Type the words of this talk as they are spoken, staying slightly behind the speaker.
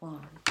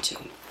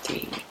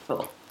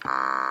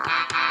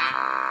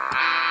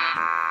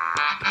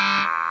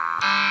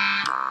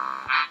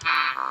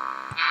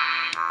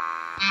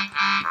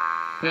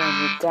when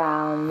you're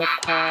down the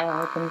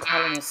pub and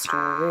telling a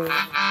story,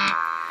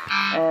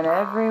 and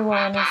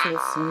everyone is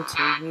listening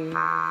to you.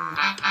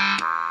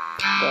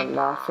 They're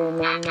laughing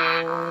in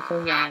all the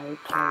right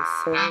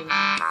places,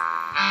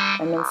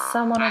 and then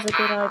someone has a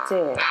good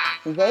idea.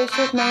 They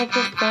should make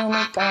a film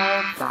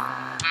about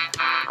that.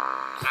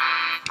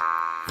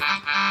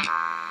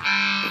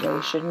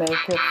 They should make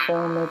a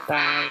film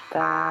about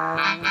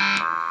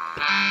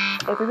that.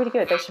 It'd be really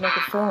good. They should make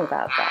a film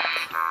about that.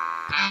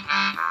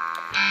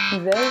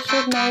 They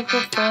should make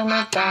a film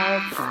about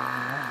that.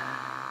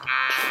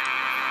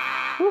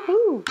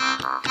 Woohoo!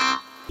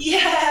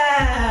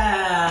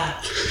 Yeah!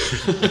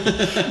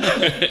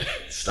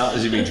 Start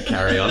as you mean to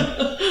carry on.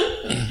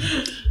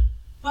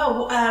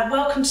 Well,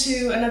 welcome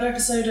to another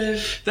episode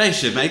of... They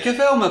should make a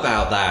film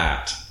about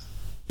that.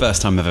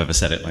 First time I've ever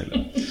said it like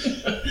that.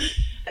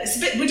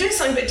 We're doing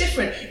something a bit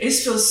different.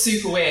 This feels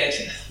super weird.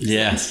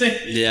 Yeah.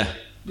 Yeah.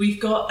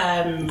 We've got...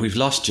 We've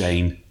lost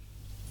Jane.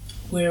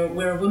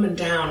 We're a woman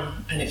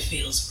down, and it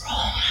feels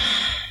wrong.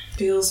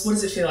 What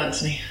does it feel,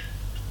 Anthony?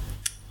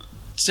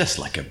 It's just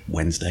like a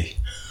Wednesday.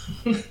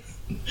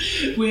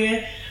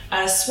 We're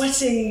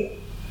sweating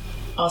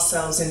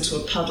ourselves into a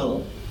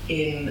puddle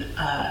in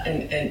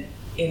a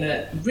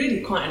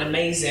really quite an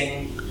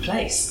amazing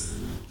place.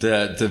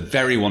 The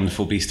very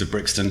wonderful Beast of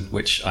Brixton,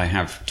 which I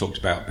have talked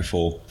about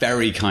before,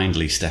 very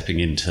kindly stepping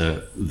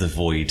into the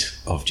void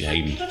of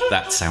Jane.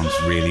 That sounds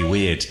really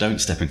weird. Don't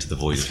step into the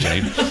void of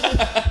Jane.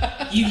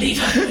 You leave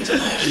her alone.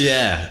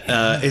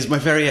 Yeah, is my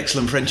very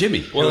excellent friend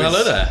Jimmy. Well,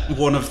 hello there.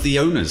 One of the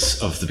owners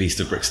of the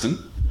Beast of Brixton,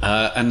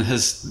 and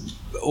has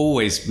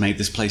always made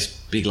this place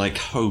be like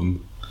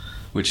home,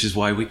 which is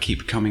why we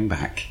keep coming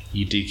back.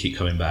 You do keep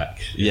coming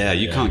back. Yeah,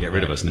 you can't get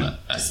rid of us now.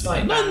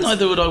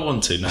 Neither would I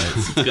want to. No,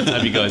 it's good to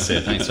have you guys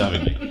here. Thanks for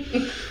having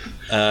me.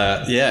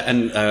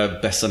 And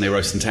best Sunday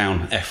roast in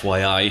town,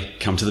 FYI,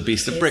 come to the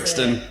Beast of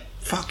Brixton.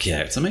 Fuck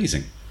yeah, it's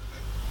amazing.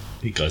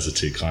 You guys are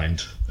too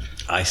kind.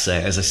 I say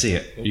it as I see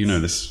it. You know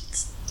this.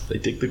 They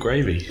dig the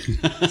gravy.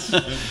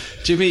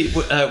 Jimmy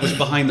was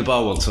behind the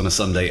bar once on a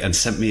Sunday and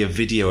sent me a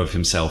video of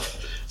himself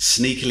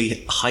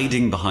sneakily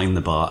hiding behind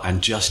the bar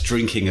and just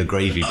drinking a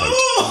gravy boat.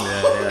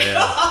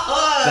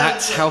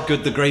 That's how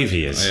good the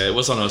gravy is. Yeah, it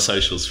was on our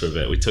socials for a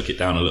bit. We took it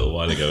down a little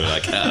while ago. We're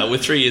like, we're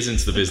 3 years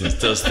into the business.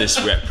 Does this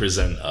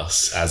represent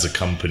us as a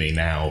company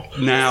now?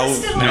 Now,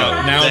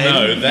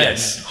 then.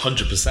 Yes,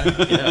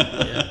 100%.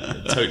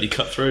 Yeah, totally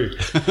cut through.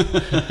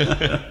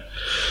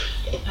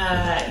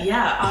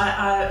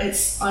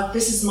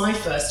 This is my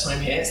first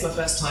time here. It's my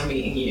first time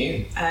meeting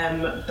you,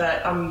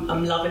 but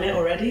I'm loving it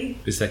already.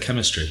 Is there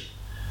chemistry?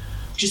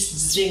 Just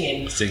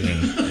zinging.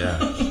 Yeah.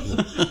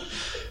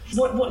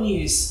 What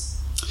news?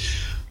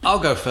 I'll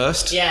go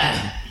first.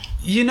 Yeah.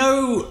 You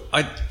know,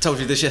 I told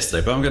you this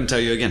yesterday, but I'm going to tell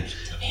you again.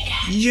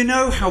 You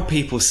know how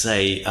people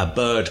say a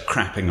bird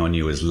crapping on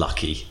you is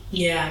lucky?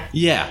 Yeah.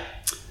 Yeah.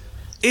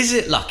 Is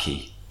it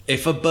lucky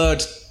if a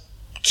bird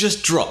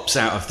just drops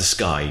out of the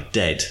sky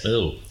dead,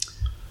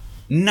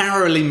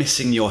 narrowly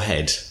missing your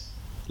head,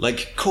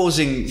 like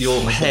causing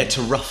your hair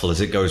to ruffle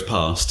as it goes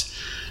past,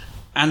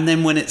 and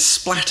then when it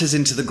splatters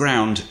into the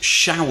ground,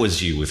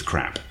 showers you with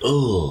crap?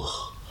 Ugh.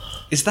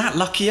 Is that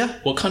luckier?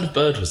 What kind of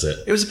bird was it?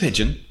 It was a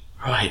pigeon.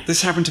 Right.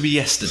 This happened to be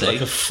yesterday. It's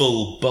like a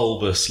full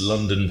bulbous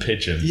London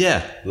pigeon.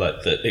 Yeah.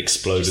 Like that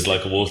exploded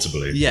like a water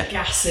balloon. Yeah.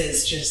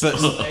 Gases just...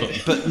 But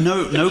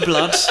no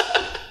blood,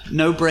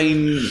 no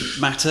brain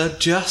matter,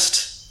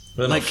 just...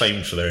 They're not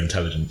famed for their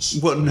intelligence.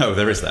 Well, no,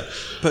 there is that.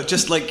 But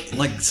just like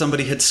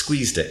somebody had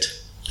squeezed it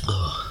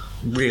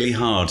really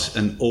hard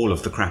and all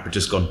of the crap had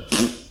just gone...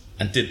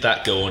 And did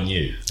that go on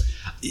you?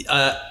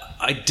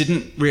 I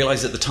didn't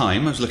realise at the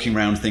time. I was looking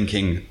around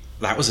thinking,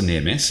 that was a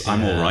near miss.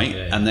 I'm all right.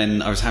 Yeah. And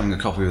then I was having a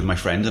coffee with my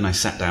friend and I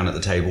sat down at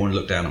the table and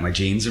looked down at my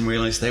jeans and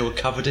realised they were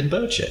covered in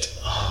bird shit.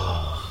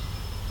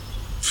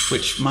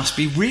 Which must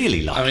be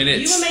really lucky. I mean,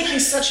 you were making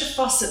such a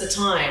fuss at the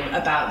time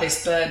about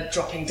this bird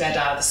dropping dead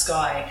out of the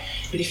sky,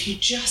 but if you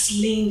just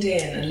leaned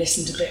in and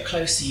listened a bit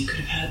closer, you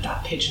could have heard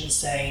that pigeon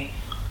say,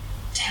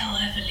 "Tell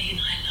Evelyn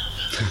I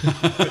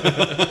love her."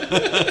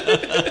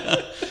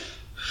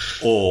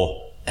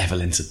 Or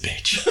Evelyn's a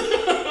bitch.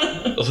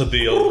 Or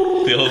the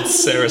old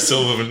Sarah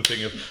Silverman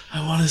thing of,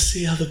 I want to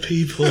see other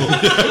people. Avenge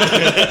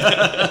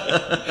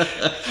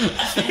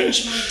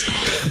my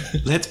death.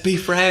 Let's be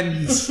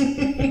friends.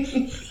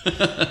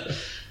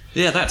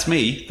 Yeah, that's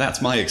me.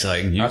 That's my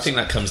exciting news. I think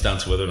that comes down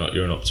to whether or not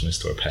you're an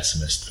optimist or a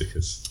pessimist,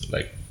 because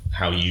like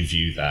how you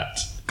view that.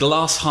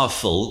 Glass half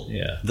full.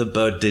 Yeah. The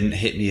bird didn't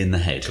hit me in the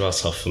head. Glass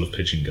half full of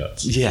pigeon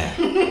guts. Yeah.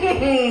 Drink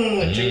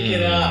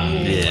it up.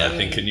 Yeah. I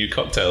think a new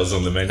cocktail's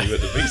on the menu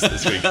at the Beast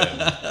this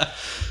weekend.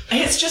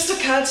 It's just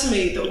occurred to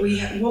me that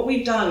what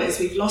we've done is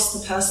we've lost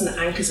the person that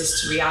anchors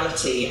us to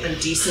reality and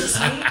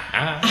decency,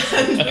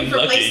 and we've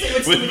replaced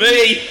it with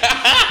me.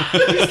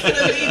 who's going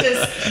to lead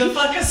us the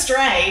fuck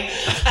astray.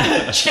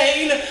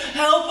 Jane,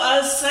 help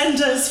us,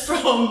 send us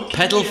from...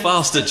 Pedal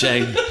faster,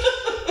 Jane.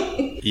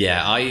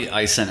 Yeah,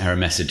 I sent her a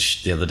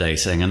message the other day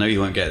saying, I know you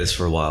won't get this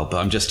for a while, but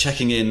I'm just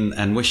checking in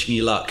and wishing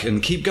you luck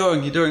and keep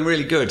going, you're doing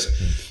really good.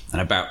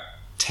 And about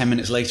 10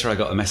 minutes later, I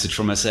got a message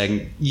from her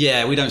saying,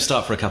 "Yeah, we don't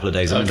start for a couple of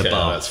days. I'm in the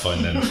bar." That's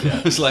fine then.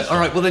 Yeah. It's like, all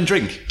right, well then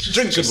drink,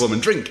 good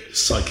woman, drink.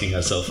 Psyching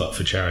herself up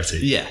for charity.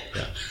 Yeah.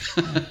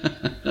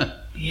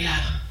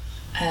 Yeah.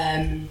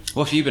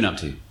 What have you been up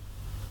to?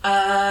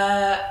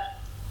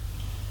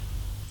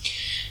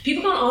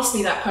 People can't ask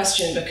me that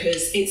question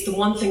because it's the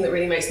one thing that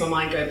really makes my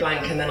mind go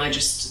blank, and then I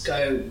just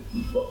go,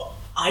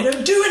 I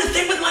don't do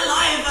anything with my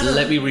life.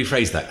 Let me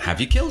rephrase that. Have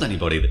you killed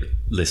anybody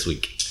this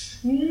week?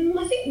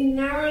 I think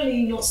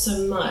narrowly not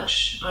so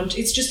much.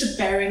 It's just a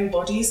burying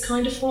bodies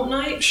kind of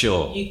fortnight.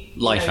 Sure.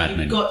 Life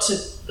admin. You've got to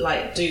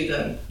do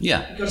them.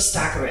 Yeah. You've got to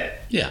stagger it.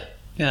 Yeah.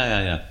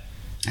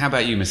 How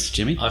about you, Mr.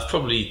 Jimmy? I've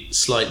probably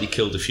slightly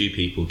killed a few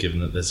people, given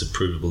that there's a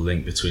provable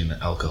link between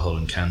alcohol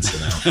and cancer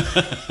now.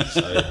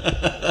 So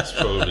it's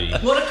probably.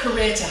 What a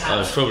career to have!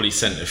 I've probably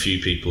sent a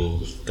few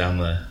people down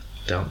the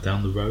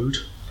road.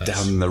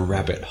 Down the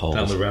rabbit hole.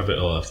 Down the rabbit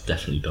hole. I've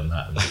definitely done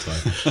that in my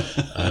time.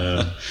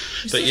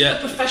 But a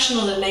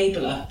professional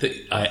enabler.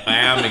 I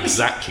am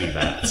exactly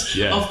that.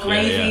 Yeah, of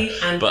gravy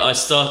and. But I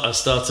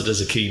started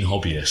as a keen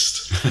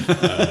hobbyist,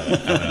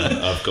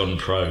 and I've gone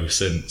pro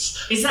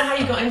since. Is that how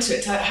you got into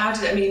it? How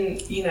did we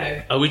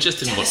just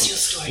didn't want. Your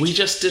story. We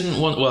just didn't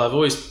want. Well, I've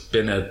always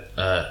been an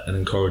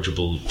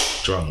incorrigible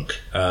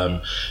drunk,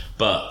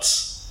 but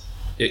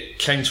it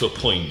came to a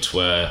point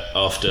where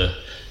after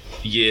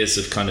years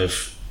of kind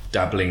of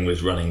dabbling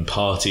with running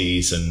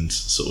parties and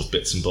sort of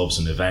bits and bobs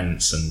and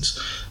events, and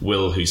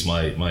Will, who's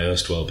my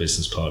erstwhile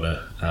business partner,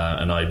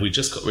 and we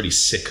just got really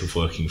sick of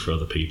working for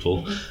other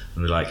people. And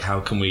we're like, how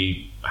can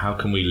we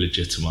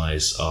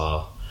legitimize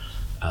our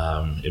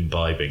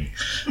imbibing?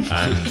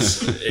 And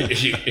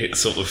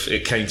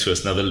it came to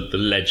us. Now the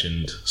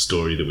legend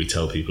story that we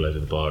tell people over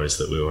the bar is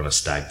that we were on a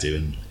stag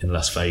do in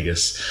Las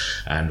Vegas,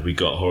 and we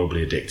got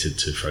horribly addicted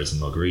to frozen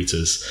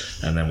margaritas,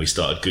 and then we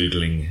started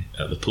Googling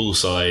at the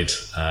poolside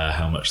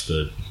how much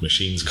the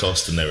machines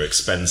cost, and they were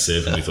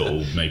expensive, and we thought,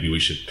 well, maybe we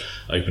should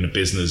open a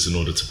business in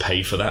order to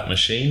pay for that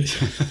machine.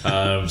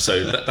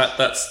 So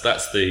that's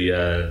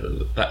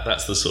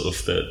the sort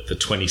of the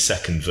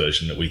 20-second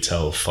version that we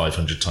tell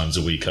 500 times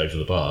a week over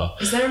the bar.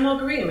 Is there a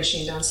margarita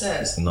machine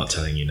downstairs? I'm not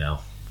telling you now.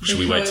 Should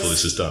we wait till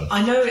this is done?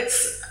 I know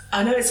it's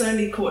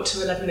only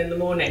 11:15 in the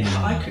morning, but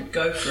I could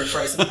go for a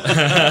frozen.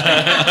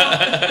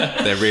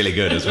 They're really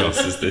good as well.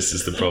 This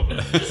is the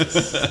problem.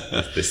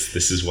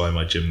 This is why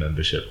my gym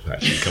membership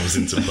actually comes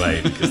into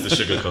play, because the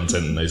sugar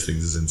content in those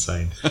things is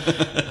insane.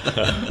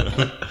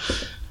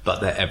 But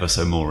they're ever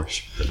so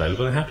Moorish.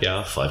 Available in happy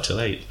hour 5 till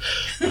 8.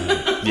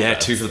 Yeah,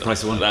 2 for the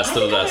price of 1. That's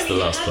the last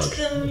plug.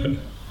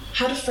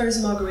 Had a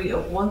frozen margarita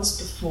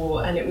once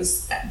before, and it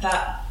was at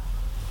that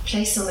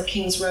place on the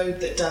King's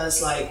Road that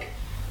does like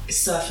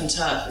surf and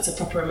turf. It's a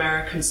proper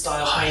American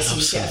style place,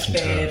 and you get a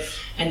beer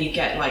and you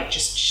get like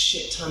just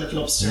shit ton of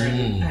lobster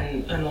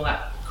and all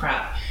that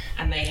crap.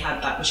 And they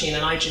had that machine,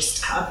 and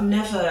I've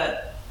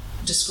never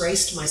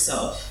disgraced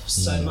myself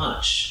so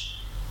much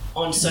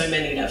on so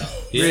many levels.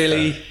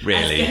 Really?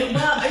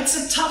 Well, it's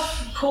a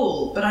tough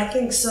call, but I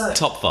think so.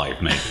 Top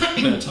 5, mate.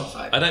 Top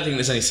 5. I don't think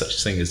there's any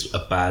such thing as a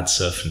bad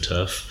surf and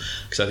turf,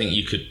 because I think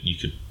you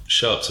could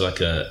show up to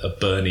like a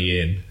Bernie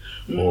Inn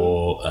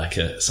or like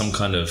some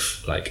kind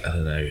of like, I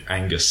don't know,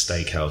 Angus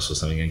steakhouse or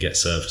something, and get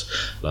served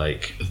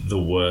like the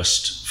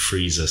worst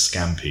freezer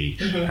scampi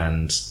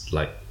and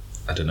like,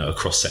 I don't know, a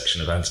cross-section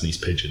of Anthony's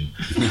pigeon.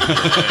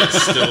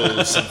 It's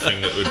still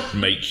something that would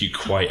make you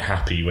quite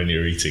happy when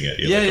you're eating it.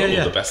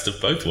 You're the best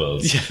of both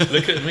worlds. Yeah.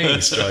 Look at me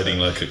striding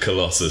like a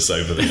colossus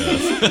over the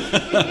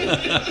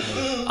earth.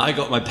 I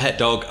got my pet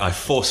dog, I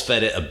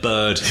force-fed it a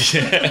bird,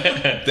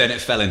 then it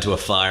fell into a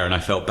fire and I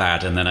felt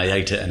bad, and then I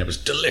ate it and it was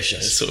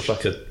delicious. It's sort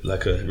of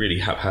like a really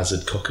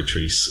haphazard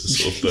cockatrice,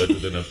 sort of bird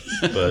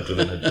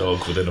within a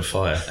dog within a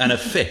fire. And a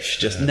fish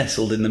just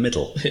nestled in the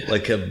middle,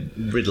 like a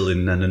riddle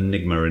in an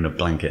enigma in a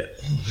blanket.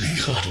 Oh my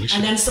God, we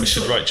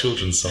should write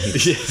children's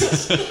songs.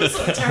 Yes. Some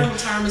sort of terrible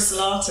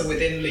taramasalata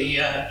within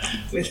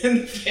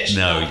the fish.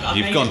 No,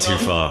 you've gone too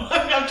far.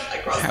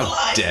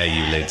 How dare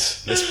you,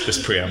 Lids? This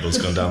preamble's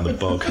gone down the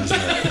bog,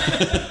 hasn't it?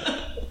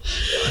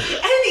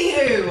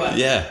 Anywho,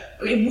 yeah,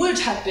 it would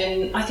have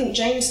been, I think,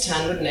 Jane's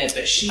turn, wouldn't it?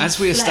 But as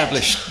we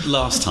established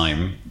last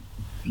time,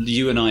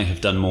 you and I have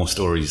done more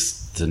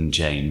stories than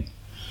Jane,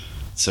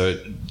 so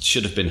it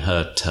should have been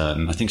her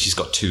turn. I think she's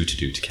got 2 to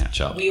do to catch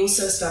up. We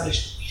also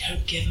established we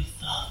don't give a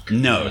fuck.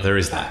 No, there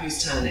is that.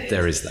 Whose turn it is.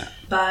 There is that.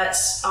 But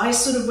I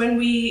sort of, when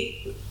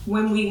we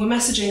were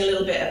messaging a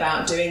little bit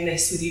about doing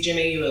this with you,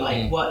 Jimmy, you were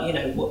like, what?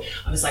 I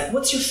was like,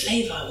 what's your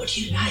flavour? What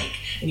do you like?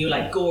 And you were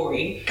like,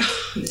 gory.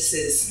 Thank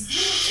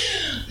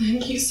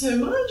you so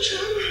much.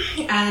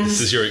 And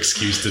this is your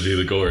excuse to do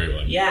the gory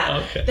one?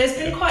 Yeah. Okay. There's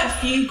been quite a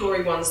few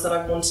gory ones that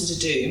I've wanted to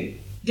do.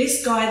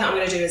 This guy that I'm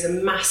going to do is a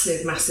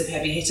massive, massive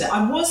heavy hitter.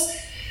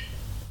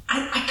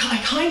 I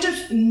kind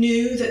of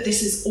knew that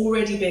this is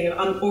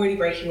I'm already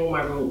breaking all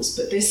my rules,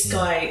 but this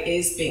guy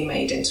is being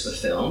made into a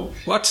film.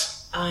 What?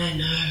 I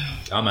know.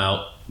 I'm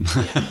out.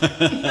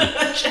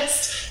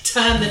 Just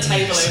turn the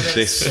table over.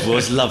 This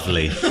was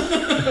lovely.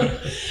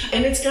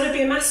 And it's going to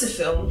be a massive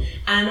film,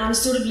 and I'm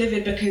sort of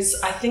livid because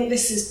I think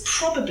this is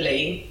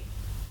probably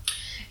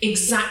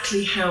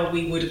exactly how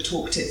we would have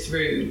talked it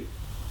through.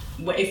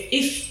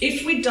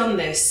 If we'd done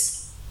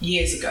this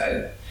years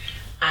ago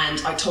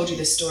and I told you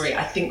this story,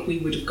 I think we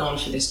would have gone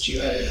for this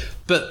duo.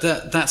 But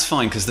that's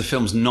fine because the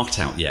film's not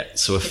out yet,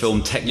 so a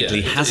film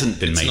technically hasn't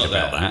been made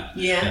about that.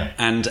 Yeah.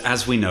 And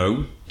as we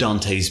know,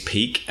 Dante's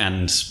Peak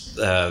and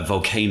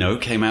Volcano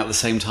came out at the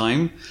same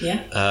time.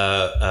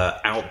 Yeah.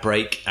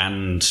 Outbreak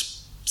and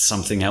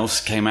something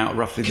else came out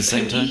roughly the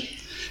same time.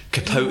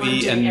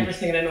 Capote and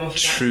everything in an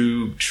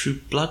True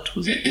Blood,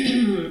 was it?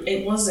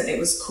 It wasn't. It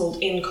was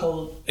called In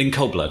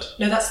Cold Blood.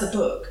 No, that's the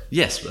book.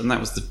 Yes, and that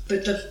was the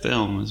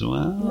film as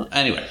well.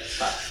 Anyway,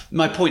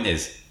 my point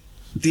is,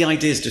 the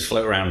ideas just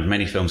float around.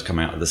 Many films come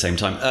out at the same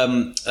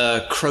time.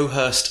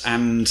 Crowhurst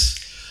and...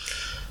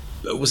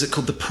 was it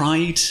called The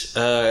Pride?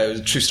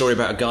 A true story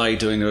about a guy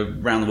doing a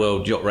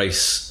round-the-world yacht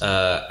race,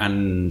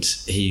 and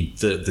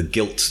the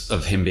guilt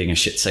of him being a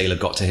shit sailor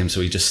got to him, so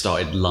he just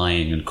started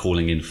lying and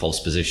calling in false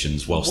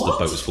positions whilst the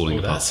boat was falling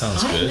apart. That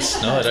sounds good.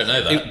 No, I don't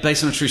know that.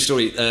 Based on a true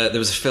story, there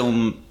was a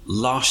film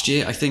last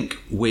year, I think,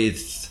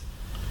 with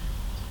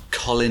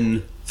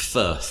Colin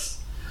Firth.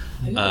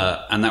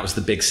 And that was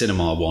the big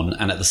cinema one.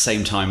 And at the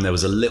same time, there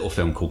was a little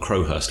film called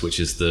Crowhurst, which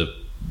is the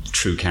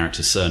true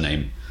character's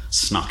surname.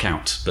 Snuck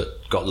out,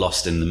 but got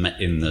lost in the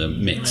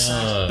mix.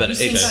 But You've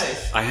seen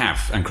both? I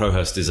have, and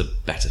Crowhurst is a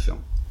better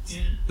film.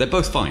 Yeah. They're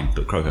both fine,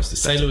 but Crowhurst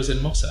is better. Sailor was in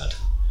Mossad.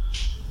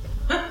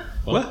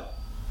 What?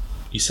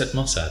 You said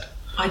Mossad.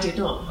 I did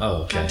not.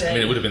 Oh, okay. How dare I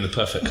mean, it you. would have been the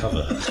perfect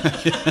cover.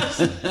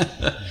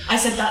 I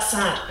said that's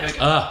sad. There we go.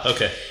 Ah,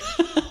 okay.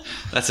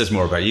 That says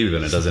more about you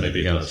than it does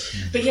anything else.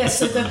 But yeah,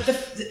 so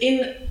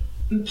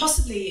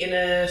possibly in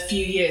a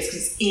few years,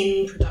 because it's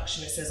in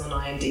production, it says on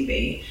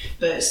IMDb,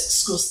 but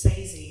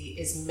Scorsese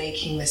is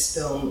making this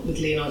film with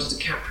Leonardo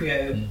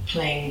DiCaprio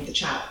playing the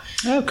chap.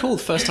 Oh, cool.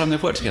 The first time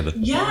they've worked together.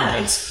 Yeah,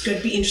 it's going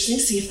to be interesting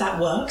to see if that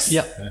works.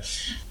 Yep.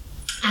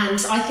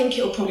 And I think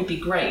it'll probably be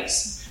great.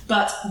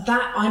 But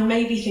that, I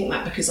maybe think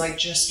that because I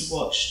just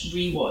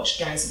rewatched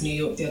Gangs of New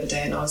York the other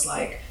day, and I was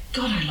like,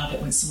 God, I love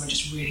it when someone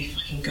just really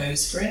fucking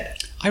goes for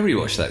it. I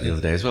rewatched that the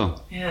other day as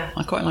well. Yeah.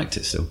 I quite liked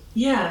it still.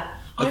 Yeah.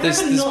 I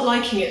remember not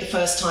liking it the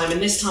first time,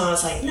 and this time I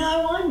was like,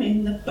 no, I'm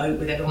in the boat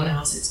with everyone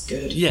else, it's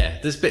good. Yeah,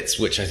 there's bits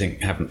which I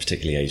think haven't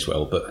particularly aged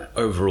well, but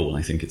overall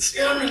I think it's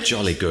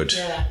jolly good.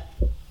 Yeah.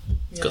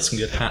 It's got some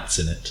good hats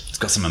in it. It's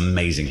got some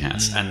amazing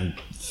hats and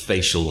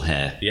facial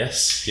hair.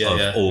 Yes,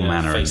 Of all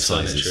manner and Face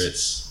sizes. furniture,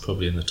 it's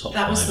probably in the top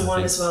That was 5, the I one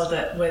think. as well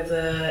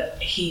where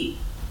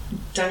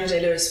Daniel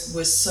Day-Lewis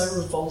was so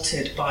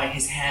revolted by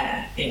his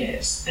hair in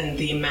it and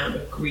the amount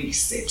of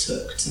grease it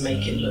took to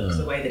make it look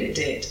the way that it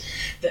did,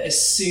 that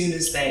as soon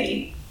as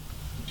he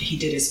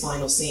did his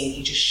final scene,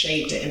 he just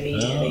shaved it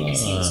immediately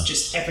because he was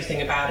just,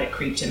 everything about it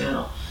creeped him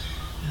out.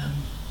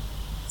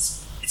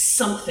 It's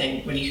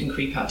something when you can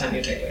creep out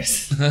Daniel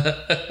Day-Lewis.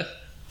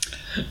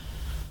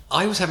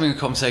 I was having a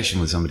conversation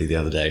with somebody the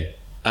other day,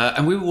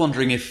 and we were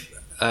wondering if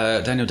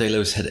Daniel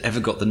Day-Lewis had ever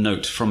got the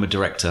note from a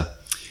director,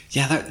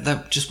 yeah,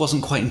 that just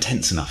wasn't quite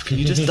intense enough. Can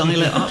you just dial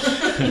it up?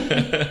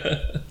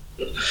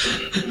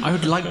 I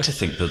would like to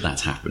think that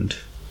that's happened.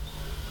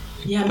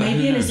 Yeah, But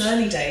maybe who in his knows?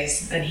 early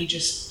days, and he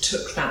just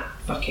took that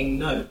fucking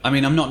note. I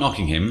mean, I'm not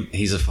knocking him.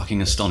 He's a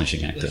fucking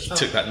astonishing actor. He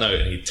took that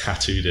note and he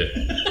tattooed it.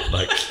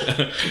 Like,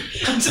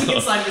 And took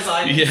it side by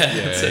side.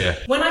 Yeah.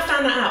 When I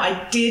found that out,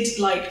 I did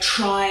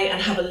try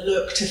and have a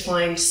look to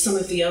find some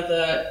of the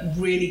other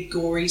really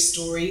gory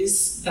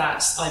stories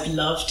that I've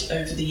loved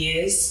over the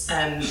years,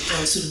 and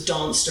sort of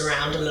danced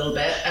around a little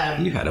bit.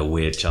 You had a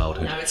weird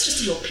childhood. No, it's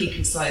just a little peek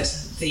inside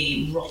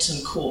the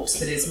rotten corpse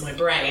that is my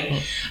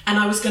brain. And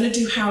I was going to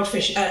do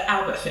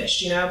Albert Fish.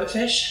 Do you know Albert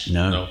Fish?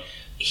 No.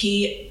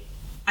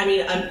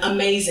 An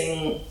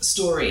amazing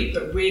story,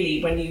 but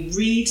really when you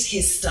read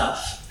his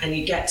stuff and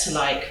you get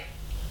to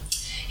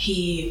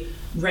he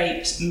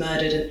raped,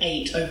 murdered and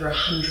ate over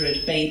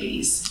 100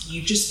 babies,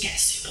 you just get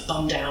super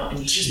bummed out and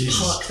you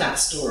just park that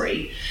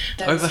story.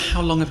 Over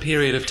how long a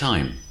period of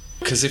time?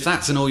 Because if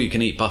that's an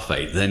all-you-can-eat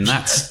buffet, then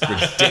that's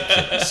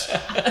ridiculous.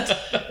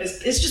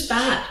 It's just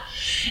bad.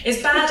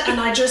 It's bad, and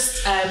I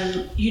just,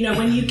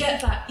 when you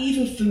get that,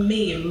 even for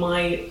me,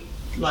 my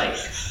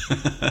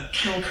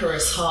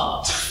cankerous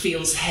heart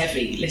feels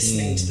heavy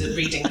listening to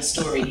reading the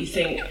story. You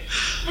think,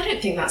 I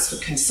don't think that's for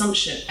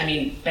consumption. I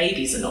mean,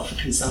 babies are not for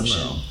consumption.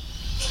 No.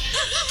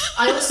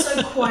 I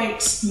also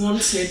quite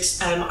wanted,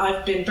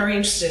 I've been very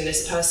interested in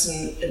this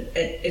person, an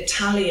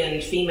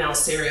Italian female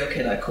serial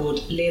killer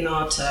called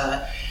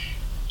Leonardo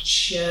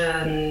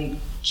Ciancilli?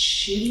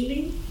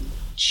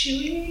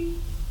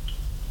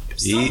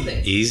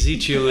 Something. Easy,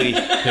 Chewy.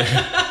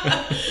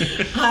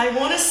 I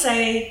want to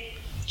say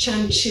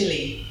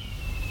Ciancilli.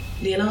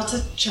 Leonardo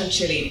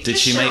Ciancilli. Did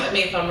Just she shout make- at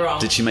me if I'm wrong.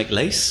 Did she make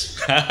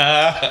lace?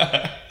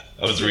 I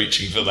was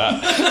reaching for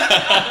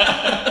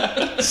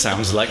that.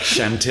 Sounds like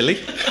Chantilly.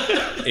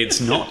 It's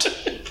not.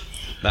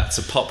 That's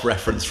a pop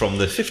reference from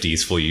the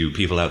 50s for you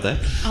people out there.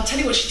 I'll tell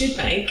you what she did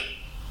make.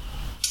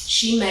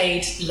 She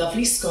made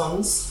lovely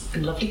scones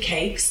and lovely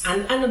cakes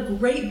and a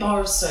great bar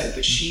of soap,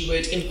 which she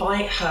would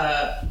invite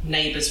her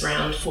neighbours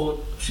round for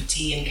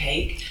tea and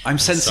cake. I'm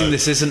sensing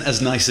this isn't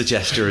as nice a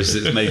gesture as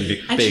it's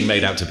being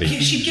made out to be.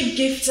 She'd give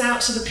gifts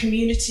out to the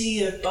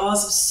community of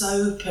bars of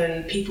soap,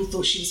 and people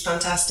thought she was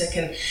fantastic.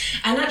 And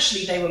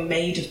actually, they were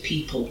made of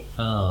people.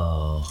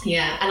 Oh.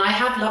 Yeah, and I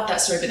have loved that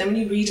story, but then when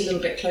you read a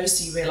little bit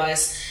closer, you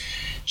realise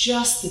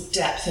just the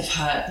depth of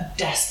her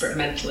desperate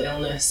mental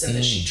illness, and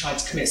that she tried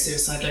to commit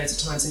suicide loads of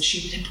times, and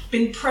she had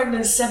been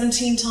pregnant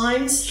 17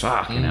 times.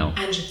 Fucking hell.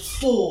 And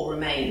 4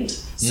 remained.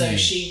 So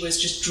she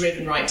was just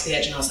driven right to the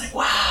edge, and I was like,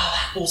 wow,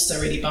 that also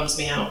really bums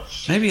me out.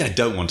 Maybe I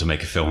don't want to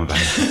make a film about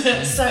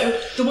it. So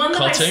the one that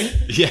Cartoon?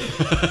 Yeah.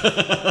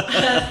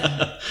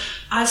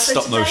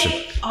 Stop motion.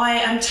 I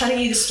am telling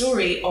you the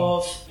story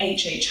of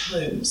H.H.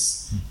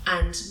 Holmes.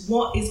 And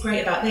what is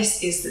great about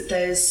this is that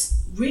there's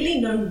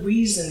really no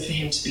reason for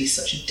him to be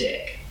such a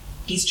dick.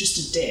 He's just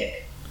a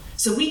dick.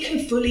 So we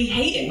can fully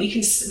hate him. We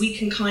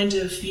can kind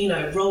of,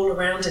 roll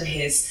around in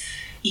his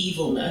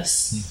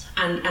evilness,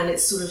 and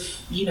it's sort of,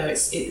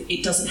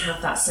 it doesn't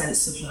have that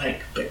sense of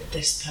like, but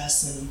this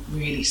person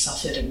really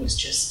suffered and was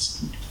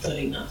just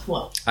fully nuts.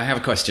 What? I have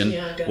a question.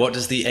 Yeah, go. What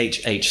does the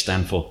HH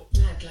stand for?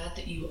 I'm glad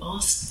that you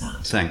asked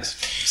that. Thanks.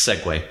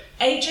 Segue.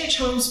 H.H.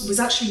 Holmes was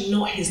actually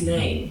not his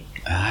name.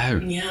 Oh.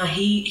 Yeah,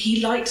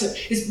 he liked it.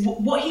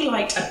 What he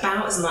liked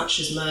about as much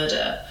as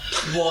murder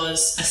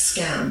was a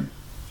scam.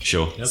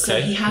 Sure. Okay.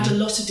 So he had a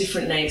lot of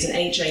different names, and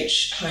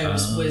H.H.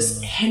 Holmes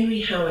was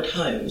Henry Howard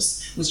Holmes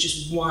was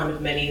just one of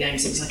many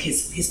names. It was like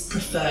his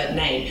preferred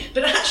name.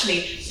 But actually,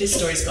 this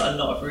story's got a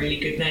lot of really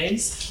good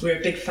names. We're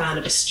a big fan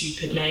of a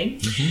stupid name.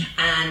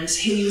 And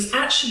he was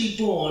actually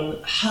born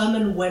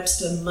Herman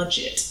Webster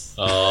Mudgett.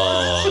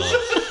 Oh,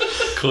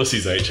 of course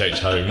he's H.H.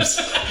 Holmes.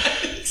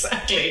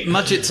 Exactly.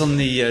 Mudgett's on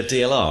the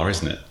DLR,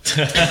 isn't it?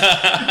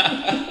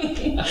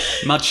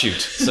 Mudshoot.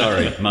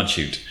 Sorry,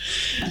 Mudshoot.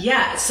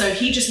 Yeah, so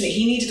he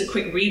needed a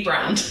quick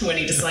rebrand when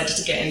he decided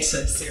to get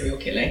into serial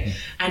killing.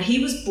 And he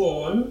was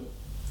born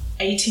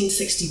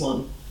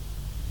 1861.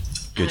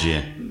 Good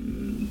year.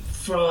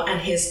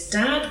 And his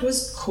dad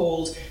was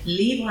called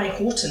Levi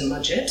Horton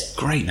Mudgett,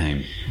 Great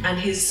name. and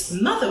his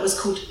mother was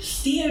called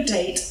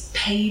Theodate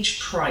Page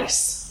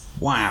Price.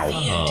 Wow.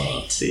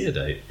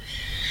 Theodate.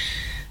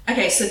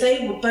 Okay, so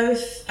they were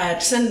both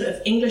descendant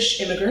of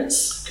English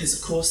immigrants, because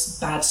of course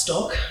bad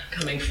stock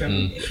coming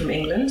from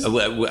England.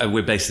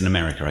 We're based in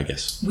America, I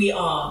guess. We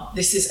are.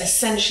 This is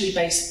essentially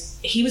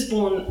based. He was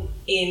born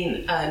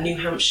in New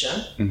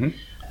Hampshire.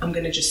 I'm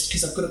going to just,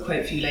 because I've got a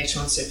quote for you later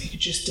on, so if you could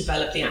just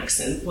develop the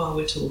accent while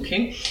we're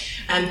talking.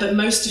 But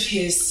most of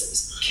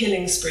his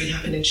killing spree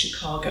happened in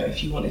Chicago,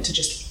 if you wanted to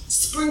just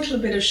sprinkle a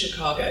bit of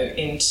Chicago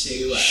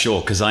into... Sure,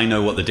 because I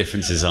know what the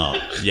differences are.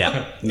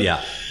 Yeah,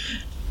 yeah.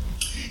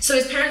 So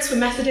his parents were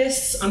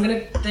Methodists.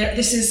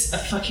 This is a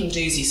fucking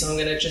doozy, so I'm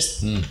going to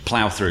just...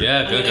 Plough through.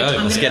 Yeah, go.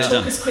 Let's get it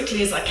done. As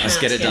quickly as I can. Let's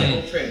get it to done. It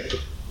all through.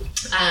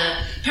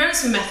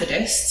 Parents were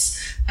Methodists.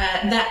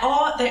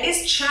 There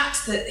is chat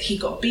that he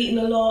got beaten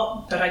a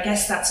lot, but I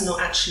guess that's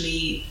not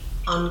actually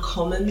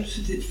uncommon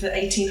for the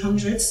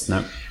 1800s.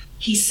 No.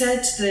 He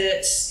said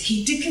that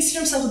he did consider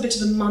himself a bit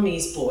of a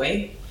mummy's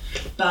boy,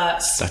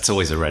 but That's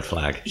always a red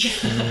flag.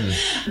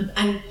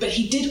 but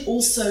he did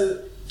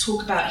also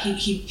talk about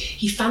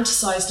he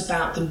fantasized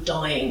about them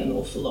dying an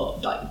awful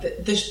lot. Like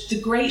the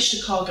Great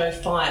Chicago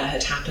Fire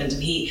had happened,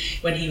 and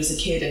when he was a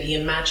kid, and he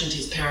imagined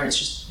his parents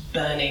just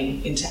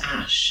burning into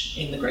ash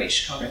in the Great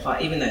Chicago Fire,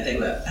 even though they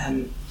were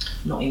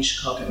not in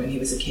Chicago when he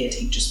was a kid.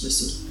 He just was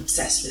sort of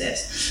obsessed with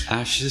it.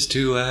 Ashes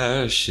to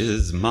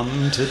ashes,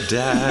 mum to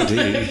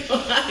daddy.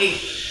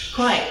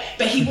 Quite.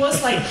 But he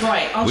was like,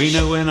 right, We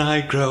know when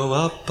I grow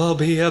up, I'll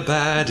be a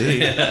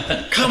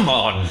baddie. Come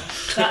on.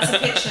 That's a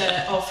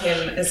picture of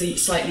him as a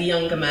slightly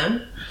younger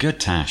man. Good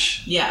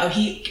tash. Yeah,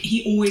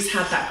 he always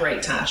had that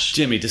great tash.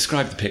 Jimmy,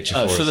 describe the picture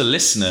for us. For the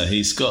listener,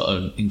 he's got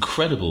an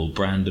incredible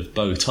brand of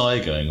bow tie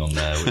going on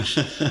there,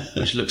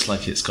 which looks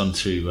like it's gone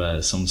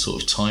through some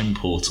sort of time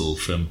portal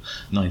from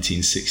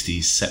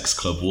 1960s sex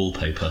club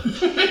wallpaper.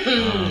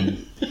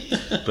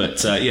 But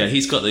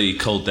he's got the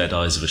cold dead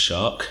eyes of a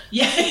shark.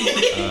 Yeah,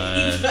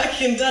 he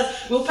fucking does.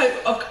 We'll put,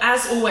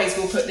 as always,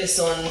 we'll put this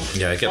on.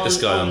 Yeah, get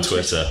this guy on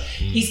Twitter.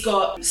 He's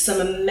got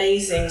some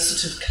amazing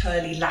sort of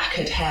curly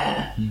lacquered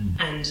hair,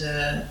 and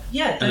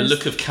and a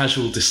look of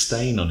casual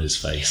disdain on his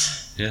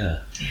face.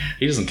 Yeah.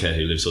 He doesn't care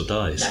who lives or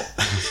dies.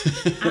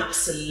 No,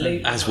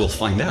 absolutely. As we'll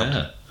find out.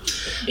 Yeah.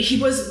 He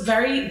was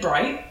very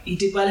bright. He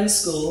did well in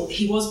school.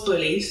 He was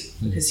bullied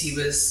because he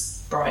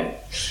was bright.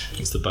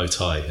 It's the bow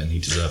tie, and he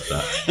deserved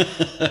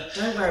that.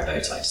 Don't wear a bow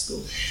tie to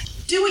school.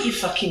 Do what you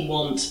fucking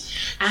want.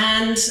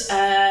 And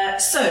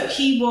so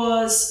he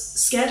was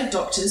scared of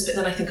doctors, but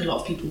then I think a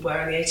lot of people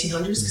were in the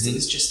 1800s because it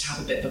was just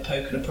have a bit of a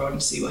poke and a prod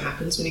and see what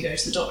happens when you go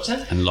to the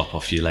doctor. And lop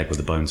off your leg with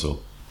a bone saw.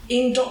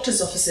 In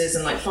doctors' offices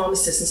and like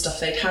pharmacists and stuff,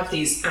 they'd have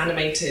these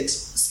animated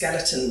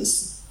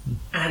skeletons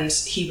And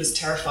he was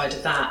terrified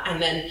of that.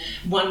 And then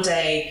one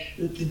day,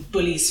 the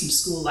bullies from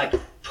school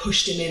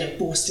pushed him in and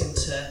forced him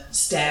to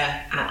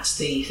stare at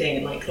the thing,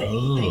 and they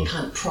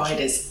kind of pried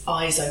his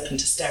eyes open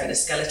to stare at the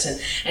skeleton.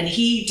 And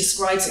he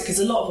describes it, because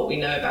a lot of what we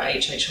know about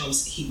H.H.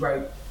 Holmes, he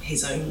wrote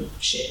his own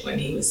shit when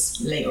he was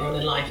later on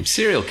in life.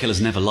 Serial killers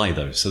never lie,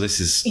 though, so this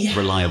is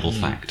reliable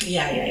fact.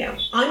 Yeah.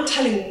 I'm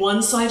telling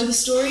one side of the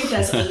story.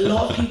 There's a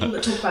lot of people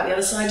that talk about the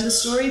other side of the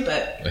story,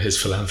 but...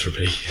 His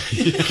philanthropy.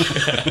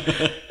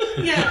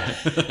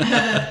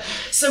 Yeah.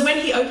 So when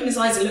he opened his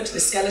eyes and looked at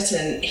the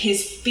skeleton,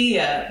 his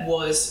fear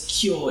was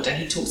cured,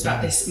 and he talks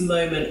about this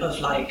moment of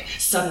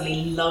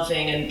suddenly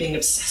loving and being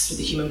obsessed with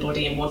the human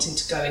body and wanting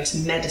to go into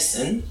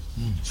medicine.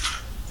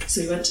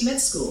 So he went to med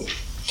school.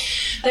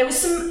 There was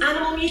some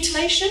animal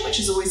mutilation, which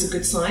is always a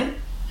good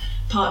sign.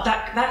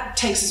 That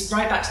takes us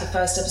right back to the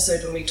first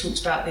episode when we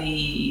talked about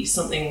the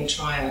something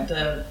triad.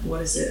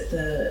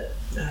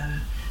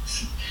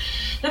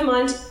 Never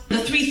mind. The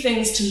 3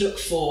 things to look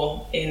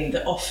for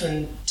that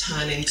often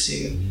turn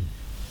into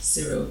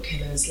serial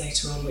killers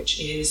later on, which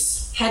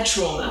is head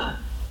trauma,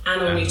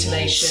 animal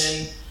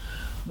mutilation,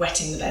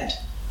 wetting the bed.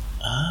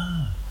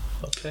 Ah,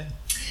 okay.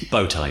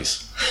 Bow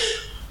ties.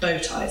 Bow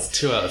ties.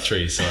 2 out of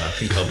 3, so I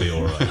think I'll be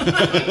all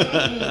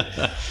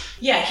right.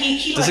 Yeah,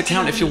 he Does it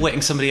count if you're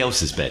wetting somebody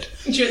else's bed?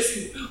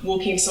 Just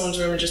walking into someone's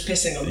room and just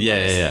pissing on them?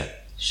 Yeah.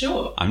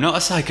 Sure. I'm not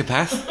a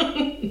psychopath.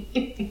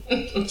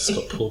 It's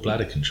got poor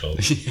bladder control.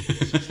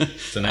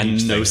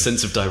 And no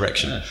sense of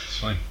direction. Yeah, it's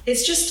fine.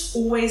 It's just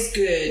always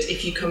good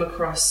if you come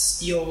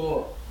across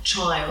your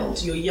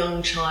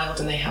young child,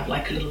 and they have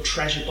a little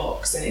treasure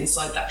box, and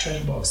inside that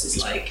treasure box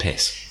is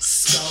piss,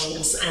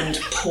 skulls and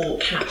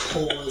cat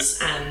paws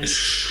and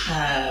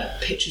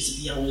pictures of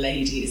young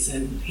ladies.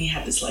 And he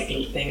had this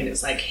little thing, and it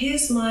was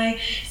here's my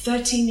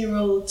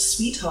 13-year-old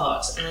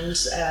sweetheart and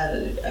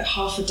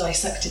half a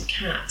dissected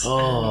cat.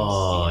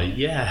 Oh,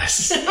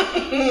 yes.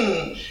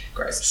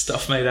 Gross.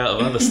 Stuff made out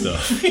of other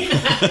stuff.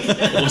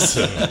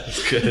 Awesome.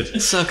 That's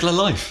good. Circle of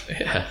life.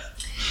 Yeah.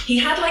 He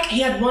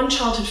had one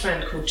childhood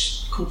friend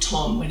called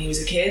Tom when he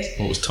was a kid.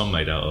 What was Tom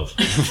made out of?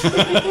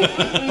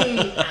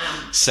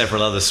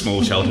 Several other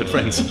small childhood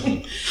friends.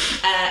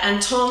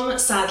 And Tom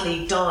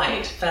sadly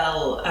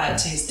fell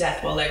to his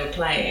death while they were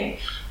playing.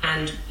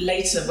 And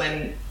later,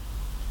 when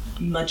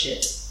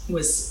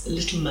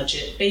little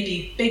Mudget,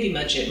 baby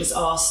Mudget was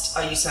asked,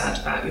 "Are you sad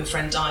about your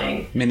friend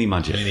dying?" Mini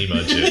Mudget.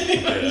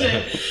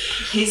 Yeah.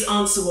 His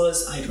answer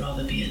was, "I'd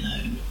rather be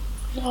alone."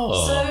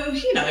 Oh. So,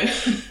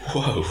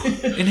 Whoa.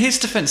 In his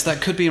defence, that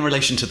could be in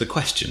relation to the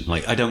question.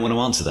 I don't want to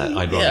answer that.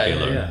 I'd rather be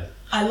alone. Yeah.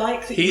 I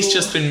like that He's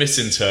just been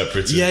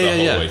misinterpreted the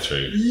whole way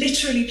through.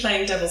 Literally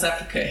playing devil's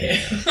advocate here.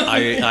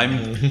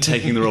 I'm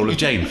taking the role of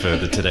Jane for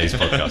today's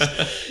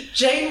podcast.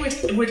 Jane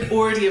would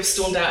already have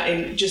stormed out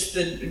in just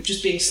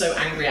being so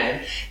angry at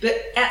him.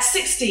 But at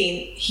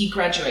 16, he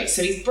graduates.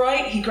 So he's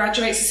bright, he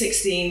graduates at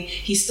 16,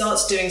 he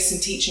starts doing some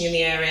teaching in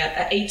the area.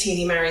 At 18,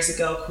 he marries a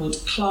girl called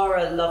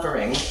Clara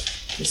Lovering.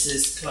 This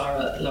is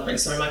Clara Lovering.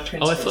 Sorry, my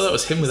print. Oh, I thought that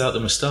was him without the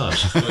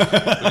moustache. We need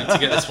to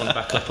get this one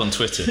back up on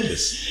Twitter.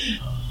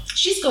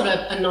 She's got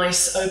a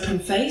nice open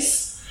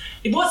face.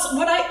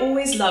 What I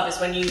always love is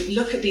when you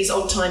look at these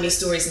old-timey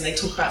stories and they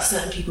talk about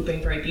certain people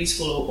being very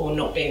beautiful or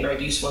not being very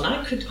beautiful, and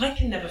I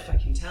can never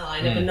fucking tell. I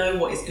never know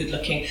what is good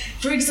looking.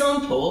 For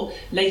example,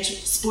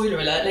 spoiler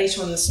alert,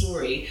 later on in the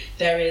story,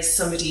 there is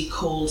somebody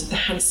called the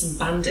Handsome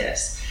Bandit,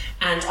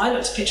 and I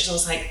looked at pictures and I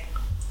was like,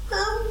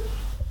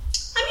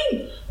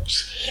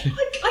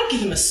 I'd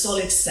give him a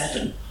solid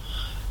 7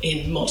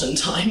 in modern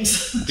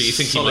times. But you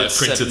think he might have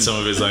printed some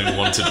of his own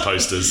wanted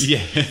posters? Yeah.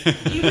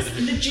 He was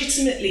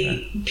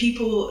legitimately,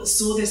 people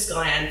saw this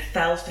guy and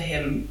fell for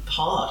him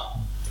hard.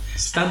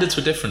 Standards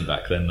were different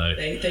back then, though.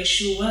 They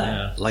sure were.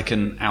 Yeah. Like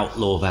an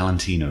outlaw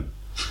Valentino.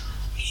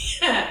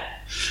 Yeah.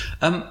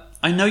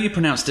 I know you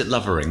pronounced it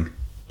Lovering,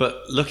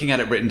 but looking at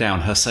it written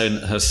down, her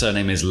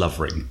surname is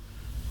Lovering,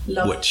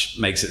 which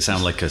makes it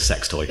sound like a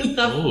sex toy.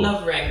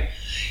 Lovering.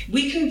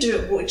 We can do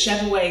it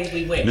whichever way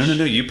we wish. No,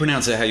 you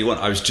pronounce it how you want.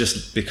 I was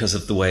just because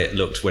of the way it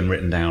looked when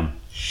written down.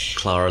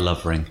 Clara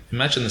Lovering.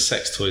 Imagine the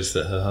sex toys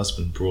that her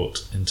husband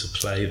brought into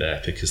play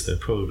there, because they're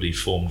probably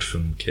formed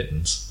from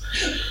kittens.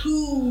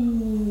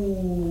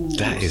 Ooh.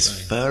 That is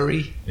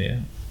furry.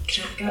 Yeah.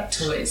 Catgut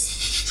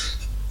toys.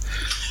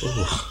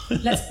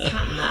 Let's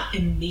patent that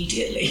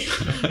immediately.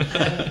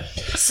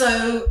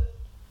 So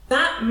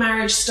that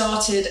marriage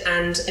started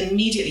and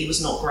immediately was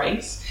not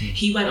great.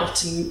 He went off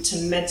to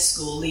med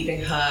school,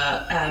 leaving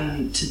her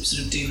to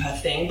sort of do her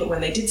thing. But when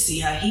they did see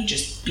her, he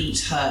just beat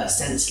her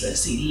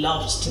senseless. He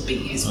loved to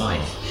beat his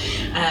wife.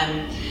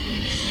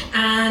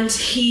 And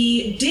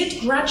he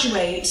did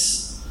graduate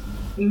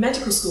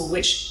medical school,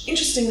 which,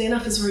 interestingly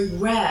enough, is very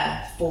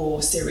rare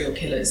for serial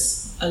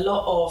killers. A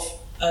lot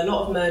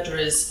of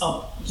murderers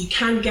you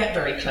can get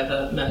very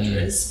clever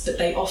murderers, but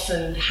they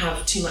often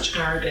have too much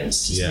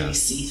arrogance to really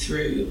see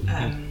through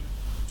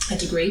a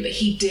degree. But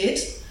he did.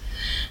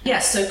 Yeah,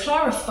 so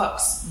Clara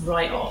fucks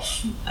right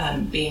off,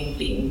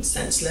 being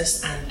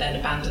senseless and then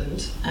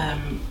abandoned.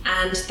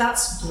 And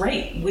that's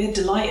great. We're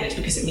delighted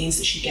because it means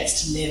that she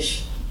gets to live.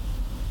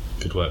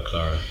 Good work,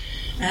 Clara.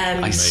 I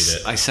made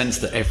it. I sense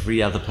that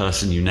every other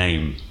person you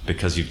name,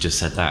 because you've just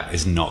said that,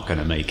 is not going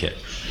to make it.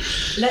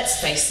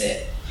 Let's face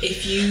it,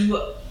 if you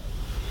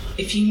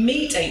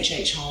meet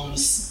H.H.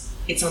 Holmes,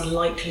 it's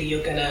unlikely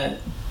you're going to,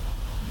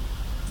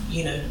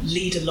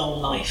 lead a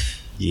long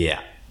life.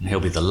 Yeah. He'll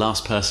be the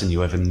last person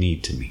you ever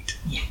need to meet.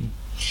 Yeah.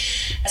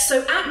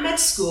 So at med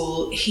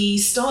school, he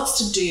starts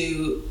to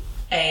do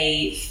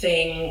a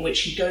thing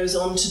which he goes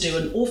on to do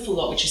an awful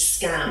lot, which is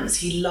scams.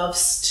 He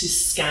loves to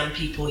scam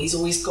people. He's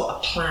always got a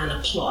plan, a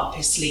plot up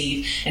his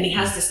sleeve. And he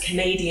has this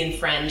Canadian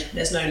friend,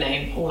 there's no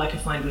name, all I could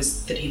find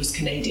was that he was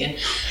Canadian,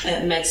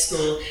 at med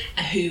school,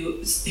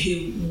 who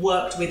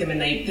worked with him,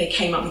 and they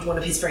came up with one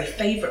of his very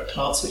favourite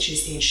plots, which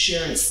is the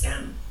insurance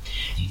scam.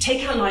 You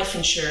take out life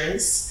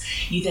insurance,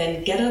 you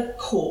then get a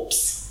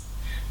corpse,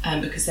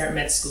 because they're at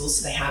med school,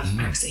 so they have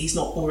access. He's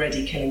not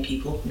already killing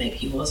people, maybe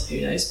he was,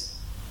 who knows.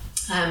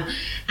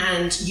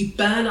 And you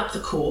burn up the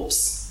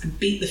corpse and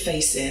beat the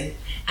face in,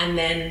 and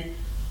then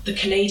the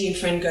Canadian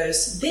friend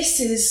goes, "This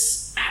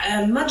is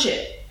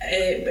Mudgett.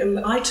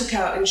 I took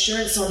out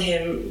insurance on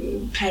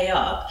him, pay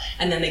up,"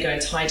 and then they go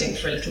into hiding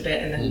for a little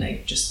bit, and then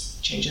they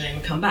just change their name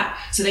and come back.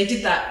 So they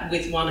did that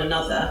with one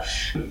another.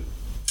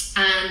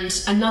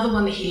 And another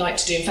one that he liked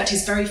to do, in fact,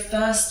 his very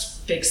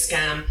first big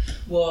scam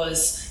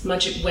was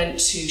Mudgett went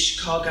to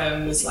Chicago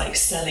and was like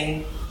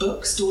selling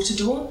books door to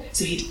door.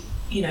 So he'd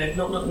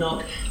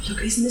knock,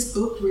 look, isn't this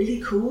book really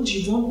cool? Do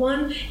you want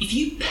one? If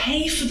you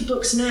pay for the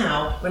books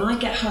now, when I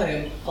get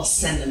home, I'll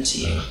send them to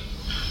you.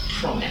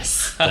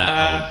 Promise.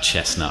 That old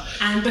chestnut.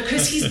 And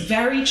because he's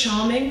very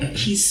charming,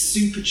 he's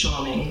super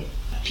charming,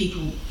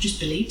 people just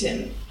believed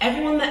him.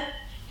 Everyone that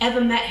ever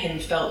met him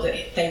felt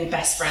that they were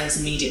best friends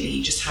immediately.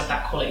 He just had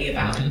that quality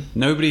about him.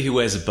 Nobody who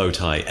wears a bow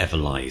tie ever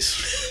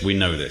lies. We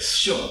know this.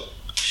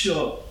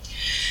 Sure.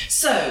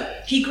 So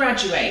he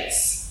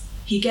graduates.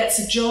 He gets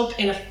a job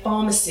in a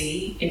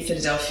pharmacy in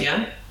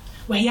Philadelphia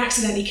where he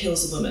accidentally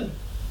kills a woman.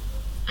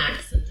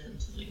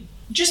 Accidentally.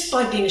 Just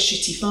by being a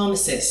shitty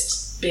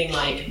pharmacist, being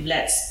like,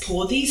 let's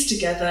pour these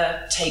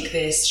together, take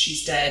this,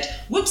 she's dead.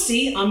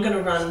 Whoopsie, I'm going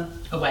to run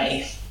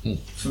away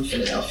from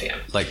Philadelphia.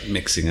 Like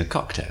mixing a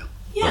cocktail.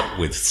 Yeah.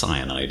 With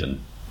cyanide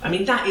and... I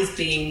mean, that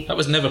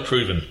was never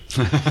proven.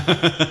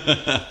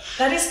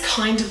 That is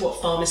kind of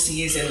what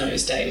pharmacy is in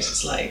those days.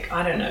 It's like,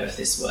 I don't know if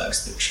this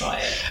works, but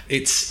try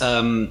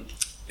it.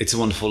 It's a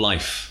Wonderful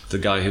Life. The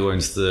guy who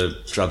owns the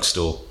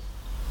drugstore,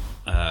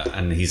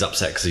 and he's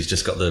upset because he's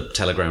just got the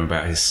telegram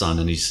about his son,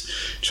 and he's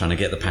trying to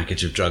get the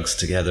package of drugs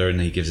together,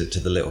 and he gives it to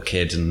the little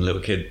kid, and the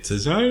little kid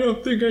says, "I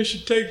don't think I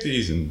should take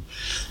these," and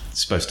he's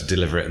supposed to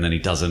deliver it, and then he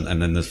doesn't,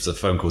 and then there's a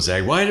phone call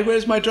saying,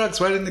 "Where's my drugs?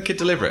 Why didn't the kid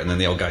deliver it?" And then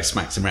the old guy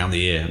smacks him around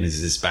the ear, and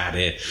he's this bad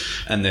ear,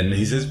 and then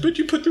he says, "But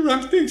you put the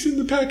wrong things in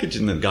the package,"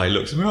 and then the guy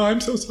looks at him, "Oh, I'm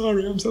so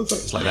sorry. It's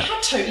like I that.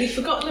 had totally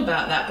forgotten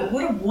about that, but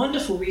what a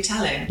wonderful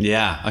retelling.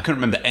 Yeah, I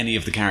couldn't remember any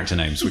of the character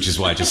names, which is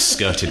why I just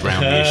skirted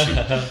round the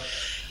issue.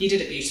 You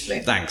did it beautifully.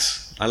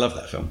 Thanks. I love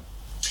that film.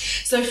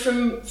 So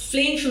from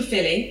fleeing from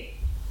Philly,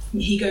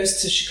 he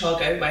goes to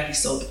Chicago where he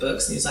sold the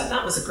books, and he was like,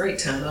 that was a great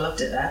town, I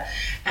loved it there.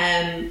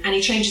 And he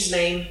changed his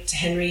name to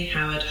Henry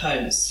Howard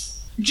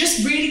Holmes.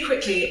 Just really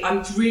quickly,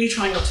 I'm really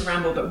trying not to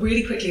ramble, but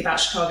really quickly about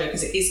Chicago,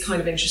 because it is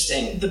kind of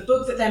interesting. The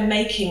book that they're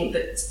making,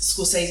 that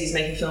Scorsese is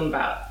making a film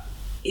about,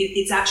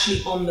 it's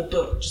actually on the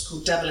book, which is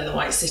called Devil in the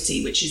White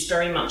City, which is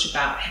very much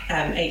about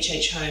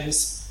H.H.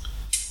 Holmes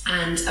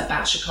and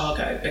about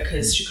Chicago,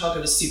 because Chicago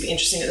was super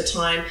interesting at the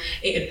time.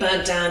 It had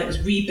burnt down, it was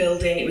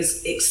rebuilding, it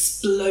was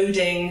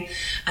exploding,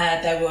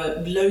 there were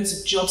loads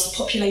of jobs, the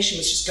population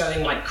was just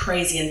going like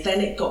crazy, and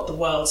then it got the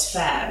World's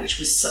Fair, which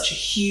was such a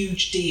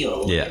huge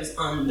deal. Yeah. It was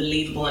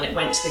unbelievable, and it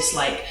went to this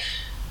like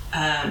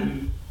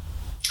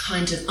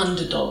kind of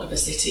underdog of a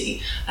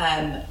city.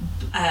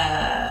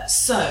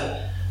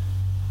 So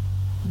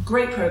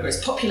great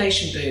progress,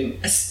 population boom,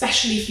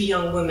 especially for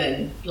young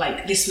women.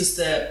 Like, this was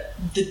the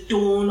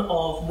dawn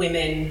of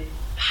women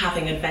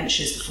having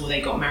adventures before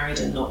they got married,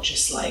 and not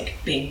just like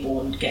being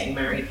born, getting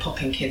married,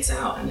 popping kids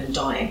out and then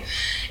dying.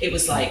 It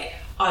was like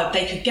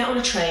they could get on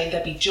a train,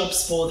 there'd be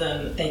jobs for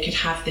them, they could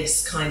have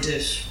this kind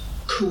of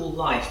cool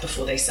life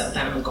before they settled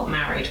down and got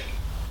married.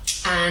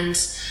 And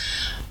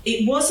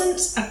it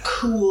wasn't a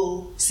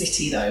cool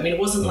city though. I mean, it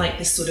wasn't like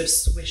this sort of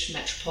swish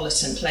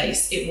metropolitan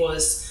place. It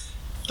was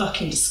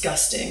fucking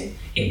disgusting.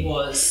 It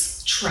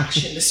was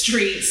trash in the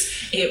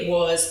streets. It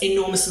was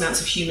enormous amounts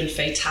of human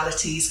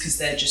fatalities, because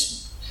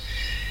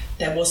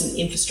there wasn't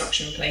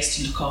infrastructure in place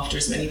to look after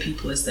as many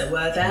people as there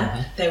were there.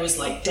 Mm-hmm. There was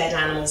like dead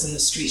animals in the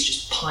streets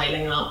just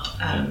piling up.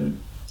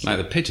 Like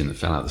the pigeon that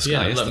fell out of the sky.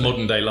 Yeah, yesterday. like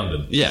modern day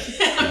London. Yeah.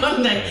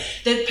 Modern day.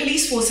 The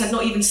police force had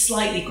not even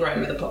slightly grown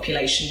with the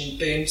population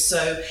boom.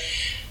 So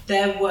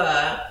there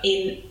were,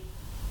 in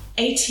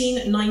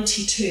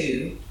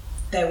 1892,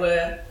 there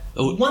were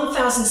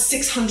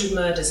 1,600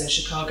 murders in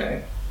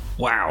Chicago.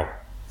 Wow.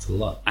 That's a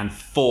lot. And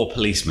 4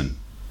 policemen.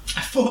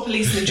 4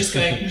 policemen just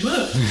going,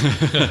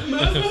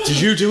 Did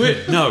you do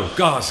it? No.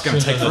 God, it's going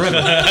to take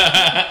forever.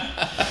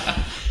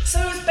 So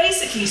it was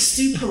basically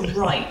super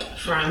ripe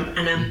for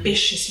an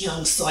ambitious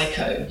young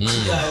psycho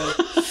to go,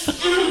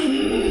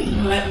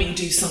 let me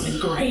do something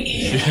great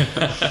here.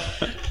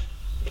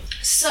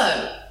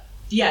 So,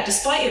 yeah,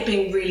 despite it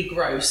being really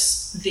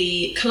gross,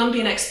 the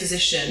Columbian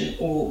Exposition,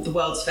 or the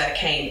World's Fair,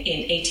 came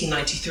in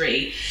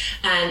 1893,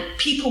 and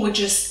people were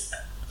just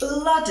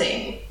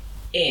flooding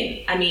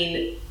in. I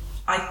mean,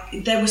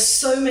 there were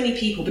so many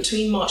people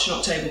between March and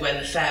October when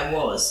the fair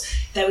was.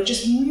 There were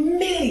just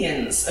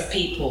millions of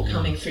people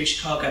coming through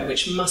Chicago,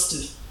 which must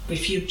have,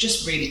 if you're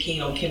just really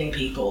keen on killing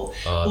people,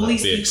 all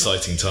these be people,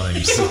 exciting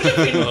times. it would have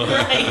been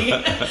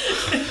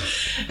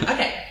great.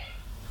 Okay,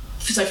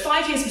 so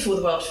 5 years before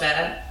the World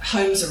Fair,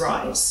 Holmes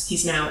arrives.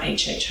 He's now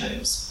H.H.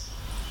 Holmes,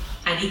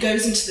 and he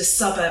goes into the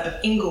suburb of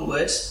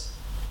Inglewood,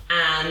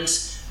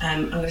 and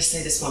I'm going to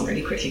say this one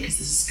really quickly because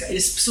this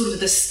is sort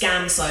of the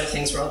scam side of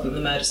things rather than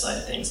the murder side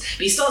of things.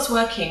 But he starts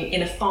working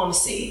in a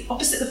pharmacy.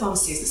 Opposite the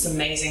pharmacy is this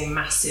amazing,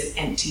 massive,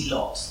 empty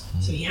lot.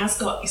 So he's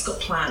got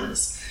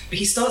plans. But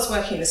he starts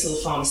working in this little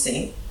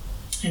pharmacy.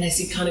 And as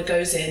he kind of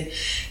goes in,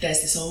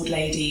 there's this old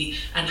lady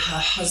and her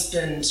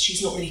husband.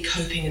 She's not really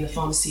coping in the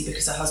pharmacy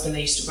because her husband,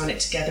 they used to run it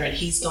together, and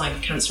he's dying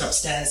of cancer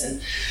upstairs.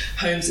 And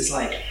Holmes is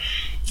like,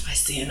 I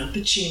see an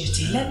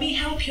opportunity. Let me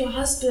help your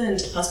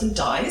husband. Husband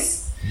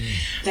dies.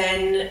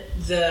 Then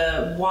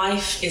the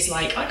wife is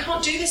like, I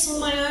can't do this on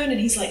my own,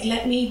 and he's like,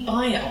 let me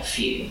buy it off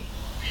you.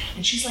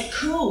 And she's like,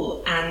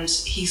 cool. And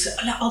he's,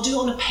 I'll do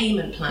it on a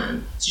payment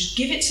plan. So just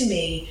give it to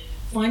me,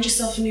 find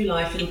yourself a new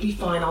life, it'll be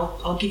fine.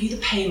 I'll give you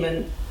the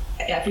payment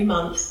every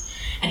month.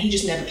 And he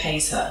just never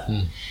pays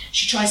her.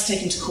 She tries to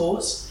take him to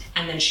court,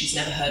 and then she's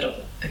never heard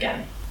of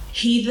again.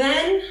 He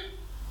then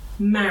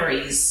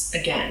marries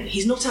again.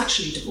 He's not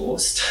actually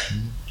divorced,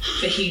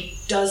 but he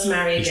does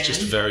marry again. He's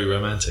just very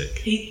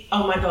romantic.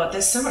 Oh my God,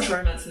 there's so much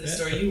romance in this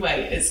story. You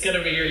wait, it's going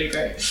to be really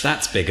great.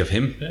 That's big of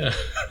him.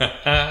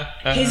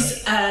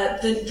 His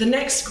the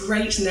next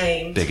great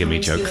name. Bigamy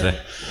joke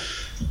there.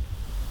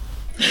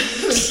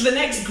 The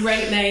next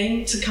great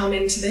name to come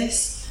into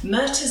this,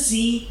 Myrta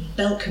Z.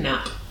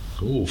 Belknap.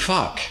 Ooh,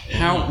 Fuck.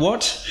 How?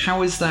 What?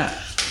 How is that?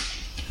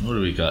 what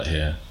do we got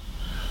here?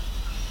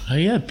 Oh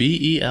yeah,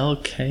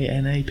 Belknap.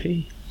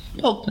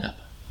 Belknap.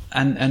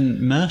 And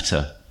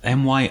Myrta.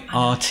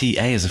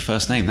 Myrta is a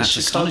first name. That's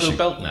Chicago astonishing.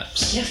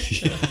 Belknaps.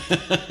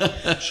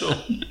 Yeah. Sure.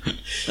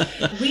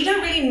 We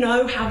don't really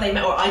know how they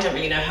met, or I don't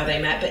really know how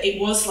they met, but it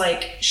was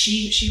like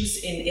she was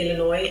in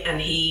Illinois and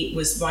he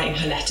was writing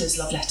her letters,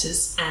 love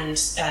letters, and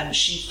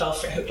she fell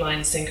for it hook, line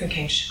and sinker and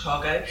came to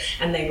Chicago,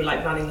 and they were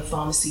like running the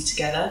pharmacy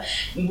together,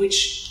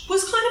 which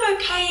was kind of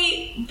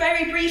okay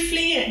very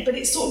briefly, but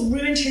it sort of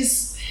ruined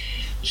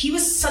he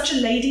was such a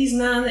ladies'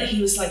 man that he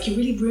was like, you're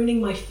really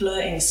ruining my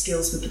flirting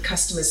skills with the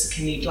customers, so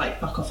can you like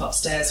buck off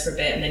upstairs for a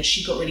bit? And then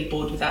she got really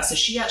bored with that, so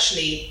she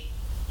actually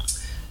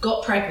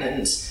got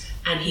pregnant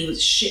and he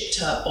shipped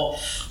her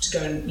off to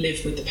go and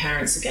live with the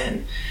parents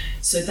again.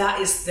 So that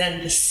is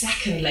then the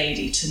second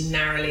lady to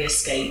narrowly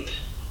escape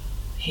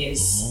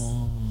his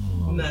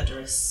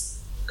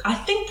murderous. I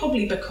think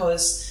probably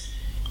because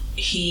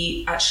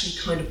he actually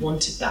kind of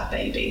wanted that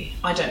baby.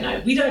 I don't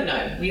know. We don't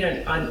know.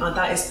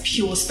 That is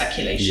pure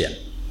speculation. Yeah.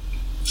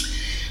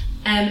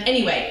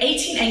 Anyway,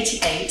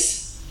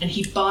 1888, and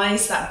he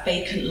buys that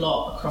vacant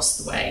lot across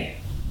the way,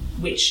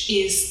 which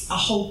is a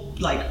whole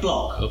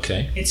block.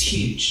 Okay. It's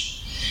huge.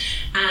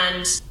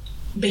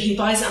 But he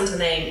buys it under the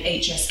name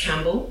H.S.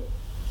 Campbell,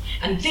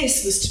 and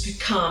this was to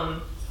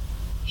become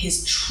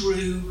his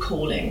true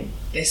calling.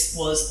 This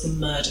was the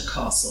murder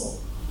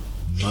castle.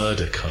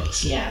 Murder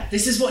castle. Yeah,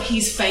 this is what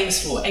he's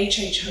famous for.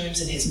 H.H.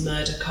 Holmes and his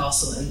murder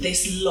castle, and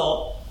this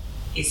lot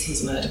is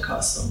his murder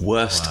castle.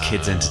 Worst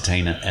kids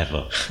entertainer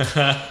ever.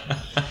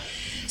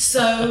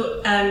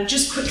 So,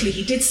 just quickly,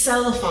 he did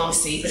sell the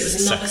pharmacy, but it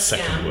was another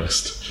Second scam.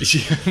 worst.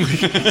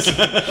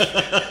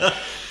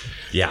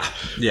 Yeah.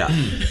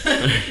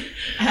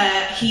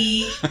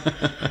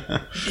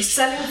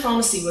 Selling the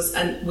pharmacy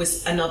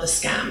was another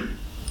scam.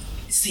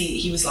 See,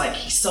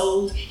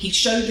 he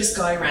showed this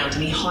guy around,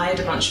 and he hired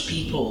a bunch of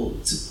people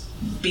to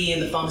be in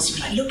the pharmacy.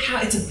 Like, look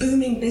how it's a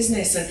booming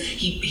business. And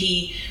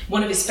he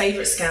one of his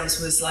favorite scams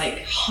was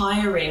like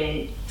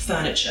hiring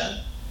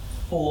furniture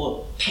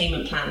or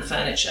payment plan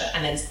furniture,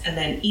 and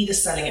then either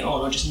selling it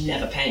on or just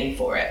never paying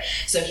for it.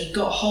 So he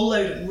got a whole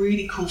load of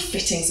really cool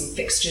fittings and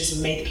fixtures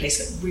and made the place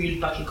look really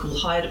fucking cool,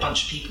 hired a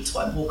bunch of people to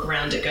like walk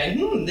around it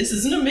going, this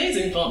is an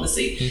amazing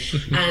pharmacy,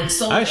 and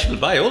sold I it. shall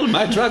buy all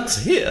my drugs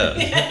here.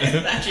 Yeah,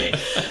 exactly.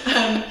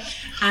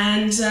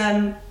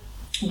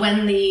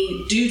 When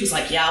the dude was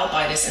like, yeah, I'll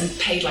buy this, and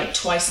paid like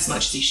twice as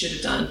much as he should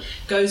have done,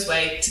 goes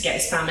away to get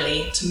his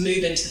family to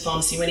move into the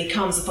pharmacy. When he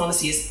comes, the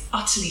pharmacy is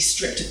utterly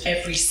stripped of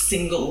every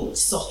single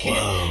socket.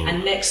 Whoa.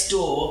 And next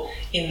door,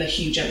 in the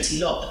huge empty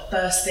lot, the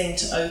first thing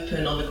to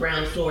open on the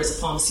ground floor is a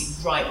pharmacy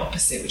right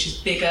opposite, which is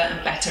bigger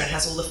and better and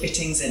has all the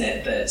fittings in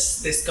it that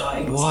this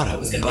guy What a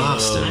was going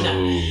bastard. to be. I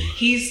know.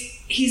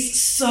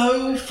 He's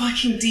so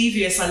fucking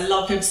devious. I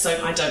love him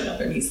so. I don't love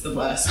him. He's the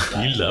worst.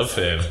 But You love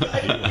him. You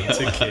want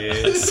to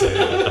kiss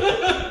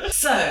him.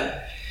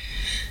 So,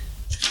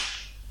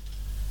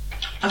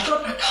 I've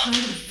got a kind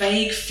of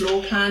vague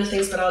floor plan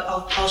things, but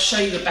I'll show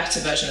you a better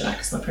version of that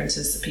because my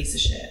printer's a piece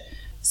of shit.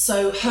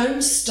 So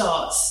Holmes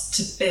starts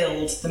to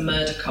build the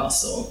murder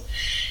castle.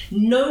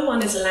 No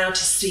one is allowed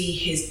to see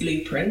his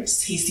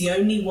blueprints. He's the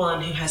only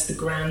one who has the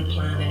grand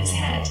plan in his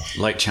head.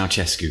 Like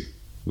Ceausescu,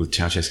 with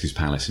Ceausescu's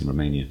palace in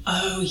Romania.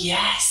 Oh,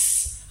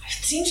 yes. I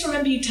seem to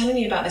remember you telling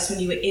me about this when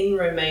you were in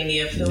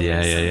Romania filming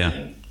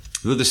something.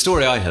 Well, the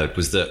story I heard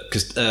was that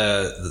because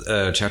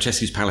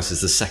Ceausescu's palace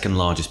is the second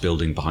largest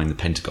building behind the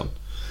Pentagon.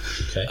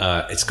 Okay.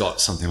 It's got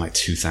something like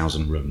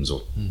 2,000 rooms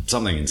or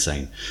something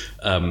insane.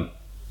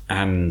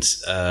 And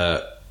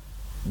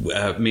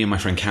me and my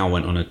friend Cal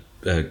went on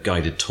a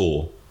guided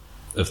tour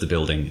of the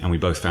building, and we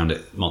both found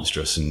it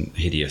monstrous and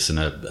hideous and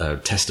a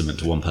testament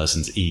to one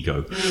person's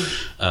ego.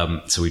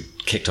 So we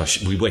kicked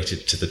we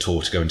waited to the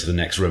tour to go into the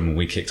next room, and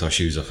we kicked our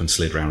shoes off and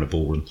slid around a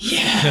ballroom.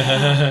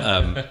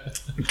 Yeah.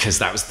 Because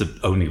that was the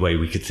only way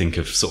we could think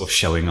of sort of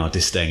showing our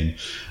disdain.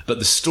 But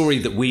the story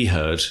that we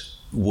heard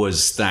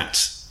was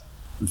that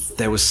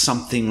there was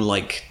something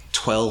like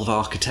 12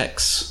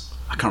 architects.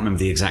 I can't remember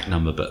the exact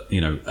number, but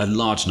a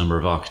large number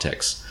of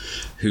architects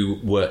who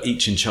were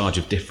each in charge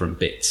of different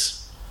bits.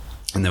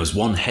 And there was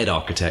one head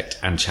architect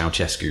and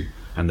Ceausescu,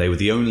 and they were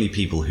the only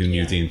people who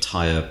knew the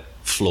entire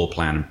floor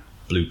plan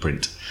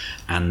blueprint.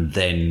 And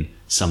then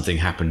something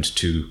happened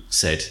to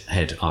said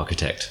head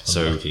architect.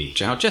 Unlucky.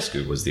 So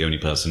Ceausescu was the only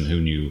person who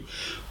knew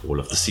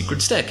all of the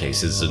secret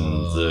staircases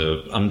and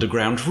the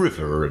underground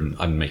river. And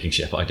I'm making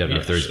shit up. I don't know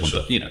if there is one,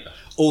 but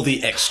all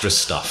the extra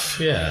stuff.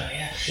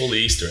 Yeah. All the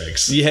Easter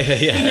eggs.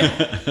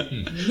 Yeah.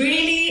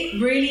 Really,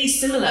 really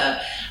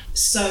similar.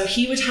 So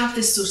he would have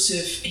this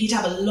he'd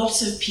have a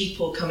lot of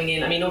people coming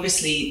in. I mean,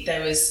 obviously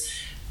there was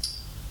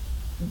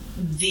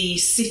the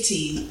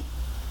city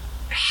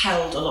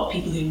held a lot of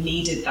people who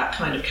needed that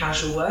kind of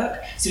casual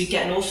work. So he'd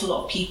get an awful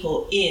lot of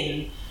people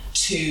in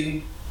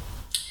to,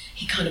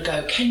 he'd kind of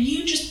go, can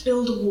you just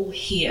build a wall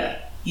here?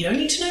 You don't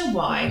need to know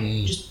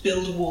why, just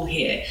build a wall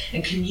here.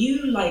 And can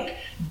you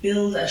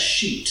build a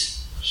chute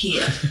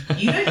here?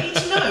 You don't need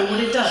to know what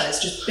it does,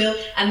 just build.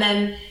 And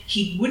then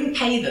he wouldn't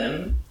pay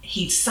them.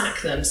 He'd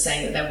sack them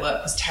saying that their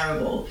work was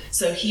terrible.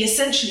 So he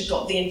essentially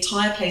got the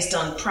entire place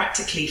done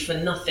practically for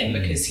nothing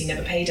because he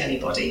never paid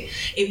anybody.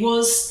 It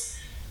was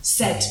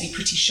said to be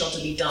pretty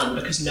shoddily done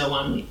because no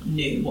one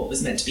knew what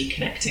was meant to be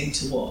connecting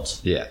to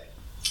what. Yeah.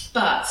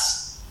 But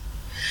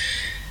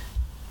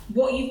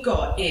what you've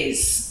got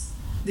is,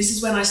 this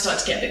is when I start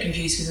to get a bit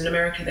confused because in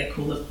America they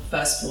call the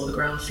first floor the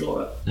ground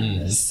floor,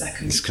 the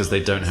second. It's because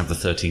they don't have the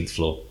 13th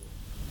floor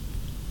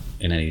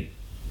in any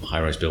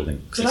high-rise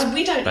building. But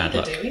we don't bad either,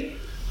 luck. do we?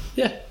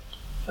 Yeah.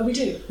 Oh, we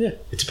do? Yeah.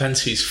 It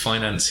depends who's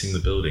financing the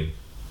building,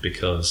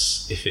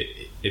 because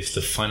if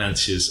the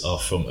financiers are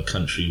from a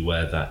country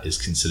where that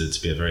is considered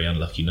to be a very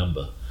unlucky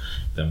number,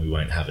 then we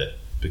won't have it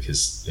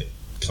because it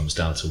comes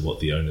down to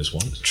what the owners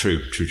want.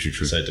 True.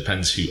 So it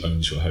depends who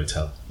owns your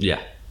hotel.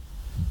 Yeah.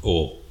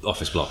 Or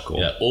office block.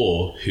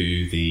 Or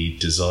who the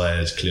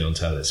desired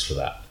clientele is for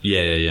that.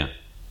 Yeah.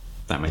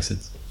 That makes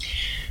sense.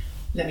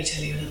 Let me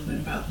tell you a little bit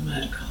about the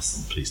murder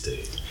castle. Please do.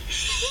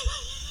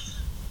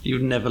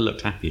 You've never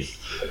looked happier.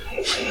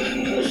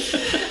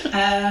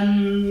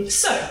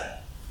 So,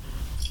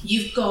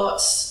 you've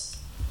got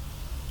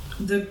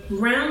the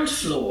ground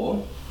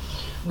floor,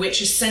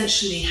 which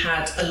essentially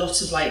had a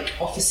lot of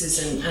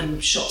offices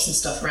and shops and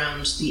stuff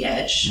around the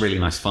edge. Really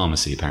nice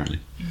pharmacy, apparently.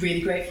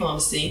 Really great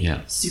pharmacy. Yeah.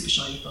 Super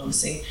shiny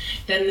pharmacy.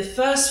 Then the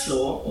first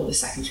floor, or the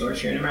second floor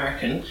if you're an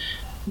American,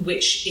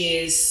 which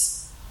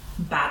is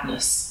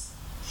badness.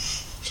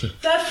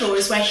 Third floor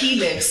is where he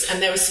lives,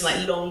 and there was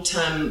some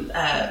long-term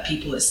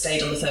people that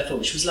stayed on the third floor,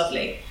 which was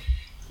lovely.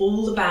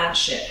 All the bad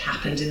shit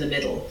happened in the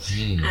middle,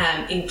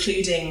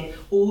 including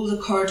all the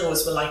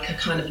corridors were like a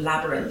kind of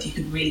labyrinth. You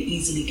could really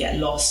easily get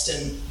lost,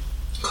 and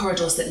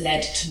corridors that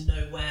led to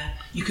nowhere.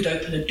 You could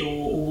open a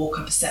door or walk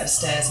up a set of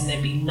stairs and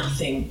there'd be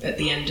nothing at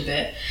the end of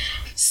it.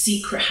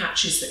 Secret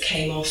hatches that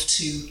came off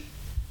to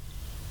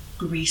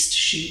greased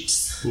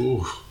chutes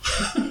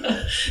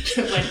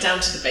that went down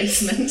to the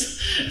basement.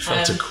 I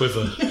felt a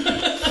quiver.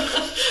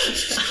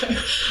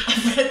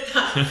 I've read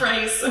that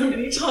phrase so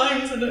many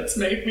times and it's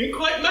made me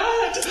quite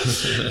mad.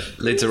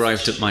 Liz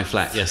arrived at my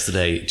flat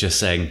yesterday just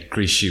saying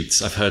grease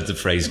shoots. I've heard the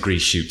phrase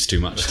grease shoots too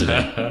much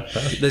today.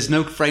 There's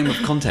no frame of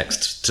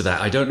context to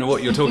that. I don't know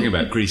what you're talking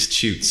about. Greased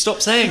shoots.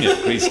 Stop saying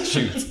it. Greased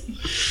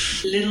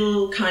shoots.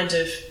 Little kind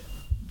of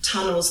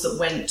tunnels that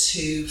went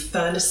to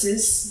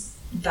furnaces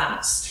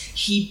that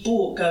he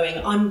bought going,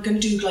 I'm going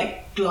to do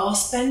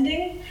glass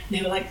bending. And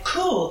they were like,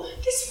 cool,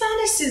 this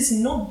furnace is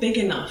not big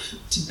enough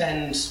to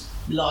bend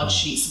large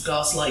sheets of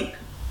glass like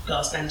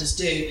glass benders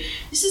do.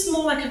 This is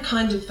more like a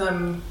kind of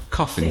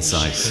coffin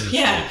size.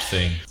 Yeah.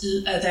 Thing.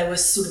 There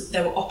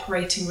were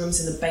operating rooms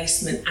in the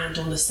basement and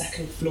on the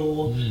second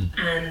floor,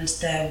 and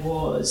there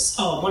was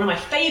one of my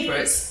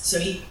favourites. So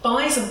he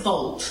buys a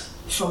vault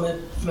from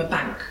a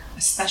bank,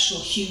 a special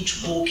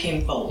huge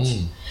walk-in vault.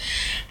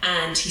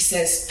 And he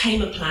says,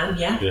 payment plan,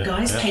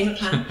 payment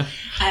plan.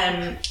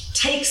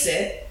 Takes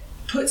it,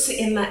 puts it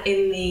in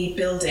the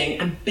building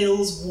and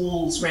builds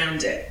walls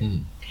round it.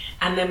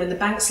 And then when the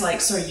bank's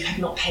like, sorry, you have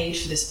not paid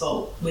for this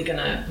vault, we're going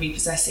to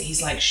repossess it.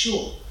 He's like,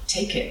 sure,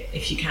 take it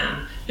if you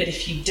can. But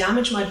if you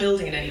damage my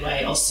building in any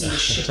way, I'll sue the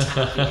shit out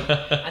of you. And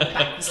the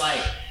bank was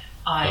like,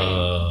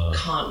 I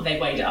can't. They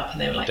weighed it up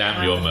and they were like,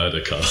 damn your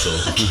murder castle.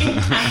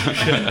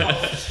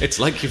 It's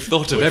like you've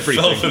thought of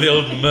everything. Fell for the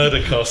old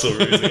murder castle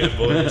ruse again,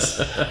 boys.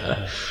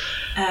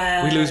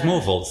 We lose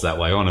more vaults that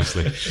way,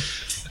 honestly.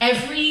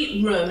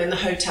 Every room in the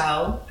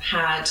hotel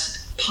had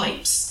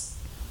pipes.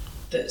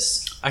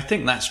 I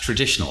think that's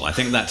traditional. I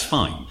think that's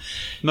fine.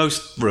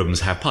 Most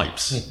rooms have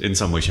pipes in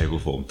some way, shape or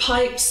form.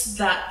 Pipes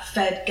that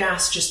fed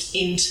gas just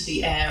into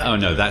the air. Oh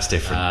no, that's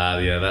different.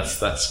 Yeah,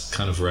 that's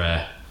kind of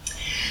rare.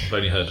 I've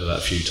only heard of that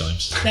a few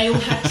times. They all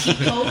had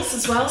peepholes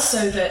as well,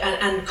 so that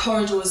and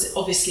corridors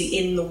obviously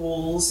in the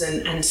walls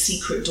and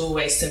secret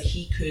doorways, so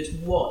he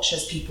could watch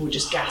as people were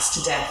just gassed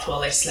to death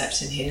while they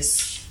slept in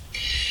his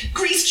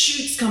grease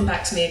chutes. Come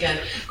back to me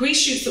again. Grease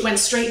chutes that went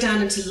straight down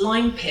into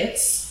lime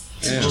pits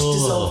to just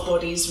dissolve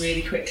bodies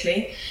really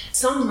quickly.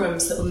 Some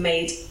rooms that were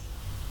made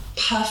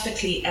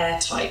perfectly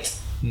airtight,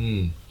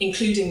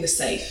 including the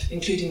safe,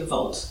 including the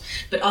vault.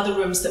 But other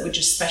rooms that were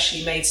just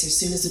specially made, so as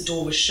soon as the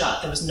door was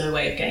shut, there was no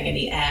way of getting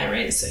any air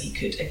in, so he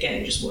could,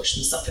 again, just watch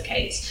them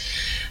suffocate.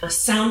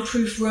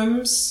 Soundproof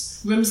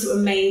rooms that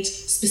were made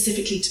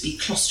specifically to be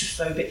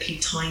claustrophobically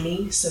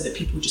tiny, so that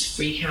people would just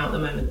freak out the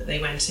moment that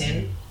they went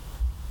in.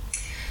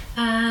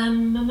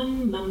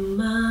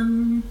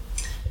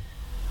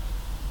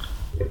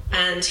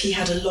 And he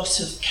had a lot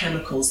of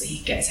chemicals that he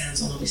could get his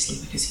hands on, obviously,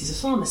 because he's a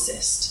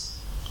pharmacist.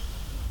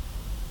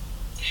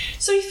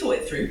 So he thought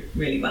it through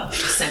really well,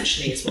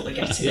 essentially, is what we're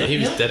getting at. He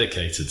was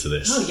dedicated to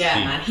this. Oh yeah,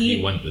 man. He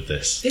went with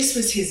this. This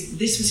was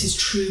his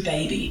true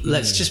baby.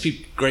 Let's just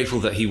be grateful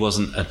that he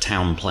wasn't a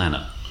town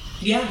planner.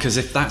 Yeah. Because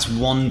if that's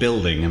one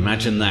building,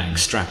 imagine that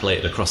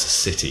extrapolated across a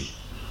city.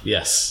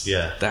 Yes,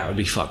 yeah. That would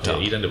be fucked up.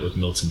 You'd end up with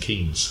Milton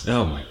Keynes.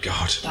 Oh my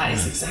god. That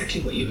is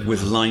exactly what you would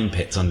With lime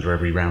pits under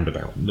every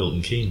roundabout.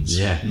 Milton Keynes.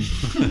 Yeah.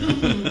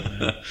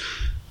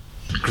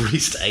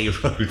 Greased A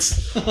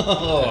roads.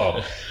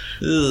 Oh.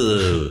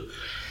 Ugh.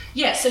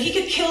 Yeah, so he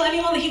could kill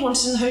anyone that he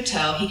wanted in the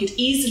hotel. He could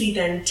easily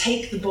then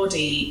take the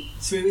body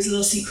through his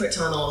little secret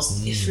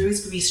tunnels, through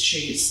his grease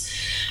chutes,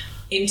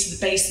 into the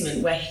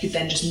basement where he could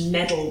then just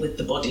meddle with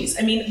the bodies.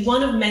 I mean,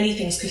 one of many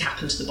things could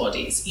happen to the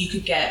bodies. You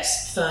could get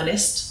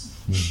furnaced.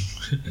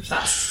 If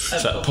that's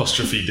Is that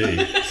apostrophe D?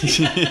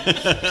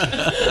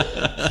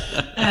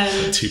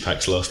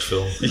 Tupac's last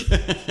film.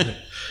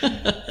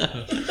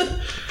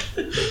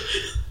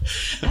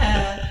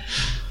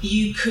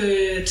 You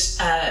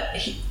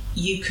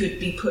could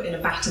be put in a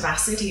vat of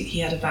acid. He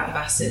had a vat of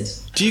acid.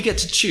 Do you get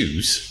to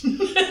choose?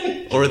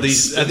 Or are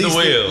these the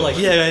wheel? Like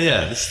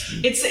yeah.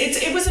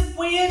 It was a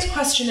weird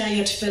questionnaire you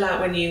had to fill out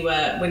when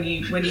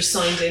you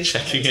signed in.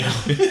 Checking in.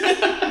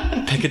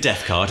 Pick a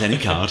death card, any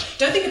card.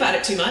 Don't think about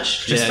it too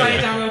much. Just write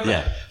it down real quick.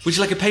 Yeah. Would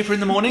you like a paper in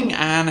the morning?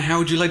 And how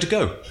would you like to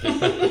go?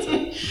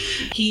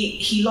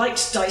 He liked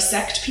to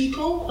dissect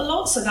people a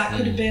lot, so that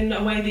could have been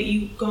a way that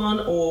you've gone,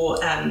 or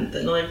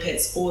the lime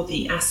pits, or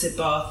the acid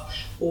bath,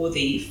 or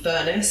the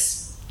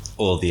furnace.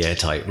 Or the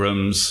airtight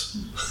rooms,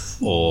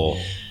 or...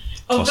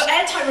 Oh, but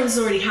airtight rooms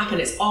has already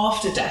happened. It's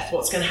after death.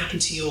 What's going to happen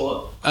to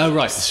your... Oh,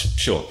 right,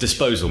 sure.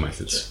 Disposal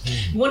methods.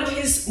 One of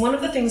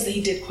the things that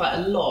he did quite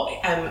a lot,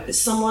 a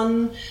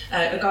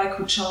guy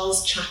called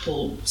Charles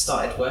Chappell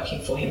started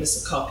working for him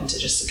as a carpenter,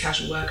 just a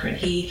casual worker, and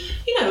he,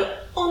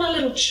 on a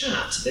little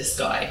chat to this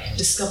guy,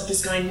 discovered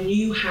this guy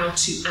knew how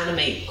to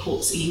animate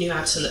corpses. He knew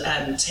how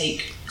to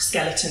take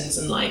skeletons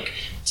and,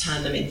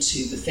 turn them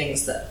into the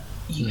things that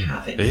you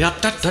have it.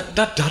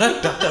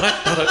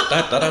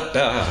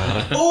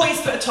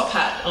 Always put a top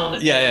hat on.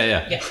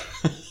 Yeah.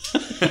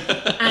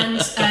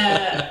 And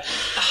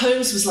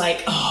Holmes was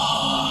like,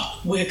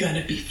 we're going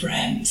to be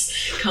friends.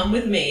 Come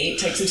with me.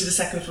 Takes him to the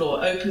second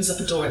floor, opens up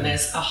a door, and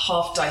there's a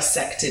half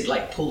dissected,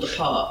 pulled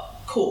apart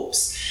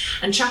corpse.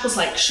 And Chappell's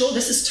like, sure,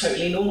 this is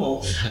totally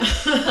normal.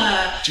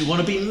 Do you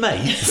want to be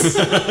mates?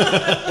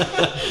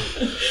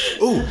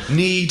 Ooh,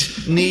 need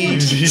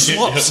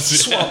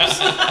swaps.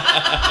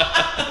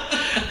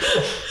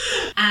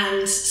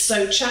 And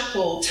so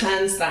Chappell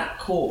turns that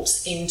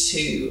corpse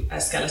into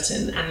a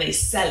skeleton and they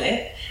sell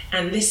it.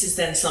 And this is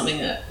then something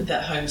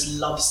that Holmes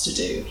loves to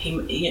do.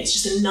 It's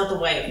just another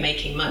way of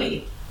making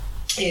money,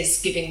 is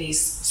selling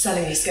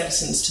these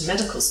skeletons to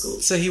medical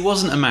schools. So he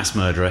wasn't a mass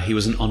murderer, he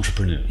was an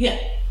entrepreneur. Yeah,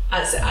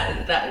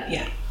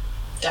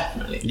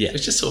 definitely. Yeah.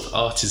 It's just sort of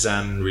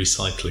artisan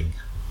recycling.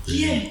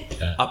 Yeah.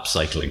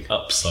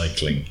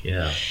 Upcycling,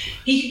 yeah.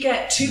 He could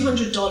get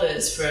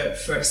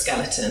 $200 for a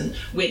skeleton,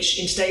 which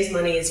in today's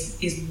money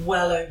is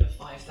well over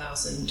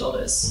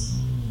 $5,000.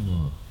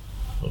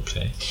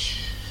 Okay.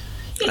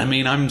 I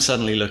mean, I'm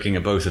suddenly looking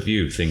at both of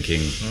you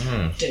thinking,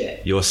 Do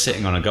it. you're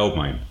sitting on a gold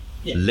mine.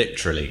 Yeah.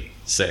 Literally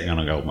sitting on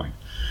a gold mine.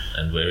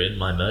 and we're in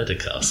my murder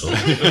castle.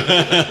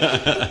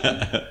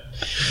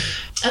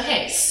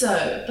 Okay,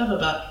 so blah blah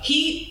blah.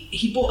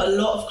 He bought a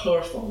lot of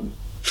chloroform.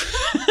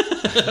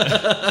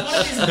 One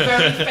of his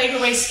very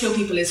favourite ways to kill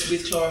people is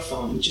with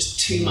chloroform, just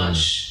too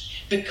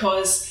much,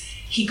 because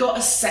he got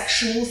a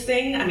sexual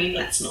thing. I mean,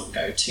 let's not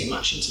go too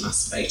much into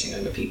masturbating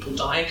over people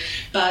dying,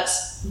 but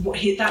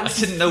that was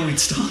I didn't know we'd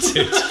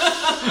started.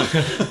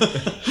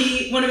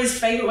 one of his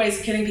favourite ways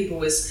of killing people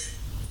was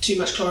too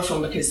much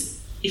chloroform, because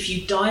if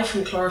you die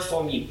from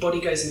chloroform, your body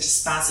goes into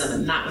spasm,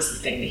 and that was the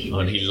thing that he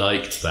wanted. And he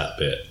liked that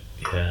bit.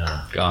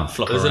 Yeah. Go on,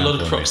 flop There's a around lot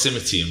of for me.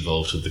 proximity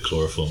involved with the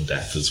chloroform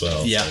death as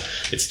well. Yeah.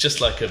 So it's just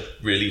like a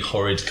really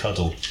horrid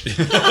cuddle.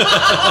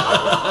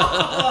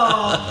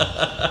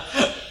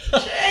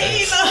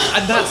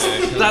 And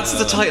that's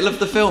the title of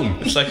the film.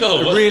 It's like,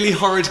 oh, A what, really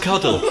horrid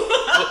cuddle.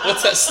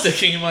 what's that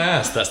sticking in my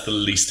ass? That's the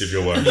least of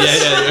your worries.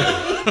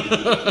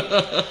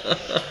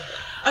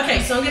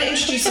 Okay, so I'm going to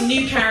introduce a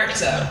new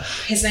character.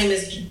 His name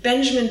is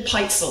Benjamin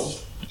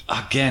Peitzel.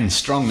 Again,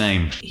 strong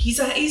name.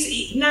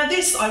 Now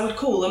this I would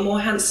call a more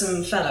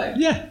handsome fellow.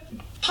 Yeah.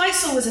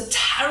 Peitzel was a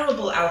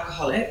terrible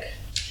alcoholic,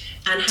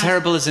 and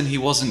Terrible as in he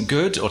wasn't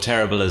good, or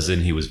terrible as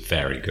in he was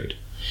very good?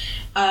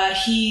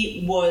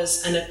 he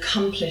was an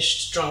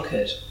accomplished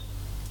drunkard.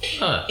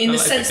 Ah, In I the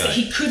like sense the guy. that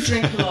he could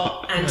drink a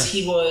lot, and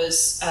he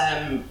was,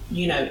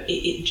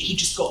 he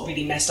just got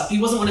really messed up. He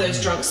wasn't one of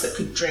those drunks that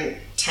could drink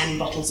 10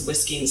 bottles of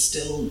whiskey and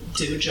still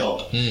do a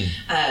job.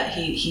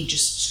 He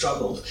just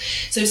struggled.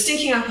 So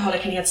stinking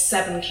alcoholic, and he had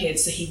 7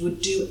 kids, so he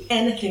would do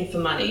anything for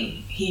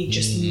money. He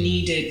just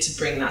needed to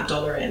bring that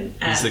dollar in.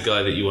 He's the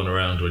guy that you want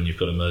around when you've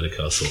got a murder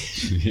castle.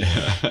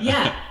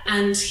 Yeah,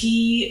 and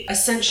he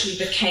essentially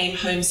became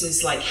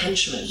Holmes's like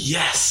henchman.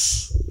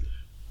 Yes!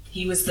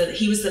 He was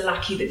the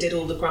lackey that did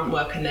all the grunt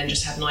work and then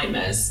just had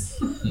nightmares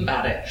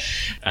about it.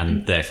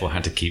 And therefore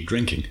had to keep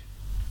drinking.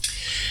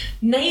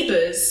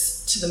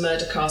 Neighbours to the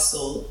murder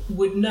castle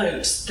would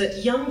note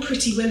that young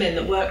pretty women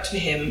that worked for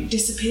him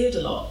disappeared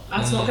a lot.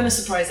 That's not going to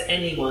surprise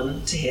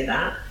anyone to hear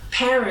that.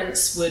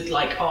 Parents would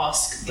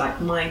ask,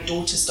 my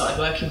daughter started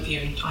working for you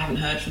and I haven't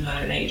heard from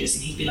her in ages,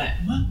 and he'd be like,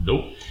 what?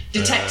 Nope.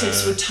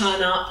 Detectives would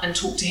turn up and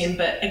talk to him,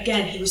 but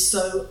again, he was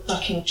so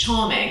fucking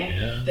charming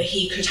that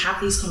he could have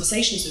these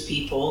conversations with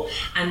people,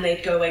 and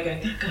they'd go away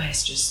going, that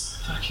guy's just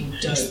fucking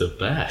dope. He's the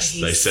best, they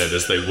He's- said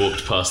as they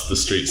walked past the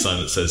street sign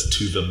that says,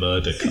 to the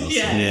murder castle.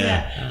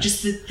 Yeah.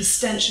 Just the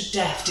stench of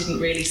death didn't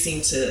really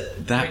seem to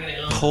bring it That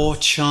along. poor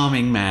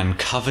charming man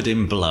covered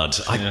in blood.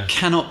 I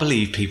cannot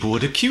believe people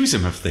would accuse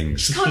him of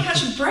things. Can't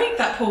catch a break,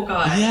 that poor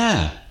guy.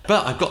 Yeah.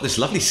 But I've got this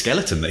lovely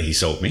skeleton that he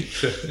sold me.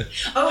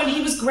 Oh, and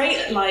he was great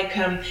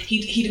at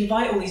he'd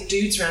invite all these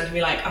dudes around and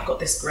be like, I've got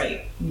this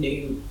great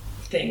new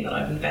thing that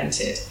I've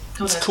invented.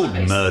 Come It's down to called my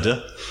basement.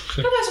 murder.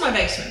 Come down to my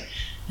basement.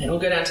 Then we'll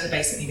go down to the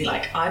basement and he'd be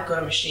like, I've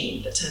got a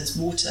machine that turns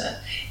water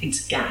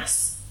into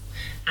gas.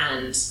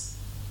 And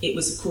it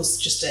was, of course,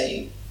 just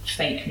a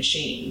fake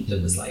machine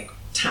that was like,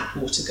 tap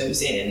water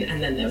goes in,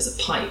 and then there was a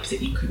pipe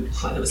that you couldn't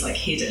quite, that was like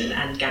hidden,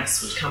 and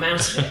gas would come out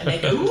of it. And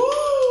they'd go,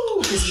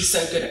 woo, because he's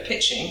so good at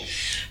pitching.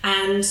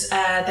 And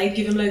they'd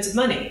give him loads of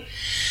money.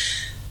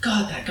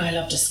 God, that guy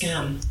loved a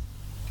scam.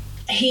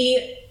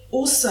 He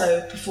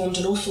also performed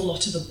an awful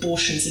lot of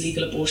abortions,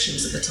 illegal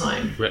abortions at the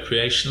time.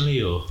 Recreationally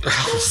or?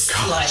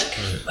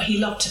 He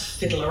loved to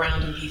fiddle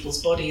around in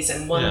people's bodies,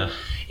 and Yeah.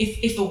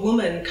 if a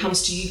woman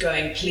comes to you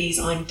going, please,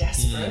 I'm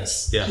desperate,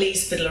 Yeah.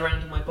 please fiddle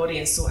around in my body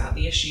and sort out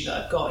the issue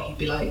that I've got, he'd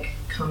be like,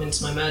 come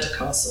into my murder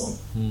castle.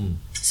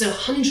 So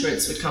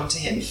hundreds would come to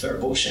him for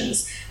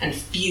abortions, and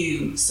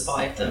few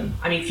survived them.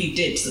 I mean, few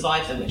did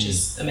survive them, which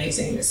is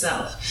amazing in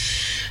itself.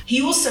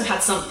 He also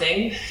had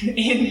something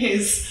in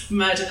his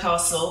murder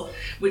castle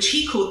which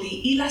he called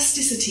the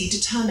elasticity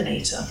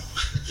determinator.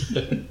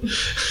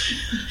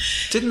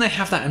 Didn't they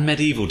have that in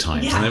medieval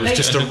times? Yeah, And there was they-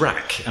 just a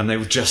rack and they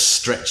would just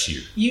stretch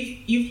you.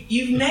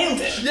 You've nailed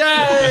it.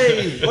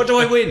 Yay! What do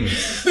I win?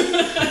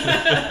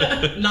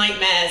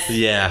 Nightmares.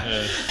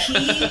 Yeah.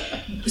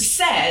 He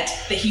said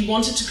that he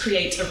wanted to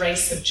create a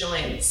race of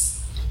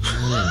giants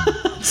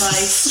by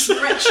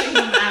stretching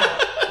them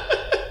out.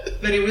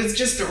 But it was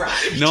just a rack.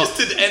 Not.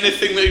 Did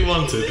anything that he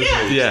wanted.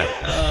 didn't he?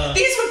 Yeah.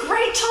 These were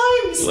great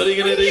times. What are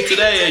you going to do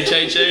today,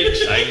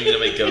 HHH? I'm going to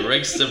make a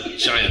race of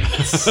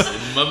giants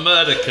in my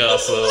murder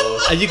castle.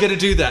 Are you going to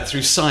do that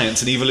through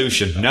science and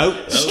evolution?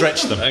 No.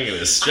 Stretch them. I'm going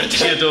to stretch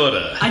your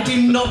daughter. I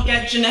do not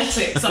get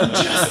genetics. I'm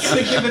just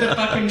going to give it a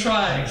fucking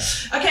try.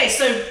 Okay,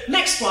 so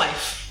next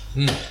wife.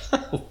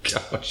 Oh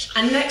gosh.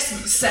 And next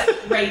set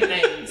great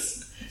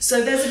names.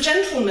 So there's a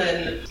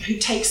gentleman who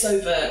takes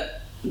over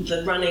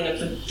the running of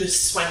the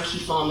swanky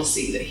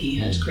pharmacy that he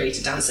had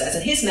created downstairs,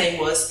 and his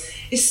name was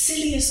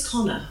Isilius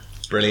Connor.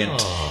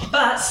 Brilliant.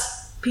 But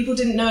people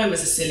didn't know him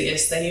as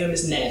Isilius, they knew him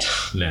as Ned.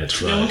 Ned,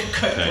 No one right. could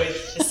cope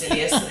with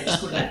Isilius, so they just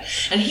called him Ned.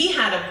 And he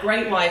had a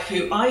great wife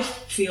who I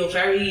feel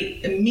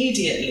very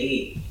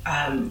immediately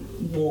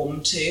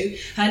warm to.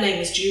 Her name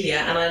was Julia,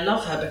 and I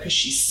love her because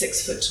she's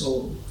 6 foot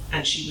tall,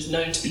 and she was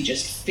known to be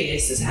just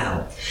fierce as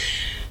hell.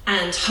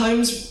 And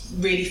Holmes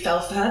really fell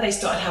for her. They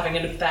started having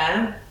an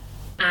affair,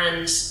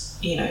 and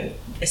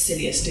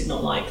Asilius did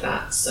not like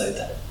that, so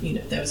that,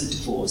 there was a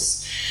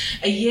divorce.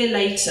 A year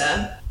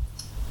later,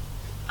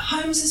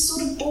 Holmes is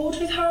sort of bored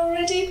with her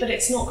already, but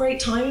it's not great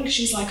timing because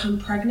she's like, I'm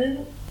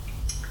pregnant.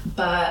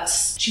 But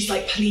she's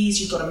like, please,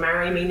 you've got to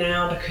marry me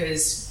now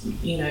because,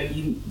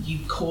 you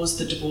caused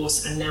the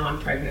divorce and now I'm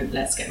pregnant,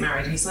 let's get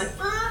married. And he's like,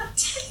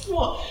 tell you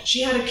what.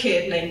 She had a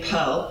kid named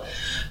Pearl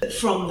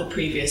from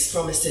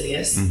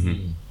Asilius.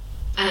 Mm-hmm.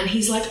 And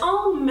he's like,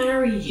 I'll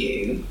marry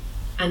you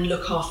and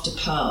look after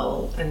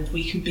Pearl and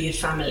we can be a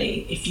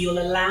family if you'll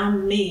allow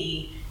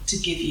me to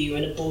give you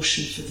an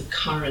abortion for the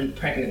current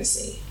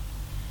pregnancy.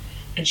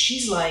 And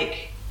she's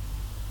like,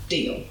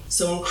 deal.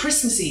 So on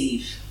Christmas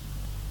Eve,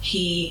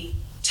 he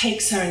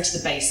takes her into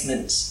the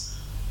basement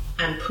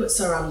and puts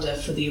her under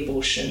for the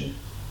abortion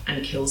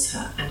and kills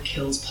her and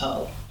kills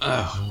Pearl.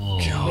 Oh,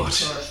 With God.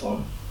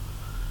 chloroform.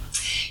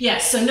 Yeah,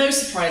 so no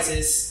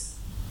surprises,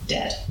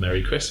 dead.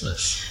 Merry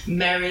Christmas.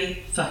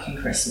 Merry fucking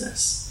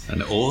Christmas.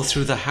 And all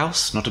through the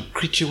house, not a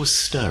creature was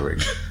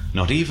stirring.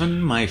 Not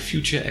even my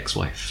future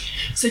ex-wife.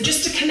 So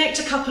just to connect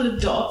a couple of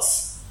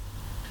dots,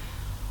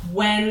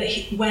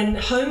 when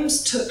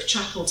Holmes took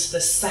Chapel to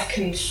the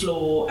second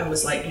floor and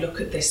was like,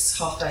 look at this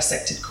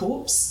half-dissected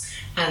corpse,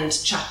 and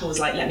Chapel was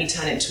like, let me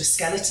turn it into a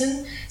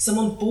skeleton,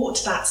 someone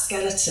bought that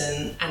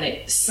skeleton and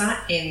it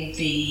sat in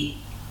a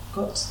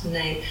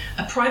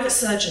private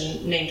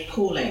surgeon named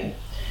Pauling,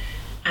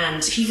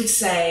 and he would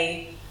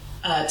say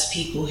to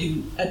people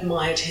who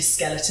admired his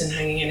skeleton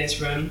hanging in his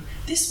room,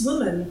 this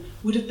woman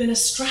would have been a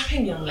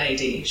strapping young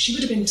lady. She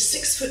would have been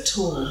 6 foot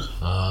tall.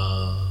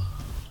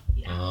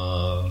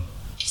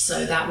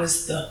 So that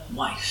was the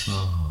wife.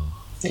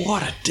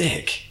 What a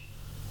dick.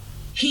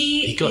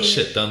 He got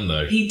shit done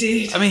though. He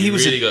did. I mean, he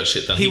really got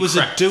shit done. He was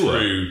a cracked doer.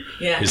 through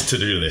his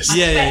to-do list. I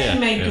bet he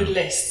made good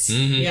lists.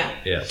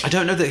 Mm-hmm. Yeah. I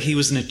don't know that he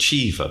was an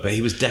achiever, but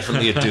he was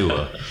definitely a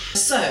doer.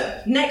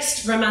 So,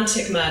 next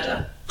romantic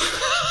murder.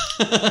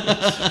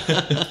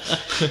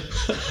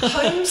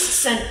 Holmes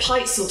sent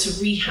Peitzel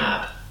to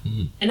rehab.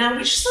 And now,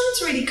 which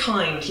sounds really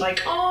kind,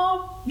 like,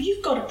 oh,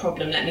 you've got a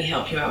problem, let me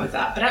help you out with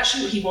that. But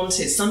actually what he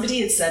wanted,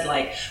 somebody had said,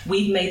 like,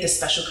 we've made this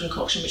special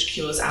concoction which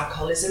cures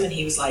alcoholism, and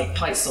he was like,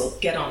 Peitzel,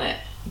 get on it.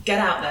 Get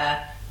out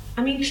there.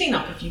 I mean, clean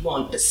up if you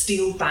want, but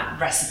steal that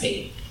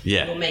recipe.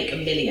 Yeah. You'll make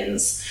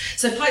millions.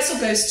 So Peitzel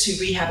goes to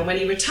rehab, and when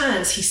he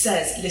returns, he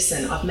says,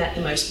 listen, I've met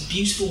the most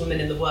beautiful woman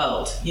in the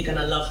world. You're going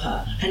to love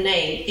her. Her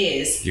name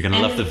is... You're going to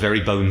love the very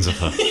bones of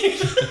her.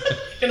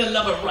 You're going to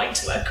love her right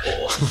to her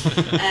core.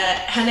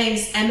 Her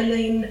name's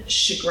Emmeline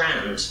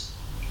Chagrand.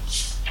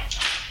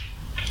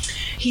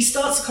 He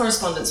starts a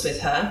correspondence with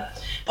her,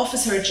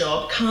 offers her a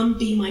job, come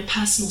be my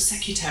personal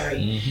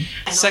secretary.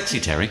 And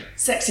Sexy-tary.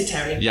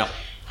 Sexy-tary. Yeah.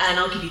 And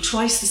I'll give you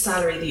twice the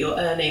salary that you're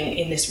earning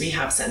in this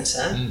rehab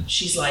centre.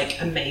 She's like,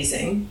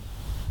 amazing.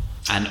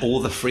 And all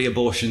the free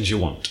abortions you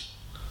want.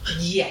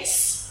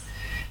 Yes.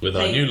 With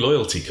our new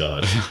loyalty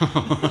card.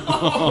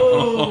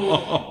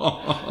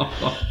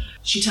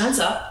 She turns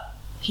up,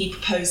 he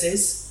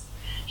proposes,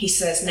 he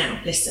says, now,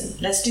 listen,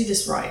 let's do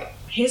this right.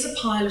 Here's a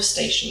pile of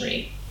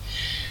stationery.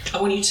 I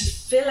want you to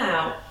fill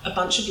out a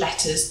bunch of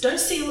letters, don't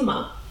seal them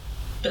up,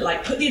 but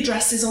like put the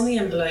addresses on the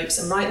envelopes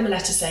and write them a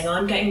letter saying,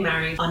 I'm getting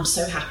married, I'm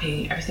so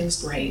happy,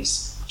 everything's great.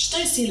 Just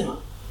don't seal them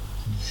up.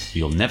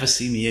 You'll never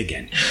see me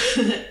again.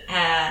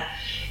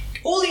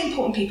 All the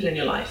important people in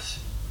your life.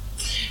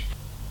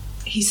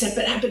 He said,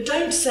 but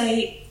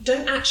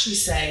don't actually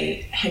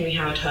say Henry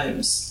Howard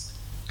Holmes.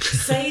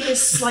 Say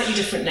this slightly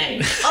different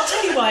name. I'll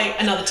tell you why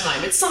another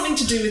time. It's something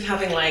to do with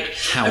having like...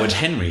 Howard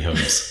Henry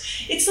Holmes.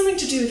 It's something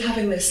to do with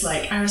having this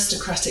like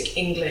aristocratic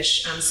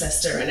English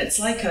ancestor, and it's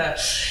like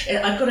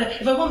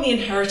if I want the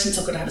inheritance,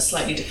 I've got to have a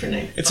slightly different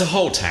name. It's a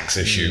whole tax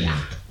issue.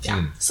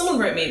 Yeah. Someone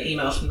wrote me an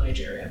email from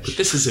Nigeria. But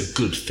this is a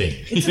good thing.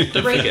 It's a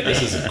Don't great forget, thing.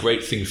 this is a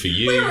great thing for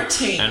you We're a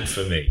team. and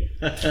for me.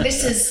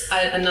 This is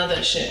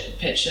another shit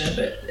picture,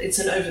 but it's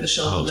an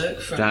over-the-shoulder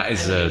look from That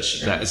is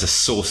Emily a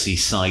saucy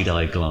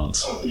side-eye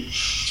glance.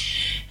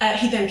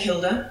 He then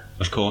killed her.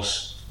 Of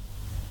course.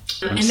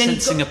 I'm And then he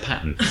sensing got- a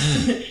pattern.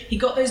 He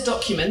got those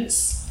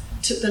documents,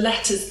 took the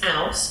letters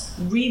out,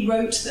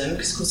 rewrote them,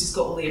 because of course he's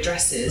got all the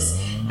addresses,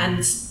 and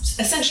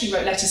essentially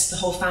wrote letters to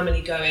the whole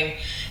family going,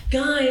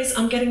 guys,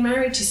 I'm getting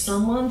married to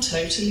someone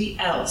totally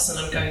else, and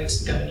I'm going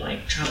to go and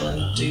like travel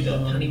and do the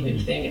honeymoon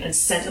thing, and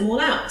sent them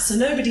all out. So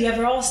nobody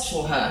ever asked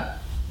for her.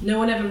 No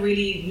one ever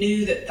really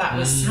knew that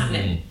was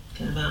happening.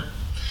 Kind of that.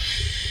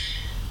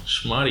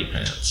 Smarty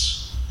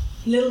pants.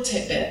 Little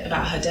tidbit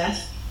about her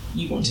death.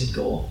 You wanted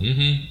gore.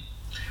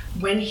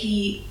 When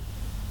he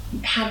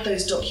had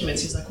those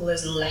documents, he was like, all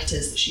those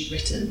letters that she'd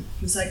written,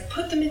 he was like,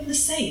 put them in the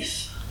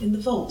safe, in the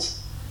vault.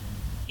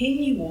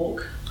 In you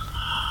walk,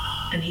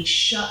 and he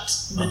shut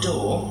the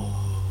door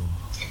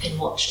and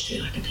watched through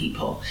like a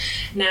peephole.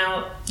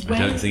 Now, I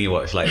don't think he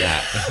watched like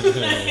that.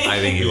 I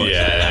think he watched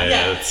like that.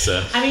 Yeah. It's,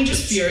 I mean,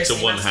 just furiously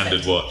it's a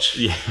one-handed watch.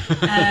 Yeah.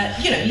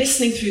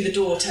 Listening through the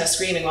door to her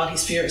screaming while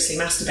he's furiously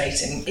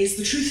masturbating is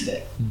the truth of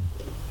it.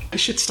 I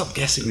should stop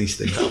guessing these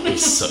things. That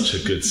was such a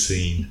good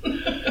scene.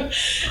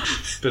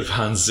 Bit of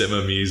Hans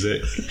Zimmer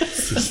music.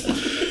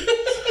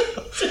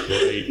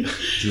 Great.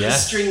 The Yeah.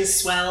 strings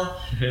swell.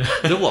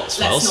 The what Let's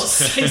not swells?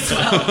 say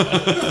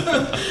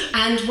swell.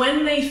 And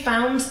when they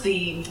found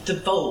the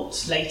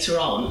vault later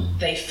on,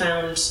 they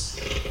found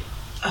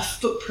a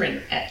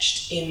footprint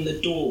etched in the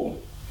door.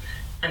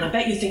 And I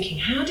bet you're thinking,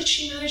 how did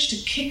she manage to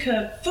kick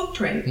a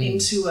footprint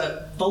into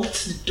a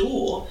vaulted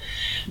door?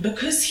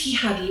 Because he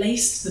had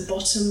laced the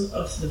bottom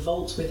of the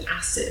vault with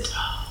acid.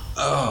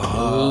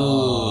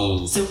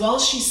 Oh. So while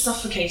she's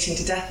suffocating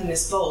to death in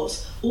this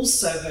vault,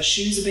 also her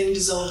shoes are being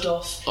dissolved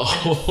off and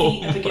her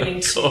feet are beginning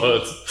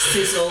to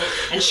sizzle,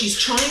 and she's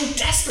trying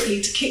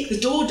desperately to kick the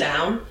door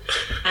down,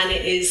 and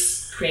it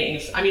is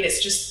creating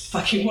it's just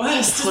fucking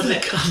worse, isn't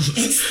it?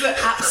 It's the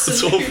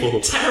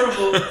absolute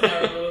terrible.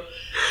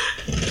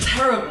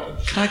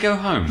 Can I go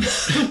home?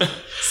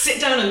 Sit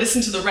down and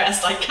listen to the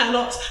rest. I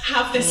cannot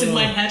have this in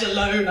my head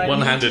alone. I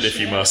One-handed need if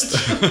you to must.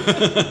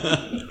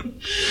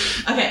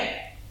 Okay.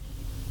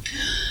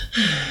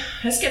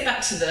 Let's get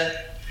back to the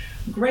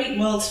great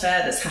World's Fair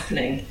that's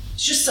happening.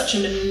 It's just such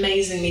an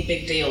amazingly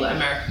big deal that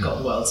America got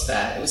the World's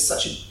Fair. It was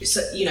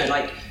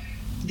like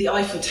the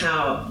Eiffel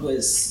Tower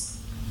was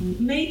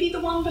maybe the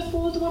one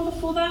before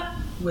that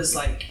was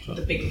like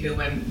the big reveal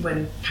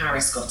when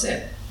Paris got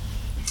it.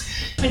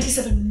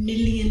 27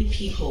 million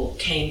people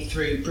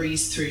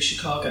breezed through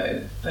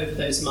Chicago over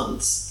those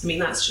months. I mean,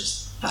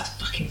 that's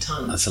fucking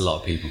tons. That's a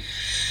lot of people.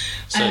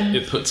 So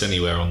it puts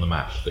anywhere on the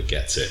map that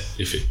gets it,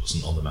 if it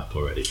wasn't on the map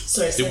already.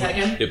 Sorry, say that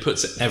again? It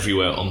puts it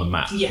everywhere on the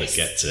map Yes. that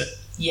gets it.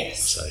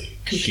 Yes. So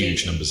Completely.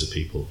 huge numbers of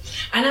people.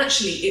 And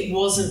actually, it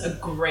wasn't a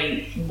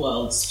great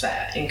World's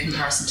Fair in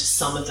comparison to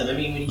some of them. I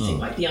mean, when you think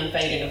like the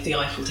unveiling of the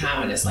Eiffel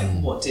Tower, and it's like,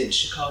 what did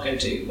Chicago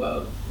do?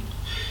 Well,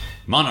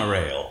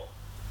 Monorail.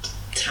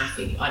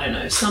 taffy. I don't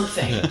know,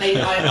 something.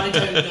 I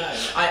don't know.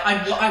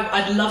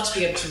 I'd love to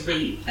be able to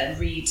read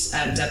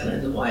Devil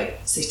in the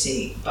White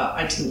City, but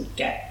I didn't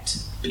get to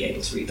be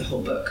able to read the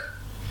whole book.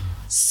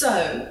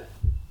 So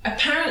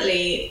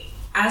apparently,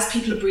 as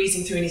people are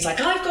breezing through, and he's like,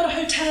 "I've got a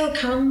hotel.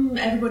 Come,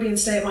 everybody, and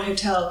stay at my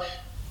hotel."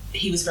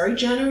 He was very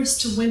generous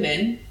to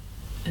women,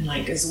 and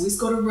like, has always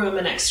got a room,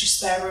 an extra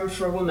spare room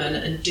for a woman.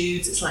 And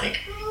dudes, it's like,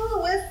 "Oh,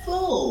 we're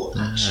full."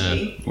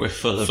 Actually, We're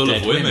full of Full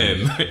dead of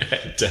women.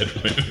 Dead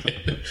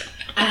women.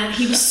 and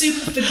he was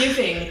super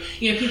forgiving.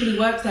 You know, people who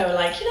worked there were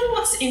like, "You know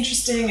what's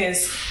interesting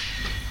is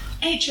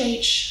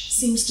HH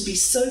seems to be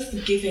so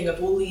forgiving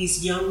of all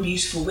these young,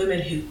 beautiful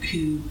women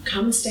who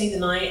come and stay the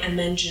night and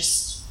then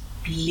just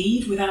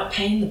leave without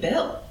paying the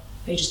bill.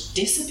 They just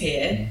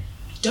disappear,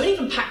 don't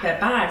even pack their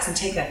bags and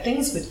take their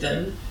things with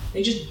them.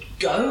 They just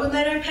go and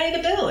they don't pay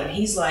the bill." And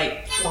he's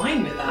like,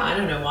 fine with that. I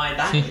don't know why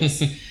that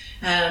is.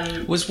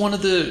 Was one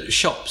of the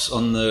shops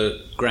on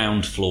the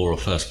ground floor or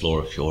first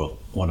floor, if you're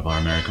one of our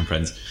American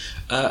friends,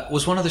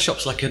 was one of the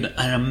shops like an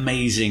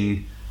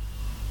amazing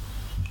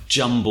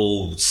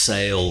jumble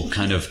sale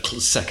kind of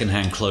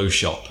second-hand clothes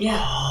shop? Yeah,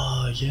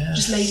 Oh, yeah.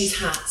 just ladies'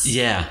 hats.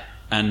 Yeah,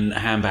 and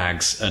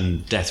handbags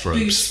and death ropes.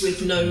 Boots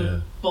with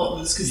no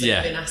bottoms because they've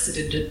Yeah. been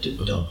acided.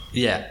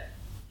 Yeah,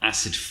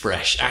 acid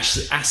fresh,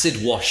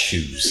 acid wash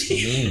shoes.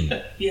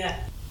 Yeah.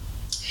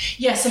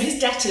 Yeah, so his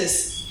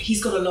debtors,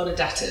 he's got a lot of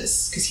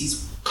debtors because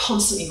he's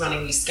constantly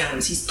running these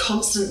scams. He's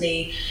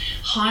constantly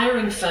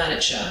hiring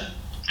furniture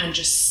and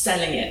just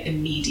selling it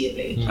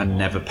immediately, And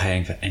never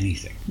paying for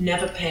anything.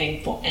 never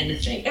paying for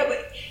anything.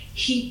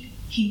 He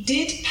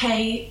did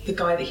pay the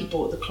guy that he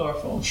bought the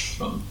chloroform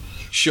from.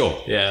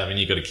 Sure. Yeah, I mean,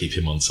 you've got to keep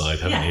him on side,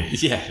 haven't Yeah.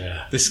 you?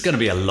 Yeah. This is going to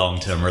be a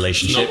long-term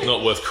relationship.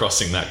 Not worth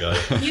crossing that guy.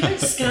 You don't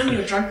scam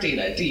your drug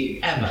dealer, do you,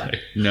 ever?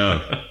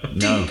 No. Do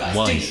No. you guys?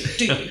 Why?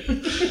 Do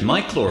you?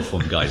 My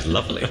chloroform guy's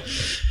lovely.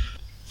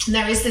 And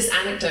there is this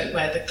anecdote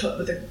where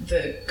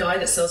the guy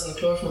that sells the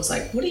chloroform is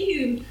like,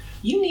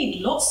 you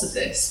need lots of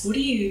this. What are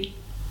you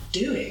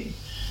doing?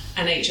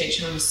 And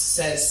H.H. Holmes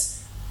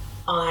says,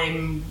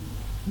 I'm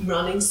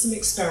running some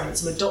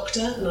experiments. I'm a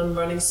doctor and I'm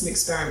running some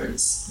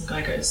experiments. And the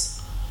guy goes,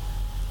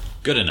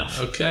 Good enough.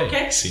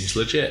 Okay. Seems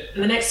legit.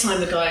 and the next time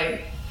the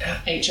guy,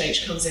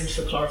 H.H. comes in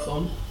for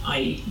chloroform,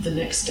 i.e. the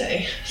next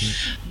day,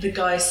 the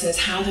guy says,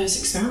 how are those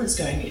experiments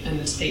going? And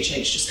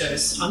H.H. just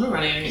goes, I'm not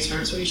running any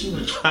experiments, what are you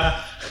talking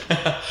about?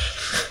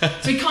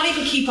 So he can't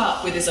even keep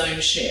up with his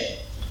own shit.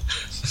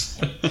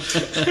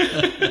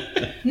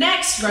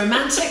 Next,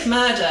 romantic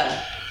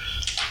murder.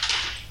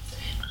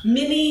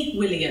 Minnie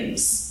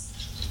Williams,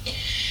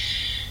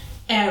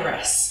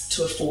 heiress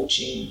to a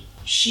fortune.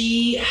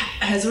 She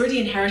has already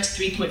inherited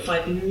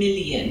 3.5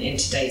 million in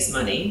today's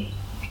money,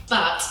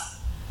 but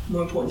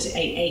more important to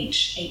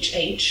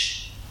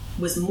HH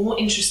was more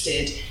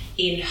interested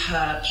in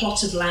her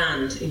plot of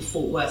land in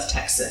Fort Worth,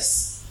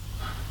 Texas.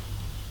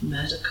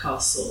 Murder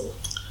Castle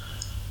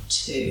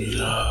 2.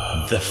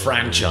 The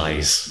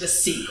franchise. The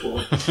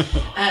sequel.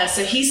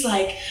 So he's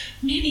like,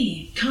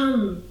 Minnie,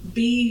 come,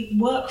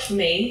 work for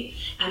me.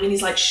 And then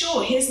he's like,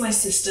 sure, here's my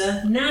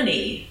sister,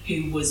 Nanny,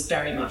 who was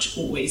very much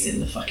always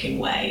in the fucking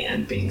way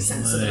and being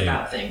sensible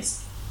about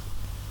things.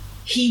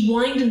 he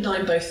wined and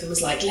dined both of them,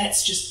 was like,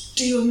 let's just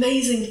do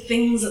amazing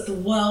things at the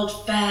World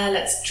Fair,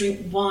 let's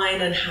drink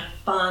wine and have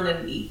fun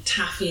and eat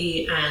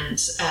taffy and...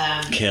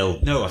 Kill.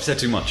 No, I've said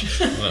too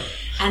much.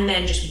 and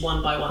then just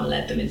one by one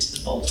led them into the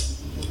vault.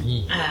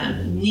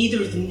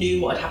 Neither of them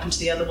knew what had happened to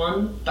the other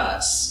one,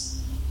 but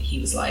he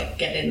was like,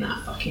 get in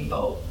that fucking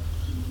vault.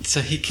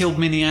 So he killed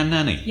Minnie and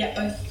Nanny? Yeah,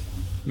 both.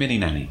 Minnie,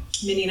 Nanny.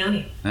 Minnie,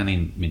 Nanny.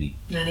 Nanny, Minnie.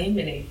 Nanny and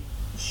Minnie.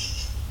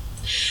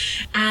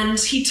 And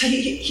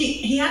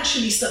he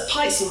actually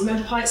Peitzel,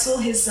 remember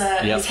Peitzel, his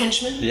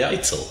henchman? Yeah.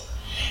 Peitzel.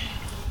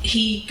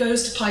 He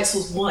goes to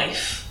Peitzel's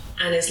wife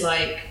and is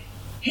like,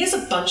 here's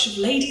a bunch of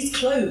ladies'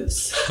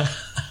 clothes.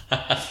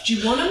 Do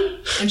you want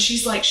them? And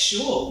she's like,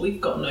 sure, we've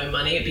got no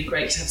money. It'd be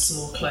great to have some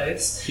more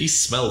clothes. These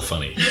smell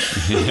funny.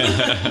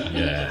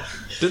 Yeah.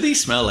 Do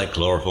these smell like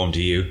chloroform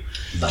to you?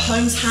 But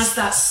Holmes has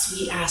that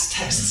sweet-ass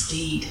Texas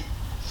deed.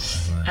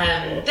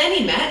 Then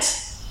he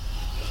met,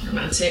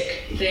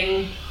 romantic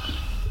thing,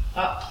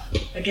 up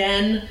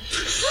again.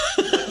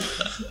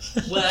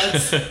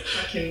 Words.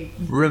 Fucking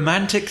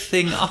Romantic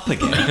thing up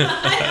again.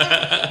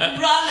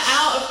 run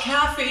out of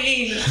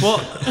caffeine.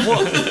 What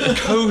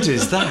code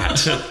is that?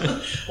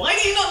 Why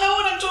do you not know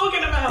what I'm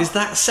talking about? Is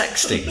that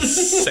sexting?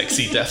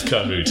 Sexy death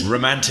code.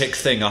 Romantic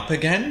thing up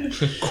again?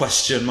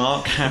 Question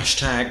mark,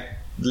 hashtag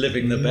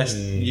living the best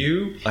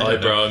you?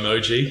 Eyebrow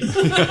emoji.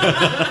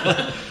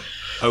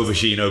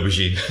 Aubergine.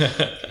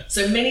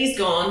 So Minnie's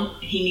gone,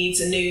 he needs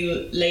a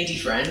new lady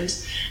friend,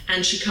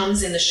 and she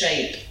comes in the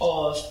shape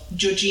of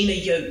Georgina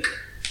Yoke.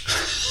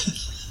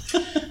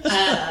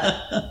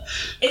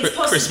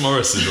 Chris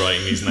Morris is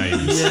writing these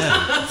names.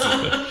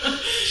 Yeah.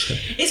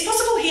 It's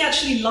possible he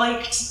actually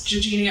liked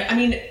Georgina. I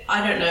mean,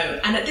 I don't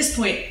know. And at this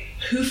point,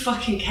 who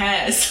fucking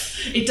cares?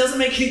 It doesn't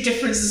make any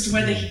difference as to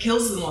whether he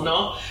kills them or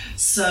not.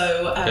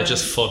 So They're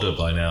just fodder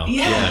by now.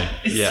 Yeah,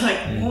 it's Yeah.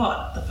 like,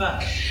 what the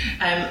fuck?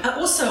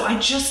 Also, I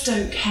just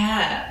don't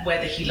care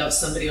whether he loves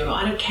somebody or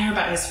not. I don't care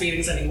about his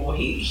feelings anymore.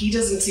 He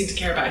doesn't seem to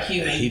care about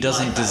human. He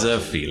doesn't life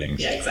deserve out. feelings.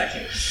 Yeah,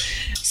 exactly.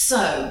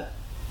 So,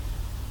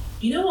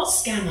 you know what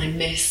scam I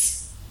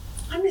miss?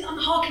 I'm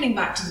harkening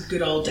back to the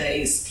good old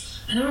days.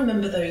 And I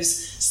remember those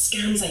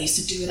scams I used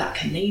to do with that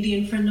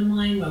Canadian friend of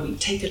mine where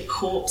we'd take a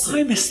corpse. And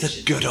I miss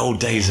the good old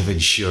days of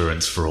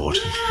insurance fraud.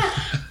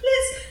 Yeah,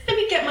 let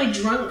me get my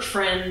drunk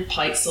friend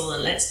Peitzel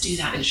and let's do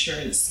that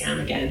insurance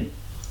scam again.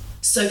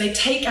 So they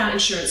take out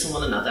insurance on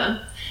one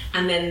another,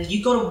 and then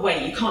you got to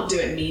wait. You can't do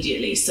it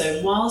immediately.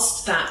 So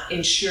whilst that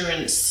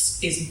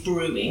insurance is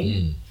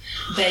brewing,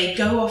 they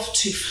go off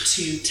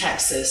to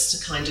Texas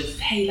to kind of,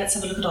 hey, let's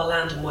have a look at our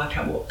land and work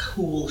out what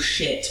cool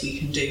shit we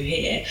can do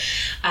here.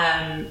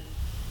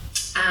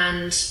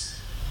 And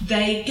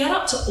they get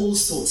up to all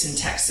sorts in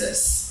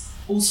Texas,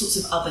 all sorts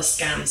of other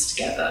scams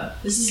together.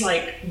 This is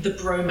like the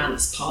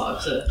bromance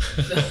part of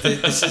the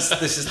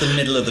This is the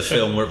middle of the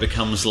film where it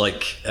becomes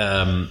like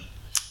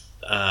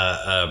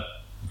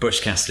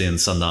Butch Cassidy and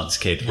Sundance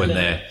Kid when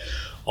they're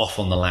off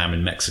on the lam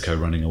in Mexico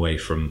running away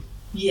from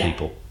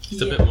people.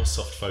 It's a bit more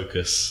soft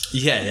focus.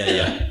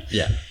 Yeah.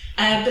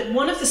 But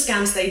one of the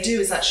scams they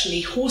do is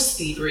actually horse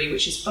thievery,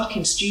 which is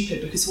fucking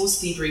stupid because horse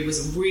thievery was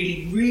a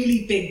really,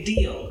 really big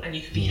deal and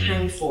you could be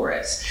hanged for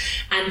it.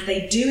 And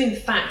they do, in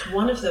fact,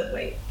 one of the...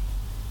 Wait.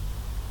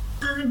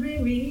 I'm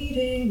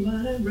rereading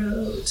what I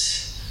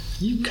wrote.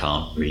 You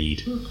can't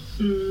read.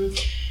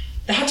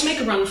 They had to make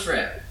a run for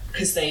it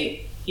because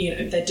they're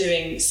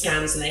doing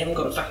scams and they haven't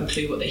got a fucking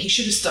clue he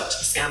should have stuck to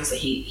the scams that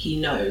he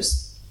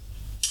knows.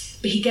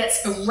 But he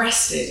gets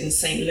arrested in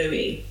St.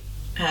 Louis,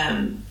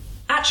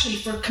 actually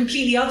for a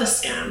completely other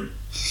scam.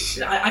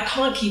 I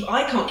can't keep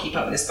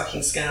up with his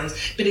fucking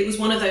scams, but it was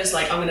one of those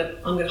like I'm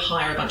gonna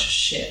hire a bunch of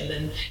shit, and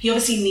then he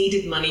obviously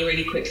needed money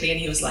really quickly, and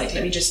he was like,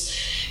 let me just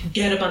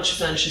get a bunch of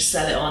furniture,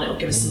 sell it on, it'll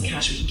give us some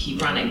cash, we can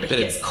keep running. But he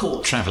gets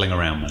caught. Travelling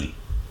around money.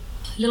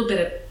 A little bit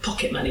of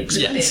pocket money.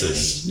 Yeah.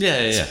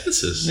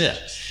 Yeah.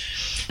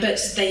 But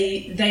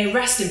they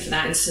arrest him for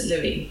that in St.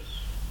 Louis.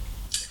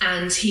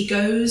 And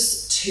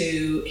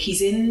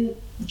he's in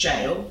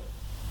jail.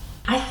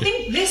 I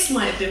think this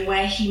might have been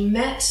where he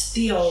met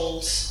the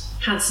old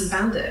Handsome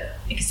Bandit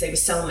because they were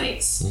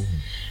cellmates.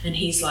 And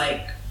he's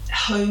like,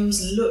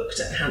 Holmes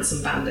looked at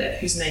Handsome Bandit,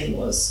 whose name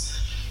was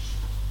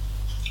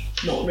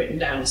not written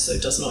down, so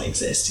does not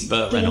exist.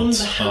 Burt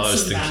Reynolds. I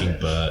was thinking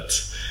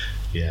Burt.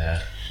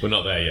 Yeah. We're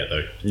not there yet,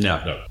 though.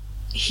 No.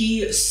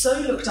 He so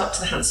looked up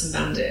to the Handsome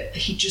Bandit that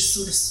he just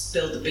sort of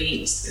spilled the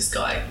beans to this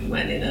guy who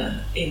went in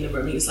the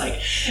room. He was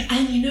like,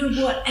 and you know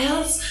what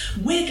else?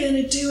 We're going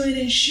to do an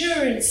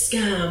insurance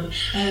scam.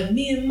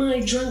 Me and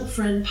my drunk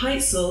friend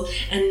Peitzel,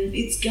 and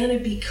it's going to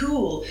be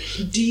cool.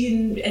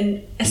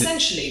 And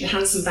essentially, the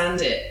Handsome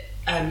Bandit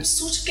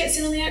sort of gets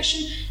in on the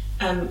action.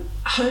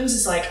 Holmes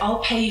is like, I'll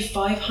pay you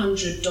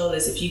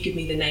 $500 if you give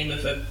me the name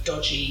of a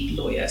dodgy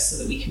lawyer so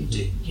that we can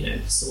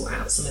sort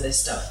out some of this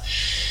stuff.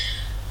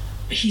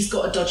 He's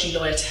got a dodgy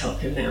lawyer to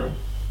help him now.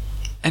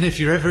 And if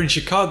you're ever in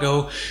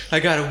Chicago, I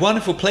got a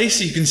wonderful place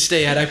you can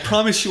stay at. I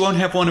promise you won't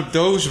have one of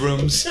those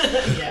rooms.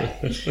 Yeah.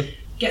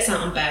 Gets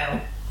out on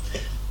bail.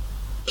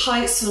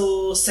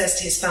 Peitzel says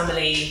to his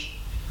family,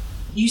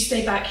 you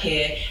stay back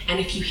here, and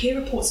if you hear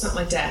reports about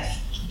my death,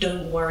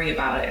 don't worry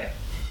about it.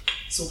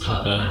 It's all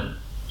part of the plan.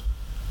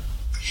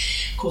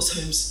 Of course,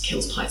 Holmes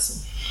kills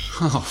Peitzel.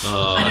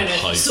 I don't know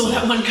if you saw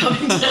that one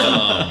coming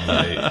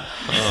down.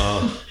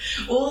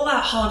 All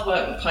that hard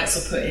work that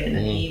Peitzel put in,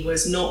 and he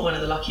was not one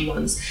of the lucky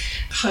ones.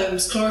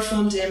 Holmes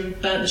chloroformed him,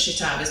 burnt the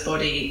shit out of his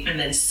body, and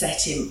then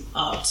set him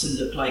up to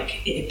look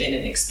like it had been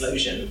an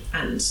explosion,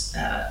 and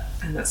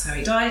that's how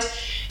he died.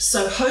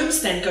 So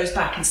Holmes then goes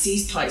back and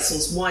sees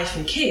Peitzel's wife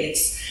and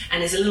kids,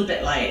 and is a little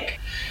bit like,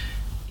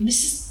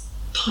 Mrs.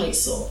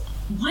 Peitzel,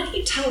 why don't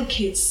you tell the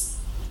kids?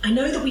 I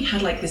know that we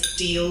had like this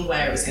deal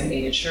where it was going to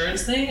be an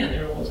insurance thing, and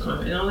everyone was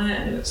commenting on it,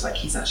 and it looks like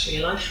he's actually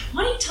alive.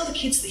 Why don't you tell the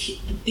kids that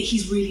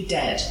he's really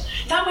dead?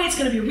 That way it's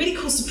going to be a really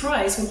cool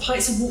surprise when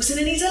Peitzel walks in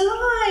and he's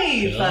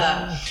alive.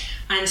 Yeah.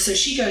 And so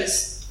she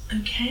goes,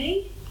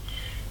 okay.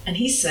 And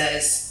he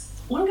says,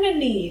 what I'm going to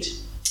need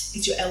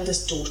is your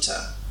eldest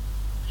daughter.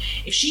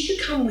 If she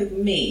could come with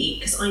me,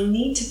 because I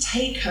need to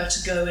take her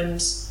to go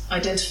and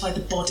identify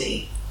the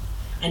body.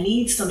 I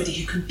need somebody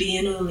who can be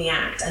in on the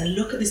act and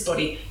look at this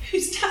body,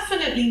 who's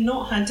definitely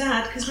not her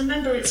dad, because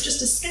remember, it's just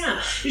a scam.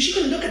 But she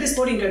can look at this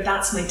body and go,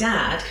 that's my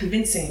dad,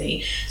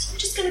 convincingly. So I'm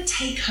just going to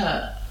take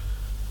her.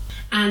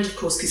 And of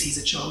course, because he's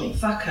a charming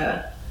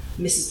fucker,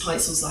 Mrs.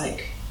 Peitzel's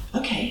like,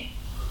 okay.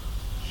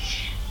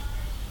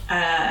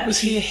 Was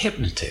he a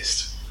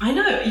hypnotist? I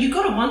know, you've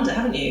got to wonder,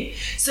 haven't you?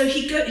 So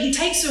he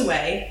takes her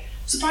away.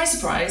 Surprise,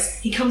 surprise,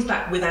 he comes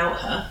back without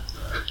her.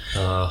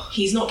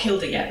 He's not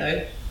killed her yet,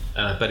 though.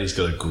 And I bet he's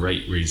got a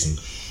great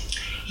reason.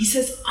 He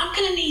says, I'm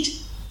going to need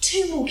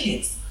 2 more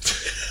kids.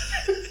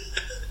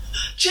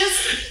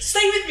 Just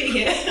stay with me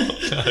here.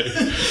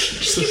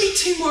 Just give me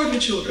 2 more of your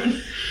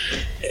children.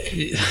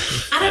 And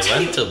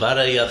I want to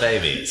butter your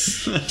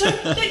babies.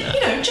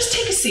 Just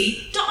take a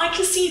seat. I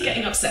can see you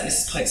getting upset,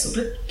 Mrs. Peitzel,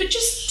 but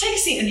just take a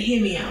seat and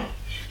hear me out.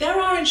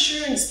 There are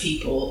insurance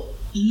people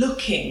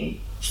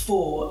looking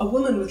for a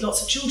woman with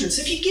lots of children.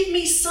 So if you give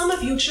me some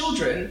of your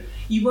children,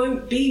 you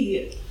won't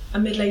be a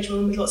middle-aged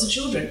woman with lots of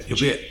children. You'll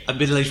be a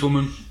middle-aged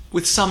woman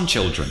with some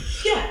children.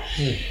 Yeah.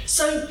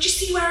 So just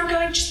see where I'm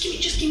going. Just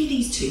give me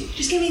these 2.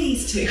 Just give me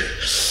these 2.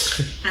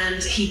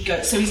 And he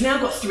goes. So he's now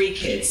got 3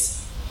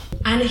 kids,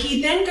 and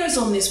he then goes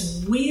on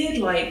this weird,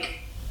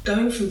 like,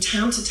 going from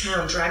town to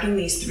town, dragging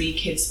these 3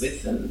 kids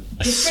with them.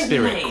 A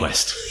spirit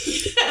quest.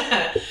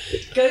 Yeah.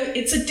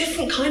 It's a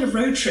different kind of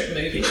road trip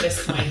movie at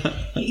this point.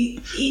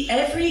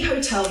 Every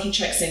hotel he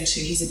checks into,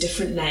 he's a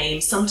different name.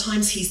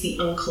 Sometimes he's the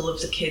uncle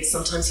of the kids,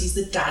 sometimes he's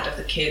the dad of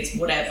the kids,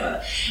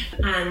 whatever.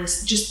 And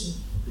just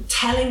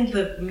telling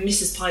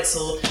Mrs.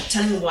 Peitzel,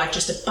 telling the wife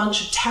just a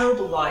bunch of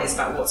terrible lies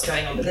about what's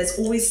going on, but there's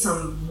always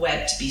some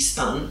web to be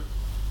spun.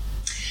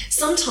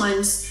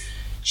 Sometimes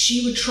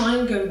she would try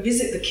and go and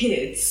visit the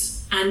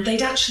kids, and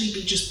they'd actually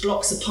be just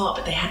blocks apart,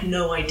 but they had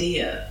no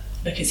idea,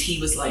 because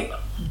he was like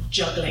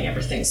juggling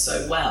everything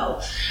so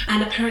well.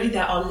 And apparently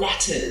there are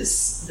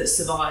letters that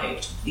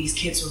survived. These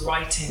kids were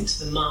writing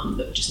to the mum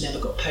that just never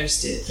got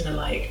posted, that are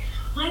like,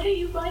 why don't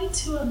you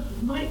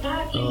write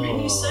back? We've written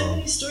you so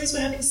many stories,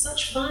 we're having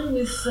such fun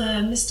with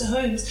Mr.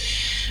 Holmes.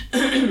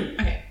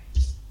 Okay,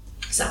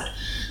 sad.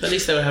 At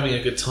least they were having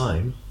a good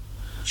time.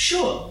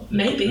 Sure,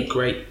 maybe.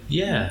 Great,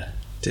 yeah.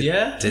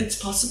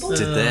 It's possible.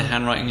 Did their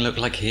handwriting look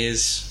like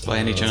his by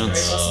any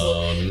chance? Very possible.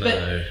 Oh,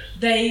 no.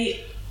 But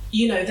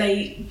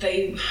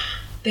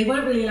they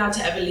weren't really allowed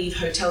to ever leave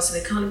hotels, so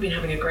they can't have been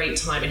having a great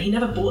time. And he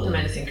never bought them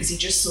anything because he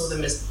just saw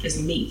them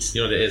as meat.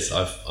 You know what it is?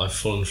 I've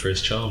fallen for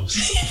his charms.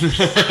 So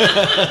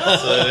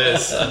it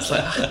is. I was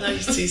like, no,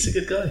 he's a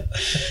good guy.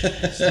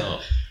 He's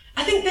not.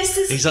 I think this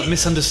is... He's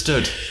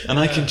misunderstood, and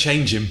I can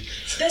change him.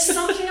 There's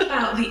something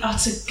about the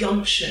utter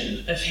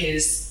gumption of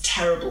his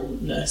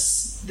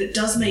terribleness that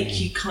does make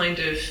you kind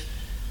of...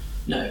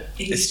 No.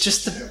 It's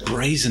just the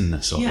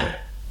brazenness of it.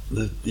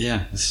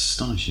 It's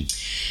astonishing.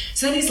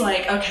 So then he's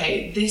like,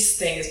 okay, this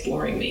thing is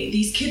boring me.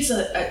 These kids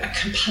are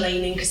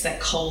complaining because they're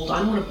cold. I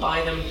don't want to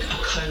buy them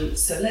a coat,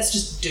 so let's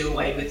just do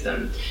away with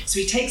them. So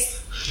he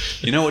takes...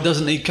 You know what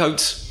doesn't need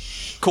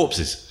coats?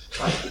 Corpses.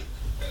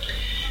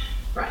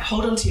 Right,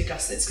 hold on to your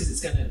gussets because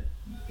it's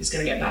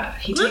gonna get bad.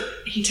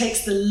 He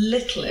takes the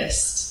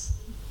littlest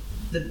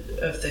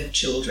of the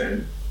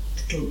children,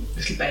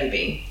 little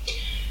baby,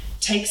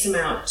 takes him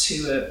out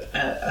to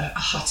a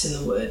hut in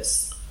the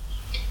woods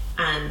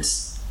and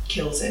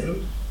kills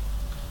him,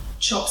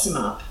 chops him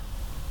up,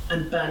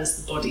 and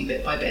burns the body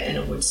bit by bit in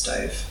a wood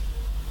stove.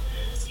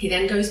 He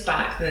then goes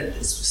back,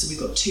 so we've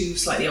got 2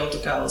 slightly older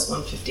girls,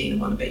 one 15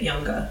 and one a bit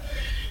younger,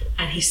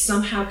 and he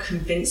somehow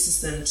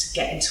convinces them to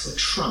get into a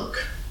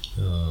trunk.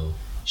 Oh.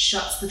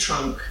 Shuts the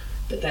trunk,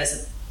 but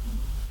there's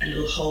a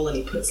little hole, and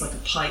he puts like a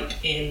pipe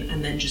in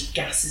and then just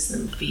gasses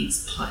them,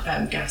 feeds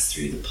gas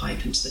through the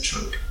pipe into the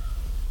trunk.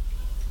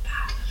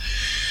 Bad.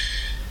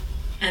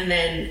 And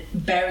then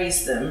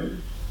buries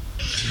them.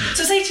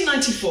 So it's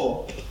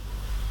 1894,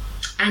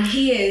 and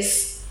he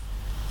is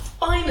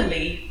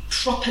finally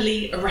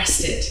properly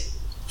arrested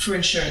for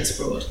insurance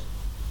fraud.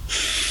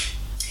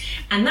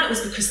 And that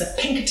was because the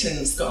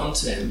Pinkertons got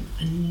onto him.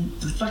 And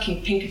the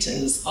fucking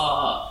Pinkertons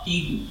are,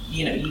 you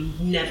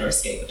never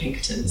escape the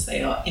Pinkertons.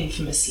 They are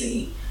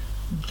infamously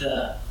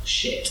the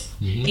shit.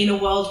 In a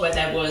world where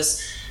there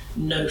was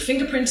no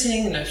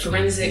fingerprinting, no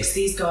forensics,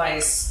 these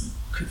guys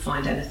could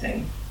find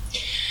anything.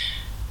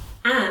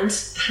 And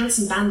the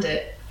Handsome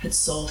Bandit had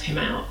sold him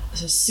out.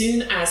 So as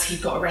soon as he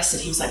got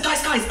arrested, he was like,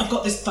 guys, I've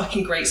got this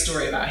fucking great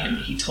story about him.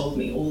 He told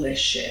me all this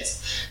shit.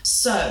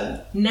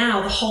 So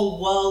now the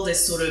whole world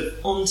is sort of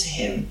onto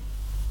him.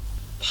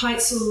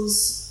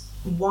 Heitzel's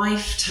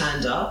wife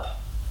turned up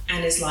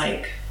and is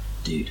like,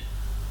 dude,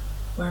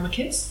 where are my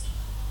kids?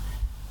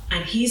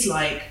 And he's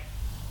like,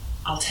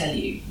 I'll tell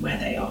you where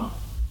they are.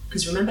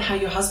 Because remember how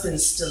your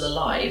husband's still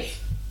alive?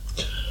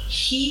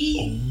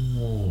 He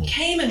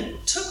came and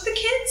took the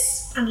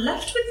kids and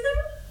left with them.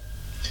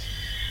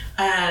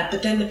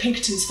 But then the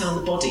Pinkertons found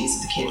the bodies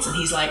of the kids, and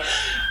he's like,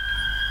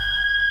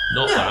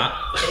 Not no, that.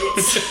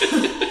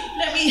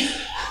 Let me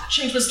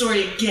change my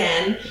story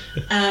again.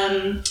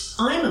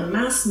 I'm a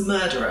mass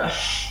murderer.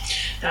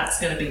 That's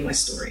going to be my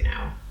story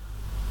now.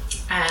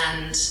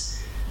 And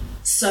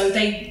so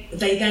they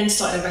then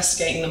started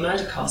investigating the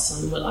murder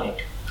castle and were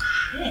like,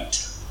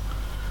 shit.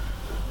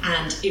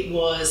 And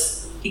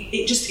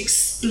it just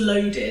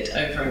exploded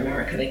over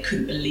America. They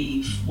couldn't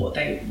believe what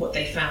they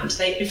found.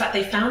 In fact,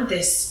 they found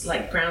this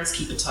like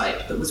groundskeeper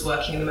type that was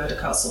working in the murder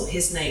castle.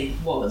 His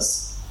name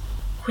was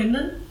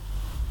Quinlan.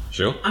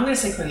 Sure. I'm going to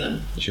say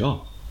Quinlan.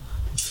 Sure.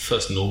 It's the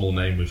first normal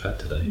name we've had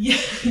today.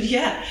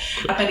 Yeah.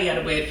 I bet he had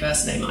a weird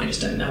first name I just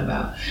don't know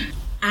about.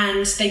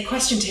 And they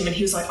questioned him, and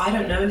he was like, I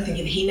don't know anything.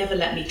 He never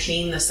let me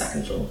clean the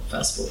second floor,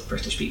 first floor for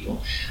British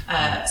people.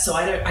 So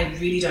I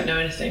really don't know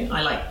anything.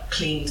 I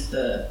cleaned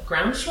the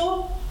ground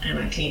floor, and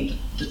I cleaned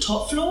the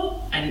top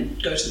floor,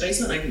 and go to the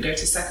basement, I can go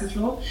to the second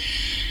floor.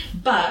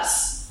 But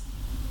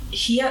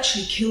he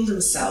actually killed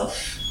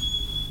himself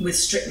with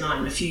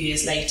strychnine a few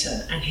years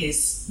later, and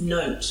his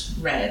note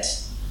read,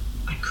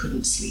 I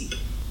couldn't sleep.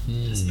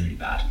 That's pretty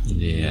bad.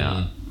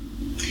 Yeah.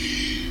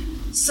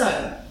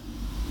 So,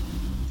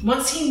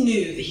 once he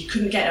knew that he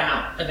couldn't get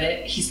out of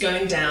it, he's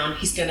going down,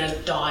 he's going to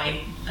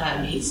die,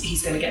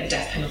 he's going to get the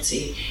death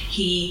penalty,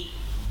 he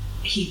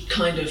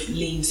kind of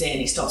leans in,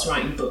 he starts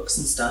writing books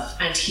and stuff,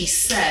 and he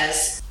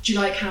says, do you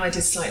like how I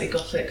did slightly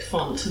gothic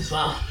font as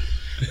well?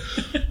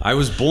 I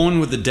was born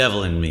with the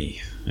devil in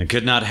me. I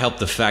could not help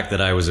the fact that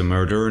I was a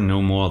murderer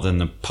no more than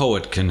the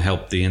poet can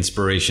help the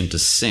inspiration to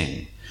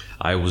sing.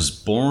 I was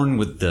born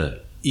with the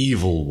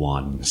evil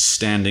one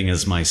standing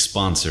as my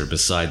sponsor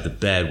beside the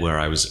bed where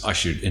I was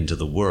ushered into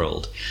the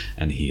world,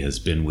 and he has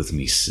been with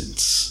me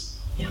since.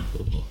 Yeah.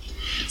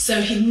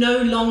 So he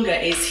no longer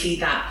is he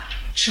that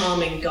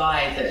charming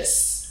guy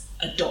that's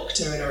a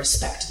doctor and a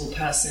respectable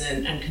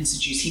person and can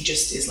seduce. He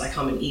just is like,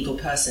 I'm an evil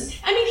person.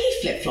 I mean, he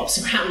flip-flops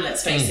around,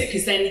 let's face it,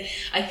 because then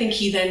I think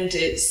he then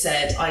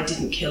said, I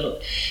didn't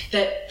kill.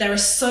 There are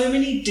so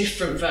many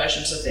different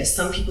versions of this.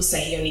 Some people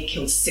say he only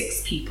killed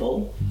 6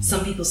 people.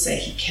 Some people say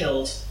he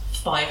killed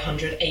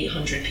 500,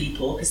 800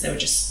 people, because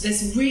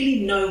there's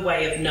really no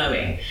way of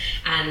knowing.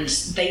 And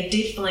they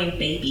did find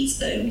babies'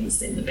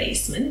 bones in the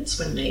basement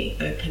when they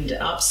opened it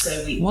up.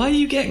 So Why are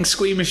you getting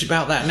squeamish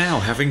about that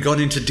now, having gone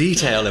into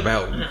detail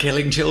about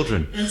killing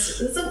children?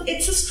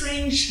 It's a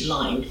strange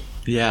line.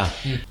 Yeah.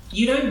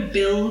 You don't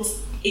build.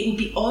 It would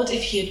be odd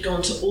if he had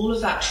gone to all of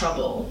that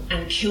trouble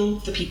and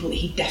killed the people that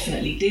he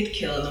definitely did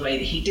kill in the way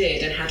that he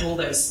did, and had all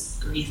those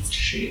grease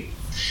shoot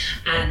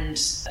and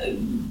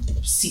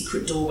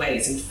secret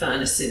doorways and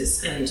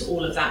furnaces and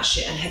all of that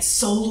shit, and had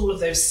sold all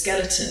of those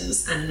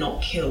skeletons and not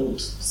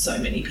killed so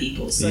many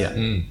people. So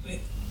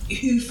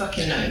who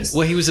fucking knows?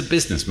 Well, he was a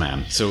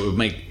businessman, so it would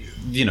make,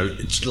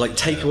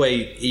 take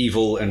away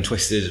evil and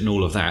twisted and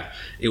all of that.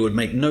 It would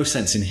make no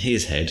sense in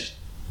his head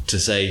to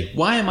say,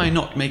 why am I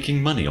not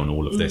making money on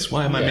all of this?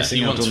 Why am I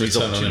missing out on these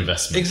return on opportunities?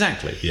 investment.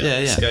 Exactly.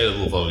 Yeah.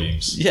 Scalable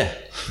volumes. Yeah.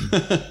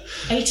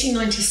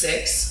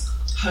 1896,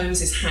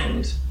 Holmes is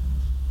hanged.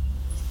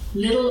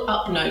 Little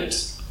up note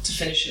to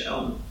finish it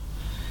on.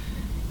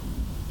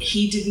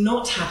 He did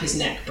not have his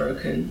neck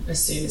broken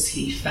as soon as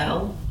he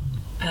fell.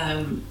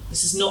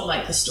 This is not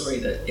like the story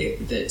that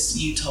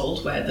you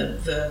told, where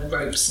the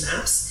rope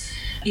snaps.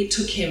 It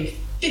took him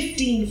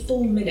 15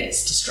 full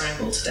minutes to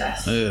strangle to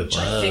death, which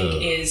I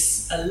think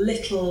is a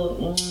little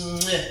a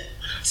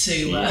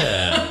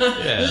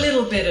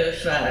little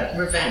bit of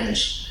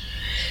revenge.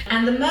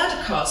 And the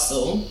murder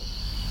castle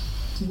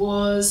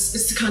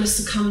is to kind of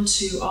succumb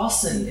to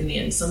arson in the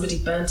end. Somebody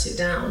burnt it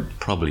down.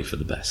 Probably for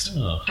the best.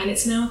 Oh. And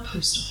it's now a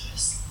post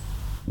office.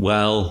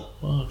 Well,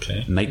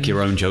 Okay. make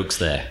your own jokes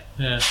there.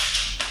 Yeah.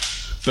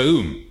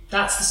 Boom.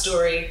 That's the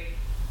story,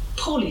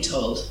 poorly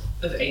told,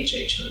 of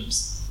H.H.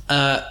 Holmes.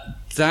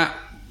 That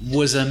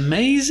was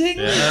amazing.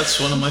 Yeah, that's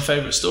one of my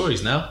favourite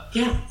stories now.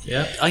 Yeah.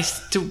 Yeah.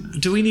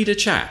 Do we need a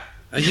chat?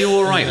 Are you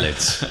all right,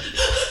 Liz?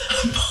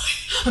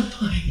 I'm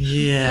fine.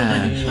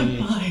 Yeah. I'm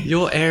fine.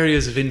 Your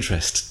areas of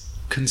interest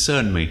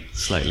concern me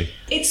slightly.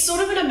 It's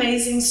sort of an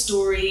amazing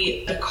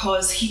story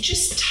because he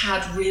just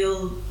had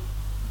real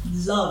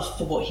love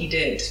for what he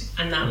did,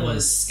 and that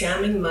was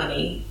scamming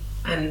money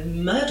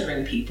and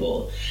murdering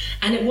people.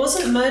 And it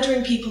wasn't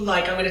murdering people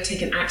like, I'm going to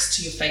take an axe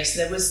to your face.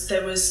 There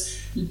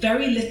was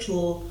very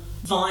little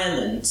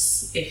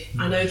violence. If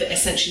I know that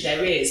essentially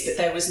there is, but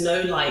there was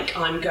no like,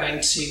 I'm going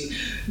to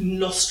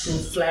nostril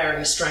flare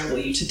and strangle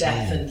you to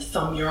death and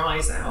thumb your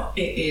eyes out.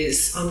 It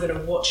is, I'm going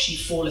to watch you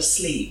fall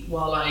asleep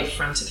while I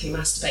frantically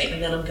masturbate,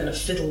 and then I'm going to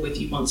fiddle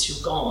with you once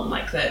you're gone.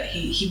 Like that,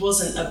 he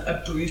wasn't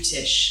a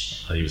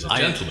brutish. He was a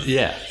gentleman.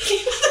 Yeah.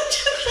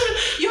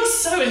 You're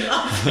so in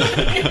love.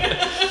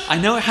 I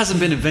know it hasn't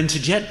been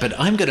invented yet, but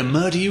I'm going to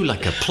murder you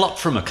like a plot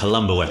from a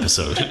Columbo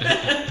episode.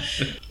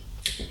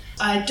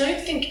 I don't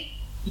think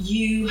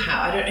you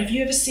have. Have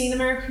you ever seen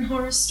American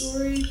Horror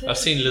Story? I've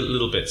seen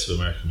little bits of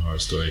American Horror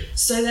Story.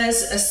 So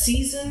there's a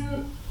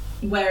season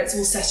where it's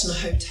all set in a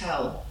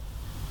hotel,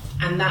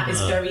 and that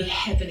is very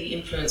heavily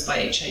influenced by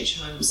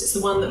H.H. Holmes. It's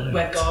the one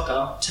where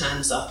Gaga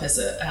turns up as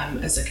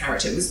a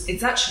character.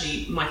 It's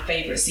actually my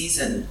favourite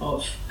season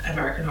of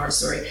American Horror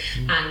Story,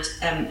 and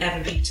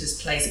Evan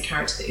Peters plays a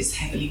character that is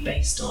heavily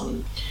based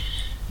on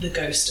the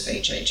ghost of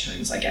H.H.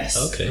 Holmes, I guess.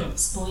 Okay. Oh,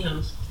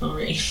 spoiler.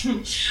 Sorry.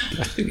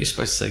 I think you're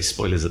supposed to say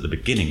spoilers at the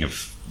beginning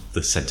of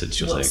the sentence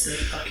you're What's saying.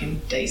 the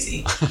fucking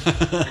daisy?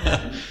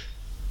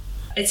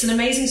 It's an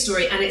amazing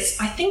story, and I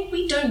think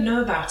we don't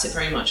know about it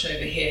very much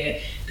over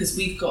here because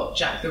we've got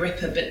Jack the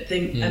Ripper, but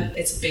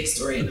it's a big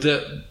story.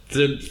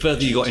 The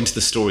further you got into the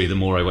story, the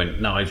more I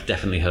went, no, I've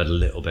definitely heard a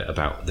little bit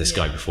about this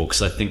guy before,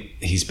 because I think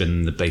he's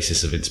been the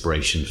basis of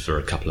inspiration for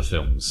a couple of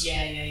films.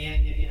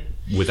 Yeah.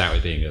 Without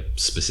it being a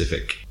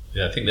specific...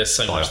 Yeah, I think there's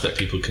so much that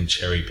people can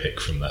cherry pick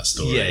from that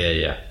story.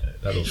 Yeah.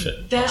 That'll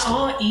fit. There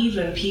are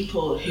even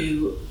people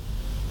who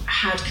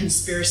had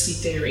conspiracy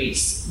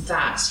theories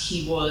that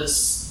he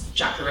was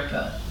Jack the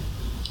Ripper.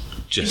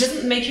 It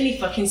doesn't make any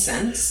fucking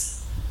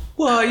sense.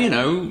 Well,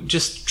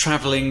 just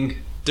travelling,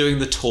 doing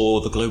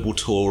the global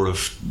tour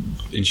of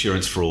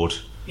insurance fraud.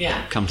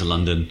 Yeah. Come to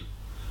London.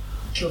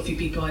 Kill a few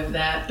people over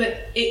there.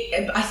 But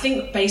I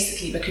think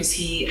basically because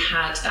he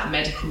had that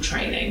medical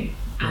training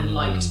and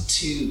liked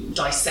to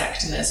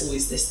dissect, and there's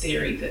always this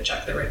theory that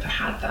Jack the Ripper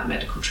had that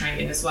medical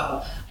training as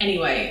well.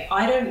 Anyway,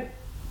 I don't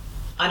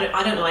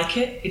like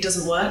it. It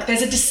doesn't work.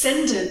 There's a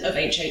descendant of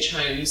H.H.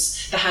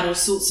 Holmes that had all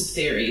sorts of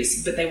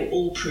theories, but they were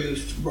all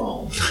proved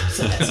wrong.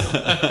 So let's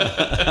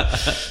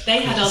not.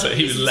 They had other. So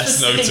he was less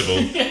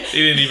notable. He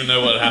didn't even know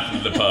what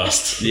happened in the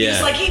past. Yeah.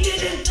 It's like he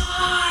didn't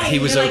die. He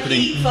was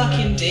He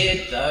fucking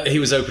did though. He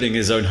was opening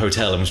his own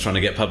hotel and was trying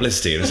to get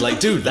publicity. And it was like,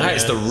 dude, that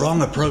is the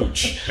wrong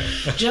approach.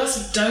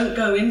 Just don't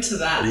go into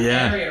that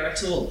area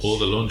at all. Or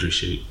the laundry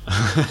chute.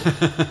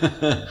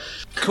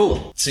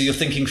 Cool. So you're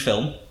thinking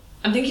film?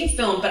 I'm thinking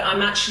film, but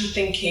I'm actually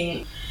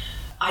thinking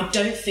I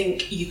don't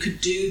think you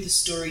could do the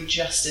story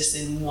justice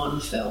in one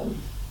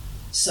film.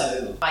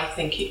 So I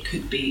think it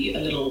could be a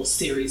little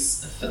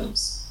series of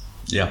films.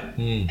 Yeah.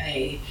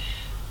 A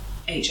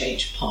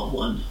HH Part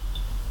 1,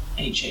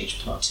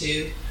 HH Part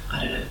 2.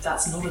 I don't know.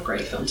 That's not a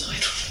great film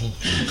title.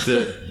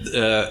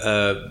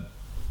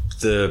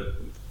 The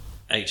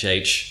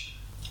HH.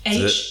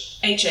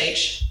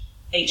 HHH.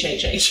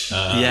 HHH.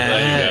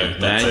 There you go.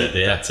 That's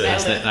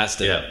it. That's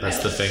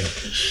the thing.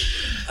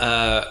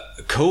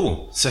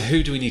 Cool. So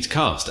who do we need to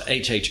cast?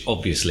 HH,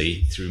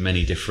 obviously, through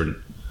many different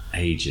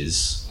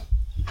ages.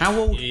 How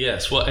old?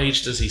 Yes. What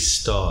age does he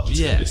start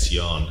Yeah. this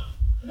yarn?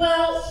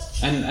 Well,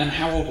 And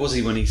how old was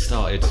he when he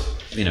started,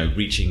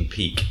 reaching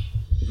peak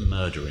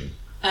murdering?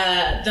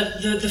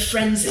 the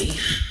frenzy.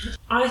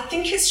 I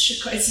think it's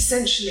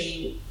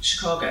essentially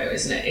Chicago,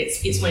 isn't it?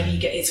 It's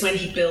when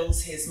he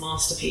builds his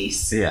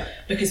masterpiece. Yeah.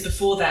 Because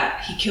before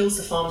that, he kills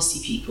the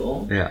pharmacy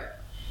people. Yeah.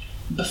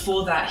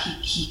 Before that,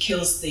 he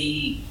kills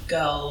the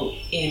girl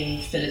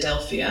in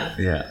Philadelphia.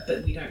 Yeah.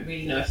 But we don't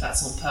really know if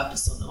that's on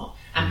purpose or not.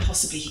 And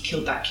possibly he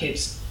killed that kid,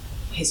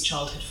 his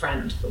childhood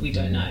friend, but we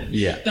don't know.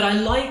 Yeah. But I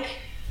like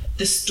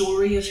the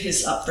story of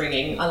his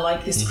upbringing. I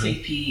like this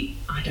creepy.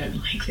 I don't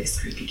like this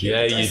creepy kid.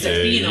 Yeah, you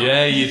do.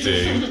 Yeah, you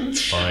do.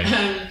 It's fine.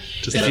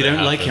 Just If let you it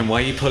don't like happen. him,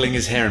 why are you pulling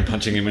his hair and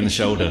punching him in the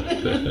shoulder?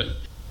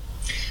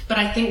 But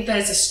I think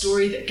there's a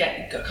story that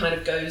that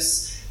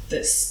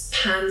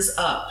pans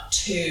up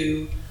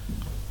to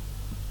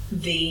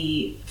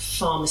the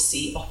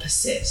pharmacy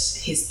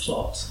opposite his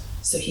plot.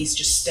 So he's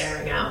just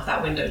staring out of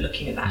that window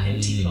looking at that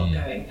empty plot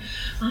going,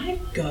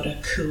 I've got a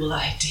cool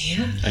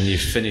idea. And you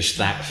finished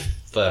that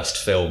first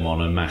film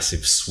on a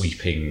massive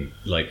sweeping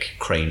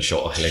crane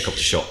shot or helicopter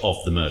shot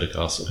of the murder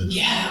castle.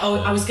 Yeah.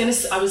 Oh, I was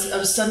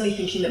suddenly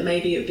thinking that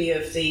maybe it would be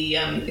of the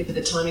but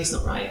the timing's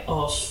not right,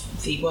 of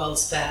the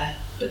World's Fair,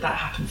 but that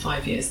happened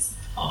 5 years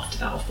after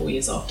that or 4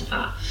 years after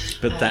that.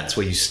 But that's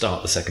where you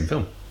start the second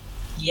film.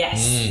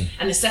 Yes.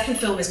 And the second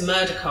film is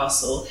Murder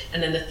Castle,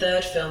 and then the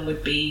third film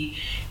would be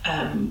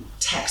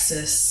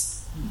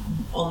Texas,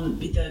 on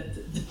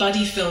the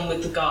buddy film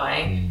with the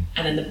guy,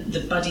 and then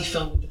the buddy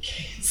film with the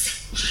kids.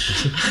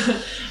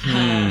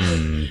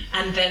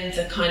 And then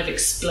the kind of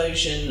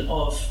explosion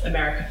of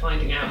America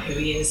finding out who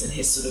he is and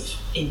his sort of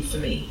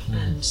infamy,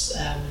 and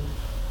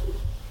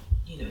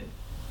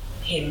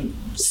him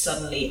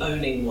suddenly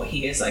owning what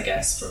he is, I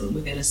guess, from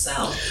within a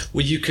cell.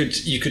 Well, you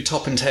could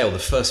top and tail. The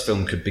first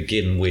film could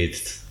begin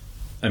with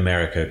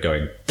America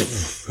going,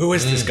 "Who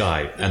is this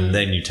guy?" And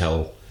then you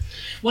tell.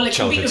 Well, it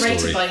can be childhood narrated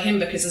story. by him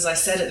because, as I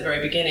said at the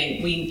very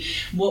beginning,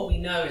 what we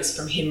know is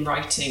from him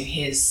writing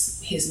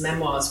his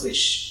memoirs,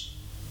 which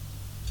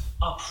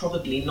are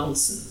probably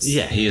nonsense.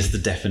 Yeah, he is the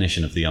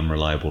definition of the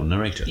unreliable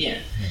narrator. Yeah.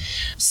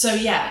 So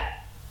yeah,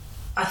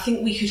 I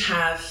think we could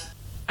have.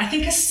 I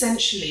think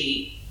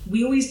essentially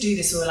we always do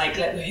this. We're like,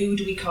 who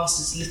do we cast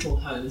as Little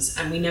Holmes?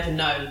 And we never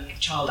know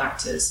child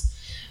actors.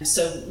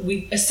 So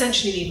we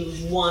essentially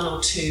need one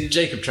or two.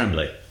 Jacob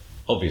Tremblay,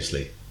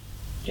 obviously.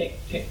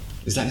 Okay.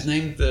 Is that his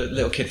name? The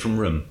little kid from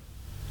Room.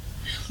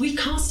 We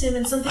cast him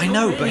in something. I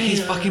know, already. but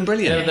he's fucking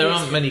brilliant. Yeah, there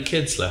aren't many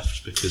kids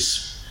left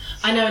because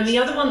I know, and the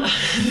other one,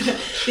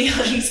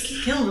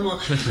 he's killing them all.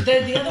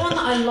 The other one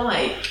that I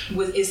like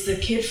is the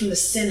kid from The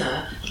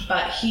Sinner,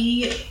 but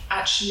he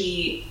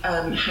actually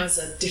has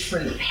a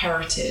different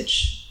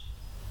heritage.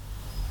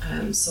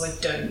 So I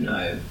don't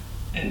know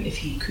if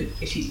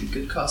he'd be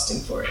good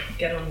casting for it.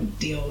 Get on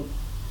the old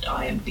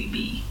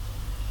IMDb.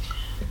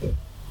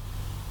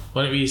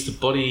 why don't we use the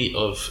body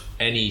of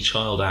any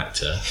child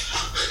actor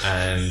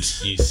and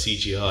use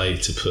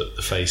CGI to put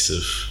the face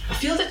of... I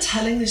feel that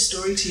telling this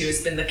story to you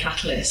has been the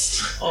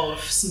catalyst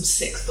of some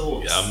sick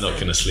thoughts. Yeah, I'm not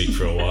going to sleep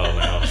for a while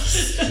now.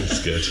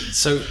 It's good.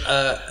 So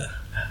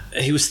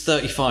he was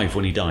 35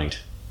 when he died.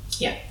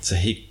 Yeah. So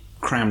he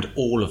crammed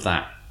all of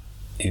that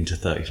into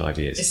 35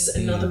 years. This is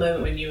another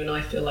moment when you and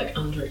I feel like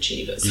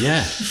underachievers.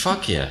 Yeah,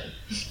 fuck yeah.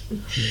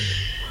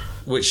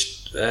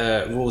 Which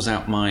rules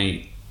out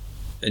my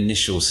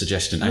initial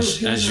suggestion.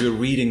 As you were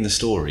reading the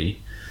story,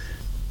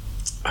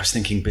 I was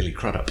thinking Billy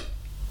Crudup.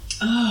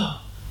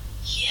 Oh,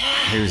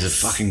 yeah. He was a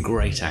fucking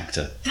great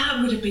actor.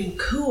 That would have been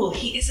cool.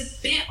 He is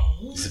a bit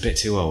old. He's a bit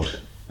too old.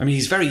 I mean,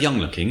 he's very young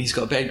looking. He's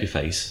got a baby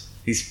face.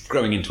 He's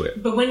growing into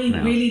it. But when you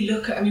now. really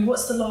look at, I mean,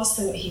 what's the last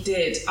thing that he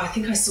did? I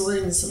think I saw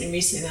him in something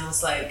recently and I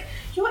was like,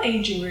 you're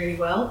aging really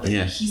well. But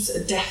Yeah. he's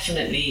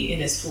definitely in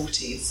his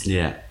 40s.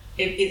 Yeah.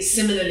 It's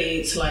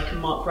similarly to like a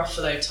Mark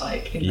Ruffalo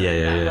type in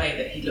that way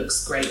that he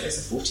looks great as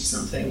a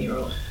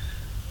 40-something-year-old.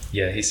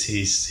 Yeah,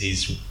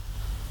 he's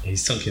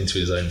sunk into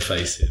his own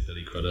face here,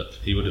 Billy Crudup.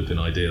 He would have been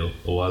ideal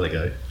a while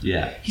ago.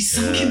 Yeah. He's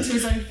sunk into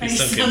his own face.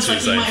 sunk Sounds into like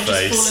his he own might have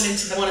face. just fallen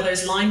into one of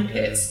those lime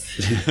pits.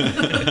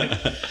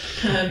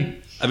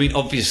 I mean,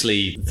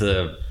 obviously,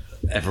 the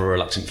ever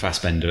reluctant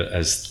Fassbender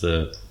as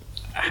the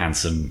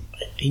handsome.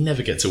 He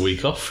never gets a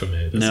week off from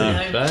here, does No.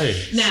 he?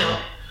 No.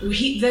 Now,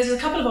 there's a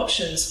couple of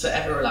options for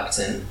Ever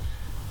Reluctant.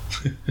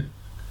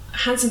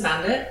 Handsome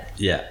Bandit,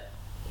 Yeah.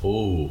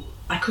 Oh.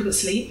 I Couldn't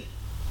Sleep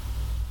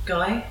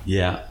guy,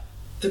 Yeah.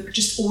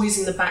 just always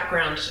in the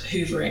background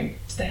hoovering.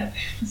 Do they have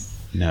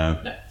No.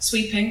 no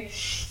sweeping?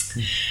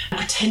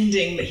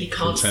 Pretending that he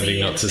can't Pretending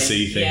see not to anything.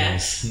 see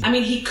things. Yeah. I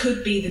mean, he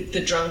could be the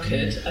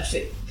drunkard of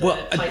the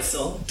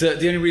Peitzel.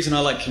 The only reason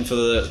I like him for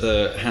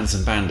the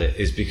handsome bandit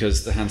is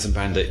because the handsome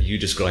bandit you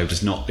described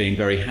as not being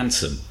very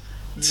handsome.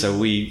 So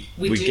we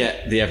do.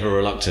 get the ever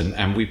reluctant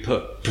and we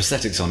put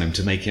prosthetics on him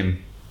to make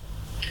him.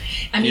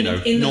 I mean,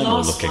 in the normal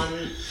last looking.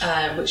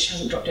 one, which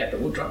hasn't dropped yet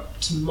but will drop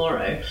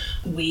tomorrow,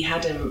 we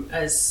had him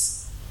as...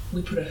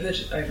 We put a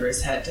hood over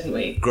his head, didn't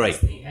we? Great.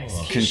 As the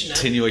executioner.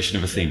 Continuation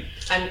of a theme.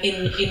 And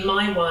in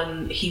my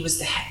one, he was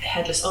the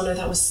headless. Oh no,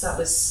 that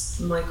was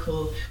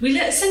Michael. We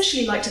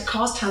essentially like to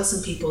cast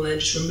handsome people and then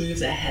just remove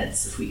their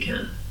heads if we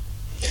can.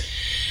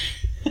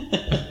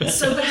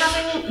 So we're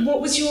having. What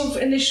was your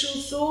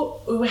initial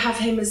thought? We have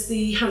him as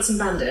the handsome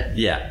bandit.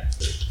 Yeah.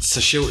 So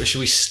shall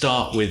we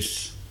start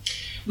with?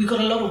 We've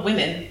got a lot of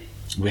women.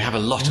 We have a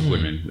lot of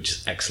women, which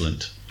is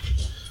excellent.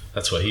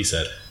 That's what he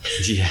said.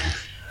 Yeah.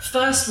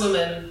 First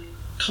woman,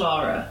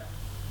 Clara,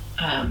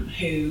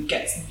 who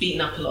gets beaten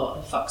up a lot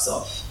and fucks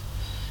off.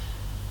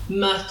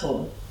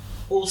 Myrtle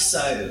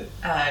also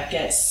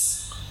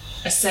gets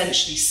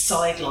essentially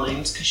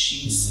sidelined because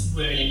she's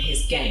ruining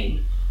his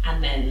game,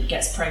 and then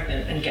gets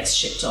pregnant and gets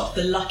shipped off.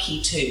 The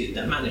lucky two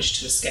that managed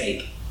to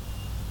escape.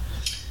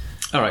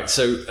 All right.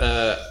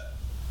 So,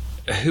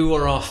 who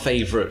are our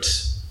favourite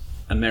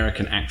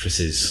American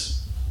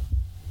actresses?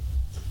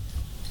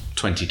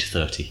 20 to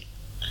 30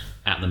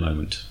 at the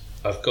moment.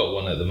 I've got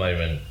one at the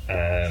moment,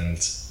 and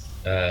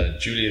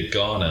Julia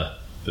Garner,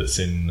 that's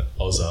in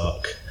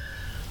Ozark,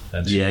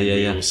 and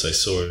we also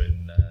saw her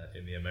in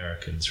The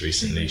Americans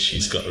recently.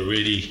 She's got a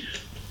really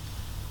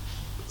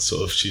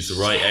sort of, she's the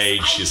right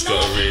age. She's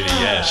got a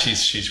really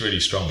she's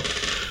really strong.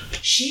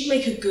 She'd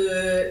make a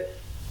good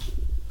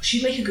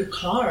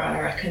Clara, I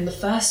reckon, the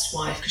first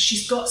wife, because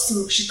she's got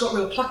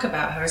real pluck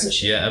about her, hasn't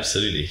she? Yeah,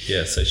 absolutely.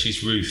 Yeah, so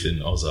she's Ruth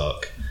in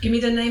Ozark. Give me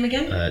the name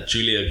again.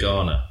 Julia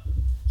Garner.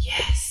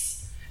 Yes.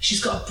 She's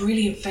got a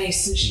brilliant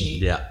face, hasn't she?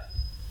 Yeah.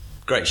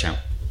 Great shout.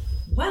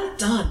 Well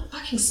done.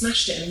 Fucking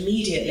smashed it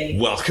immediately.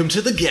 Welcome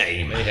to the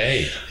game.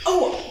 Hey.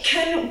 Oh,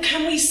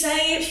 can we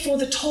say for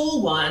the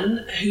tall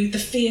one, the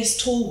fierce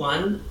tall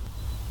one?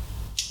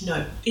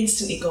 No,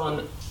 instantly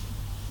gone.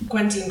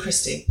 Gwendolyn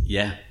Christie.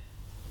 Yeah.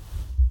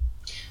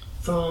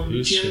 from.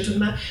 Who's do you know what she? I'm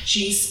talking about?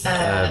 She's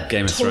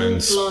Game of tall,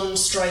 Thrones. blonde,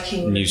 striking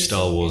woman. New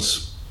Star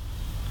Wars.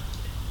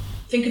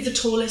 Think of the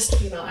tallest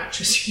female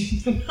actress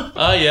you know.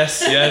 Ah, yes,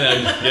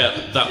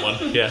 that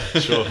one. Yeah,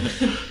 sure.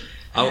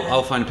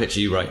 I'll find a picture.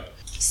 You right.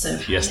 So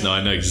Yes, no,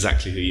 I know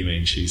exactly who you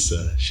mean. She's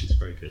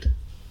very good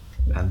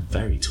and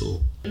very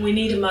tall. we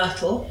need a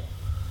Myrtle.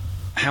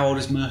 How old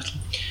is Myrtle?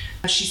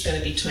 She's going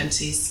to be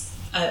 20s,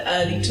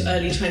 early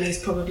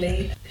 20s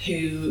probably,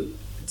 who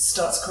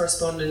starts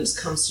correspondence,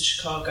 comes to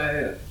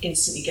Chicago,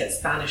 instantly gets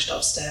banished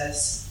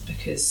upstairs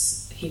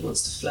because he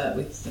wants to flirt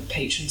with the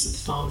patrons of the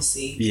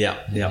pharmacy. Yeah.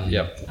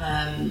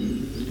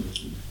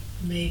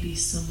 Maybe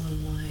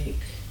someone like...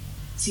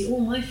 See, all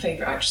my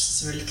favourite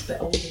actresses are a little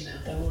bit older now.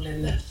 They're all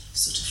in their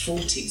sort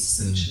of 40s,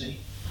 essentially.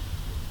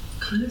 I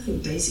kind of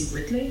think Daisy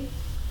Ridley.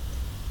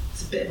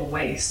 It's a bit of a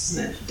waste,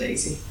 isn't it, for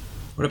Daisy?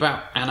 What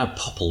about Anna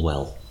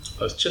Popplewell?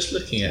 I was just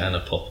looking at Anna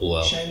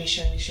Popplewell. Show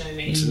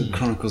me. To the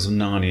Chronicles of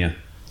Narnia.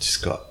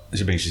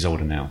 She's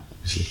older now.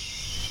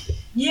 Obviously.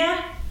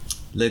 Yeah.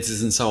 Lids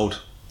isn't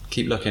sold.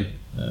 Keep looking.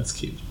 Let's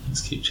keep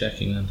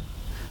checking then.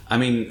 I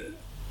mean,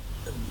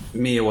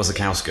 Mia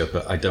Wasikowska,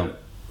 but I don't.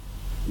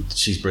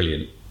 She's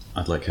brilliant.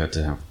 I'd like her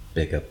to have a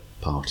bigger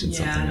part in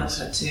something I love else.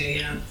 her too,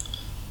 yeah.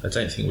 I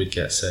don't think we'd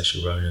get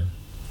Saoirse Ronan.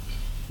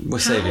 We're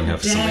saving her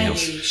for something How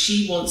else. dare you?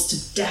 She wants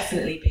to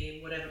definitely be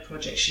in whatever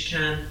project she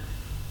can.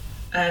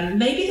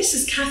 Maybe this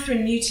is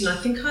Catherine Newton. I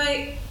think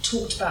I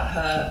talked about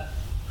her.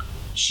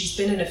 She's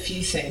been in a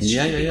few things. She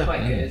could be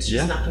quite good. She's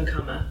an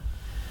up-and-comer.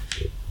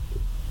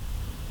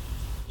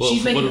 What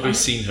She's making- have we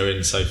seen her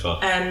in so far?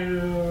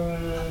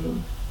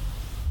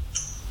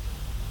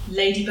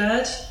 Lady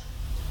Bird.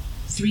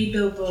 3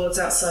 billboards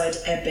outside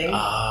Ebbing,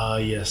 Ah,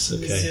 yes,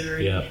 okay.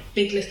 Missouri. Yeah.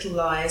 Big Little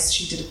Lies.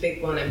 She did a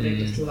big one in Big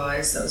Little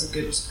Lies. That was a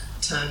good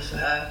turn for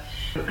her.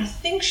 I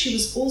think she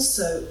was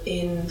also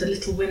in The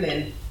Little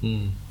Women.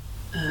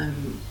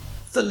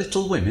 The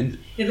Little Women.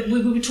 Yeah, but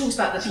we talked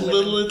about The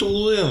Little Women.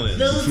 Little Women.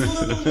 The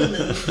Little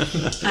Women.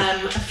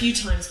 A few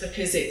times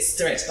because it's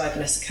directed by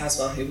Vanessa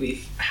Caswell, who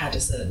we've had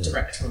as a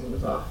director on one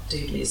of our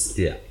doodlies.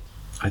 Yeah.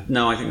 I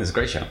think that's a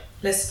great shout.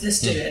 Let's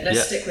do it.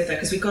 Let's stick with her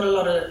because we've got a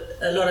lot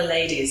of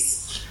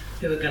ladies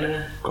who are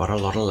gonna. Got a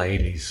lot of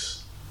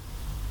ladies.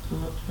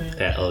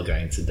 They're all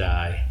going to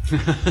die.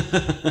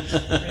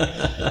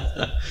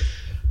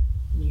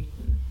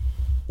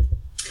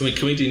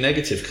 Can we do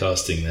negative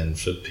casting then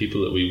for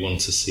people that we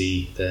want to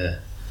see there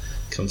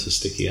come to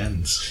sticky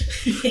ends?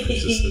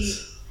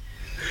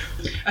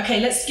 Okay,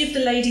 let's give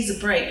the ladies a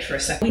break for a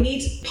second. We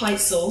need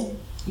Peitzel.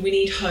 We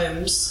need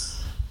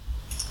Holmes.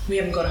 We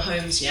haven't got a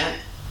Holmes yet.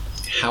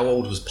 How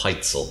old was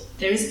Peitzel?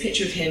 There is a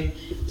picture of him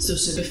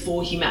sort of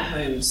before he met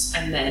Holmes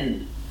and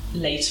then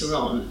later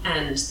on.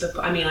 And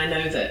I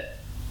know that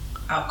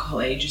alcohol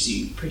ages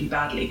you pretty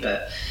badly,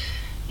 but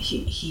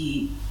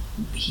he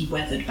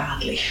weathered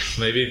badly.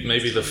 Maybe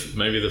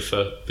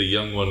the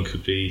young one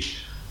could be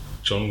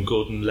John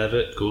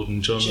Gordon-Levitt,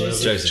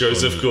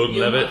 Joseph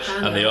Gordon-Levitt,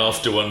 and the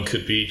after one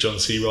could be John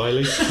C.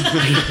 Reilly.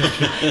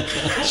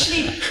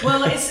 Actually,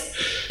 well,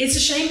 it's a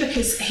shame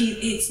because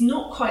it's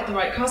not quite the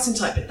right casting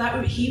type,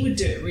 but he would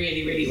do it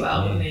really, really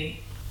well, wouldn't he?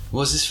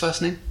 What was his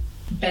first name?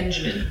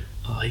 Benjamin.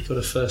 Oh, he got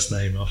a first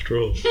name after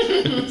all.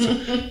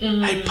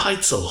 Hey,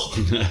 Peitzel.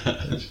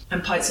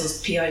 And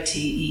Peitzel's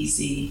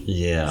Pitez.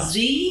 Yeah.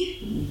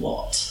 Z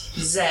what?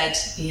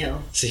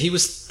 Z-E-L. So he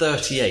was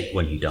 38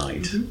 when he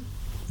died.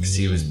 Because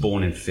he was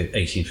born in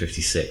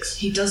 1856.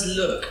 He does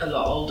look a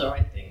lot older,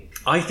 I think.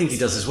 I think he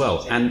does as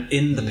well. And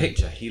in the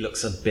picture, he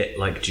looks a bit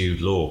like Jude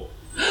Law.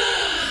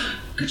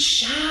 Good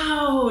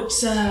shout!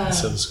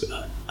 Sounds good.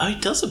 Oh, he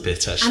does a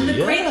bit, actually. And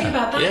the great thing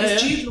about that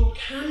is Yeah. Jude Law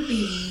can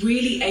be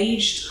really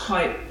aged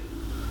quite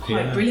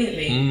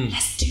brilliantly.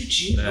 Let's do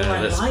Jude Law.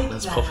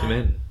 Let's pop him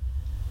in.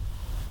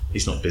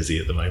 He's not busy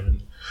at the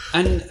moment.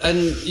 And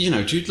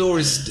Jude Law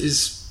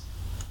is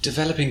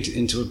developing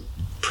into a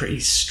pretty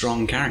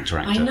strong character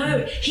actor. I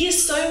know. He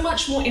is so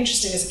much more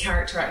interesting as a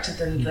character actor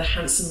than the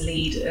handsome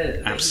lead.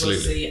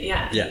 Absolutely.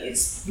 Yeah,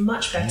 it's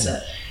much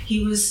better.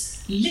 He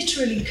was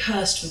literally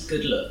cursed with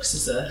good looks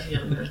as a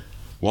young man.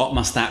 What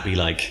must that be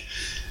like?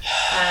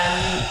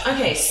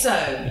 Okay,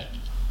 so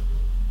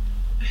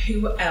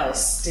who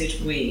else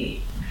did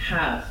we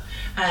have?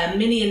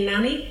 Minnie and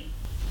Nanny.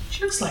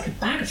 She looks like a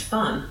bag of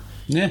fun.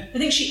 Yeah. I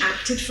think she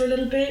acted for a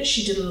little bit.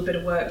 She did a little bit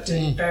of work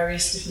doing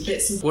various different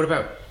bits. And What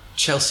about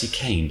Chelsea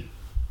Kane?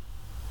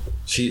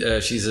 She's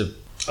a...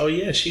 Oh,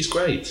 yeah, she's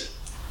great.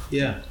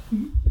 Yeah.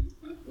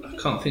 I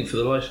can't think for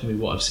the life of me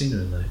what I've seen her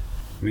in, though.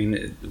 I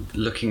mean,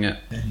 looking at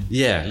her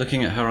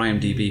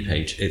IMDb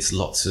page, it's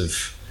lots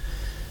of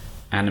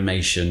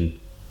animation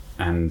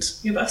and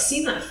yeah, but I've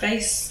seen that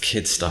face.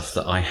 kid stuff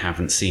that I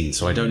haven't seen,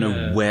 so I don't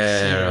know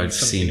where I've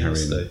seen her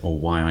something in else, though. or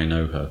why I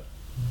know her.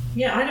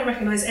 Yeah, I don't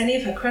recognise any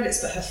of her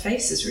credits, but her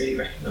face is really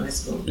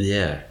recognisable.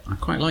 Yeah, I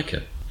quite like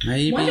her.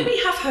 Maybe. Why don't we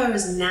have her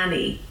as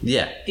Nanny,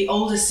 Yeah, the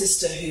older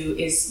sister who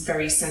is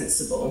very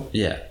sensible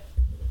yeah.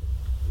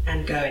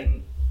 and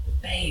going,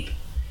 babe,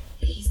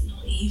 he's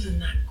not even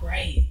that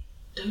great.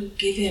 Don't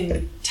give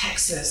him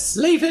Texas.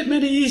 Leave it,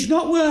 Minnie. He's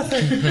not worth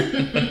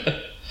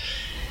it.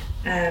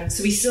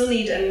 So we still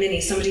need a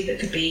Minnie, somebody that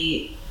could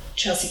be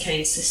Chelsea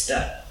Kane's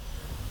sister.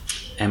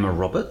 Emma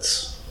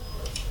Roberts.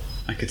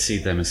 I could see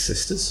them as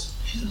sisters.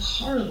 She's a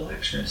horrible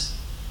actress.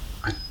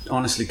 I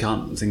honestly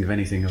can't think of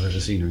anything I've ever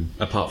seen her in,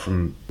 apart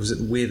from, was it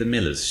We're the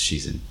Millers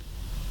she's in?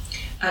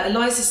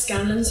 Eliza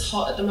Scanlon's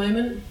hot at the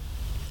moment.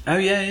 Oh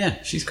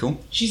yeah, she's cool.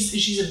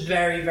 She's a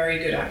very, very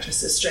good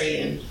actress,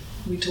 Australian.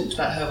 We talked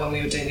about her when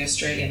we were doing the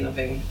Australian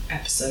Loving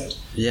episode.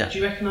 Yeah. Do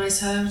you recognise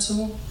her at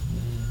all?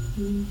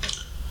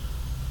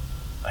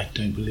 I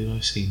don't believe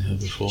I've seen her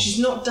before. She's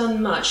not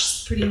done much.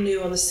 She's pretty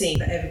new on the scene,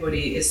 but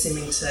everybody is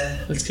seeming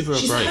to... Let's give her a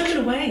She's break. Home and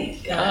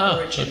Away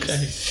origins.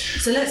 Okay.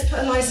 So let's put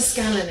Eliza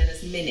Scanlon in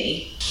as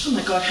Minnie. Oh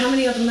my God, how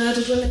many other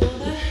murdered women are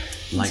there?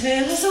 Like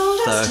Tale us all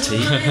this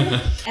 30.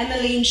 time.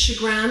 Emmeline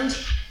Chagrand.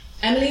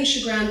 Emmeline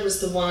Chagrand was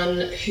the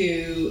one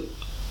who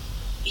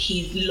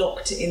he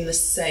locked in the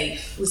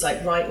safe. Was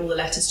like, write all the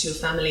letters to your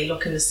family,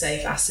 lock in the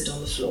safe, acid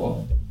on the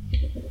floor.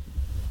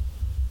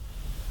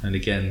 And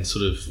again,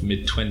 sort of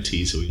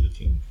mid-20s, are we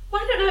looking?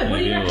 Well, I don't know. What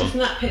do you Yeah, reckon well. from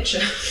that picture?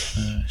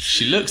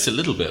 She looks a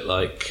little bit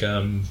like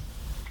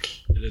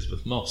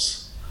Elizabeth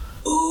Moss.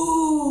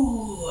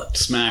 Ooh.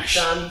 Smash.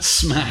 Done.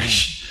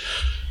 Smash.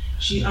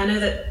 I know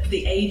that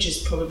the age is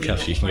probably Kath,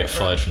 not you can quite get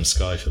fired right. from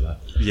Sky for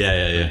that.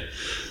 Yeah.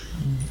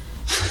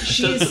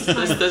 She is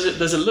kind of...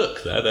 There's a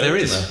look there. There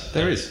isn't is.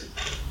 There is.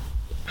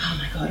 Oh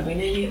my God, are we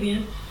nearly at the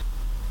end?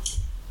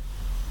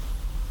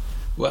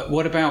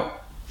 What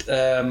about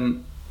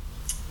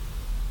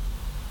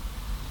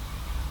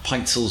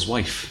Peitzel's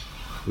wife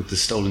with the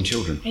stolen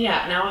children?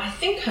 Yeah, now I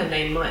think her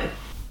name might have...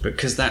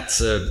 Because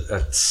that's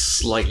a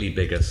slightly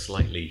bigger,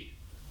 slightly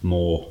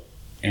more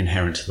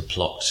inherent to the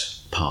plot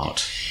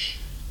part.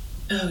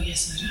 Oh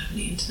yes, I don't have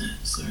any internet,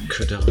 sorry.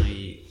 Could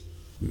I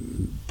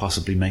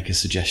possibly make a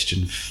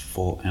suggestion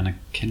for Anna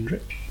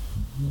Kendrick?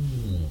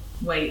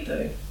 Wait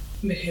though,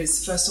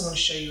 because first I want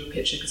to show you a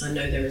picture because I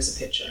know there is a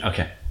picture.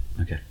 Okay.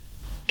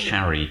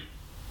 Carrie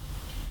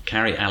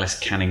Alice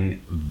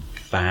Canning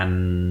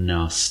Van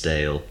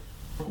Arsdale.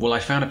 Well, I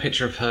found a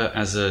picture of her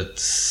as a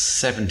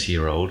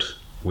 70-year-old,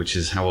 which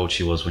is how old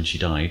she was when she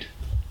died.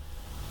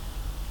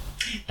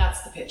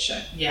 That's the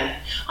picture, yeah.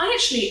 I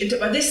actually,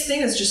 this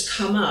thing has just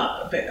come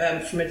up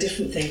but, from a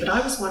different thing, but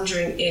I was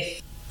wondering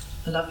if,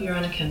 I love your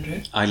Anna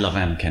Kendrick, I love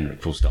Anna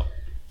Kendrick, full stop.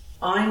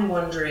 I'm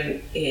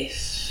wondering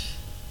if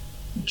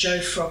Joe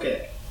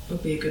Froggatt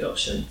would be a good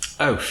option.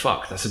 Oh,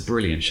 fuck, that's a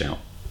brilliant shout.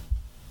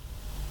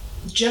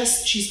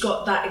 Just, she's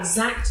got that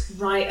exact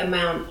right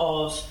amount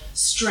of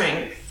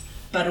strength,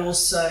 but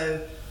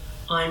also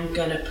I'm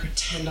going to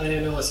pretend I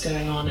don't know what's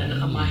going on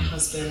and my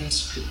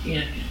husband,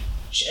 you know,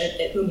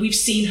 we've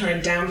seen her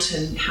in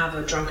Downton have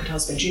a drunken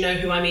husband. Do you know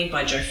who I mean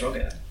by Joe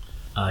Froggatt?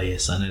 Ah,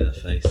 yes, I know that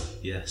face.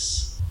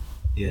 Yes.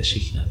 Yeah,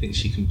 I think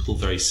she can pull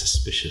very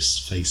suspicious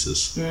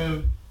faces.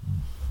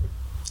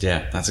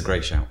 Yeah, that's a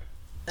great shout.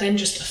 Then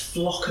just a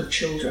flock of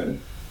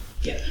children.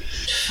 Yeah.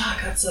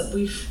 Fuck, this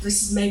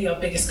is maybe our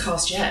biggest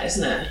cast yet,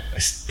 isn't it?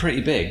 It's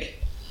pretty big.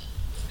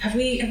 Have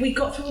we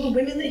got through all the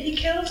women that he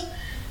killed?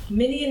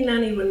 Minnie and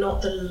Nanny were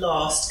not the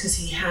last because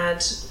he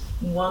had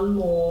one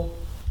more.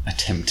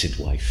 Attempted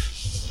wife.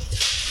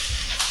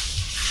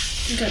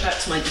 I'll go back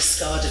to my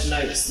discarded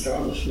notes that are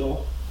on the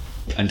floor.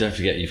 And don't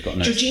forget you've got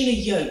notes. Georgina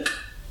Yoke.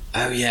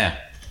 Oh, yeah.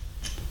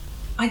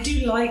 I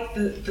do like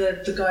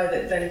the guy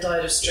that then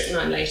died of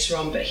strychnine later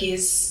on, but he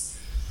is,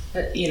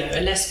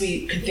 unless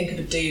we can think of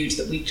a dude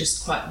that we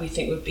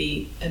think would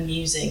be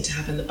amusing to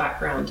have in the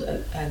background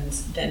and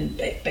then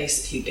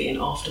basically be an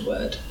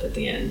afterword at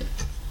the end.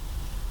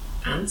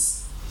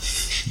 Ants.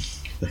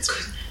 Couldn't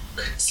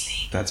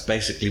sleep. That's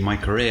basically my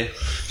career.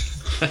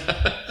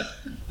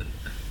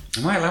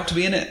 Am I allowed to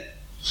be in it?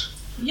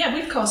 Yeah,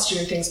 we've cast you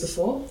in things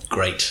before.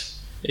 Great.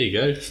 There you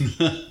go.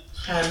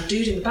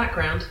 Dude in the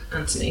background,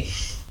 Anthony.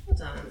 Well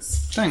done,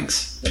 Ants.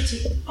 Thanks.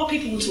 Our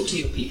people will talk to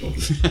your people.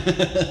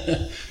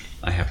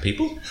 I have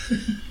people.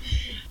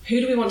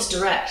 Who do we want to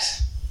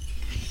direct?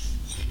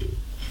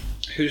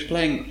 Who's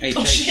playing HH?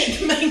 Oh shit,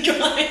 the main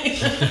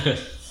guy.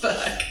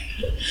 Fuck.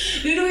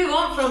 Who do we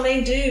want for our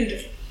main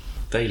dude?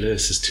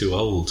 Day-Lewis is too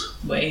old,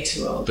 Way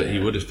too old. but he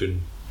would have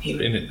been.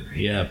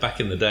 Back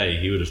in the day,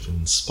 he would have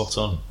been spot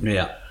on.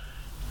 Yeah.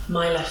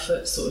 My left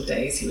foot sort of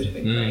days, he would have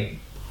been great.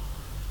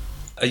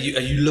 Are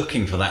you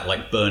looking for that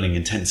like burning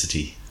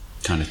intensity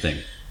kind of thing?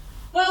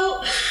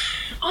 Well,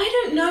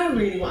 I don't know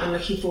really what I'm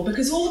looking for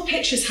because all the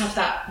pictures have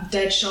that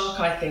dead shark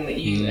eye thing that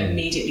you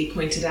immediately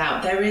pointed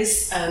out. There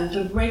is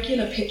the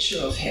regular picture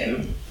of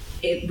him,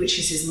 which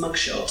is his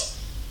mugshot.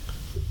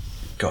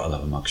 Gotta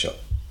love a mugshot.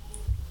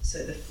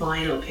 So the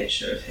final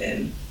picture of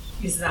him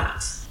is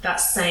that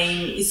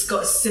same. It's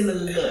got a similar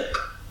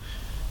look.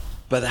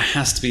 But there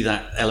has to be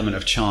that element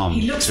of charm.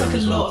 He looks to like him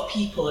a as well. lot of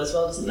people as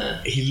well, doesn't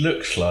there? He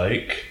looks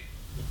like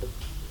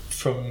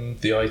from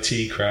the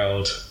IT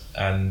crowd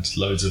and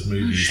loads of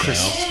movies now.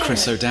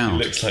 Chris He O'Dowd.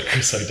 looks like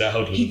Chris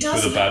O'Dowd He with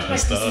does a look bad like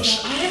Chris moustache.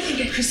 O'Dowd. I don't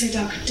think a Chris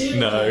O'Dowd could do it.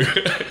 No,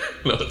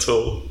 not at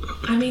all.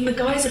 I mean, the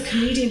guy's a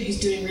comedian who's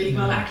doing really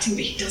well acting,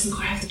 but he doesn't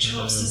quite have the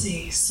chops, does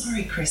he?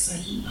 Sorry, Chris, I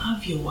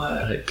love your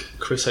work. Like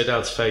Chris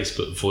O'Dowd's face,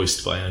 but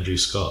voiced by Andrew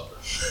Scott.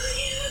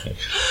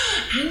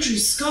 Andrew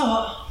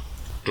Scott?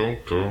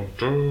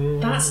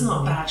 That's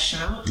not a bad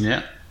shout.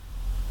 Yeah.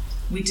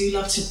 We do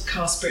love to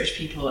cast British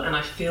people, and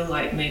I feel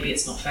like maybe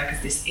it's not fair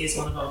because this is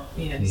one of our,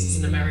 this is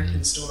an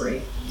American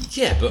story.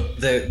 Yeah, but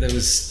there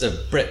was a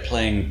Brit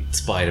playing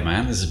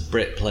Spider-Man, there's a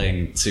Brit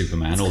playing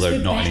Superman, although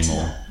We're not better,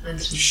 anymore.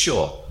 Anthony.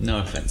 Sure, no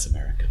offence,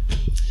 America.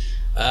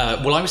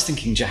 Well, I was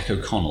thinking Jack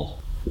O'Connell.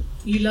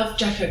 You love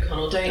Jack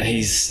O'Connell, don't you?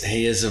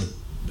 He is a,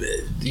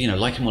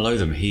 like him or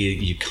loathe him,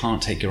 you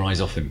can't take your eyes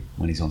off him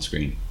when he's on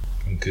screen.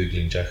 I'm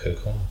Googling Jack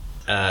O'Connell.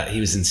 He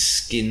was in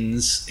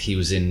Skins, he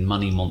was in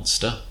Money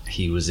Monster,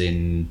 he was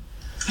in...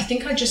 I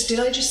think I just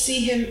see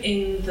him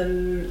in the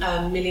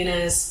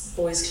Millionaires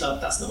Boys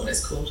Club. That's not what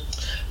it's called.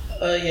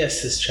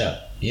 Yes, this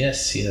chap.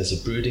 Yes, he has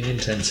a brooding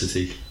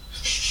intensity.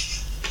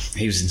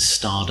 He was in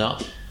Starred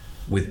Up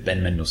with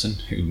Ben Mendelsohn,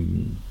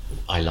 whom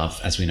I love,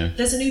 as we know.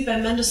 There's a new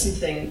Ben Mendelsohn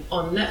thing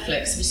on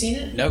Netflix. Have you seen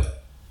it? No.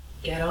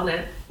 Get on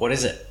it. What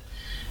is it?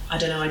 I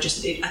don't know. I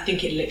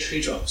think it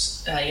literally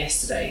dropped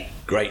yesterday.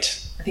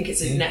 Great. I think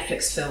it's a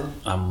Netflix film.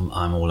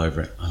 I'm all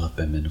over it. I love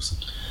Ben Mendelsohn.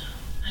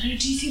 I don't know.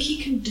 Do you think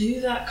he can do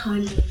that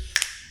kind of?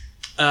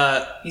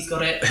 He's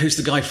got it. Who's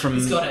the guy from?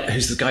 He's got it.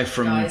 Who's the guy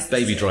from Guys,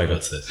 Baby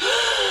this is it.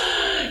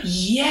 Driver?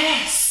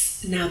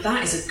 Yes. Now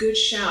that is a good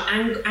shout.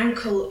 Egbert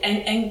Ankle.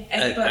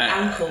 Egbert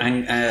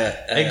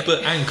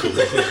Ankle.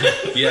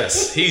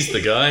 Yes, he's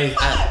the guy.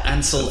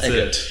 Ansel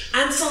Elgort.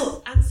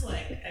 Ansel.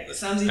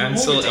 Sounds even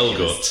Ansel more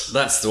ridiculous. Elgort.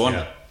 That's the one.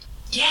 Yeah.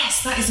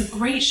 Yes, that is a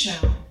great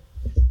shout.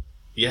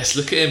 Yes,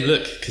 look at him.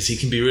 Look, because he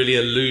can be really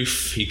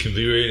aloof. He can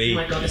be really. Oh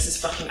my god, this is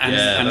fucking. And,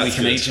 Yeah, and we that's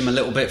can good. age him a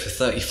little bit for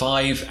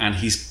 35, and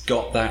he's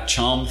got that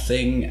charm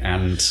thing.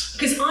 And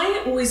Because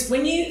I always,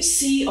 when you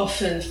see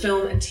often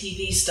film and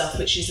TV stuff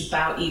which is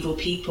about evil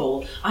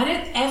people, I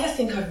don't ever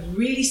think I've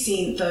really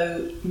seen,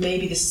 though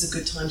maybe this is a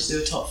good time to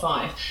do a top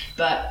 5,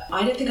 but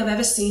I don't think I've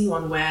ever seen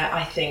one where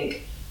I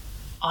think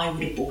I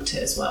would have bought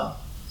it as well.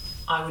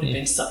 I would have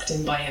been sucked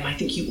in by him. I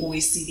think you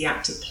always see the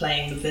actor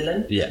playing the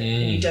villain. Yeah.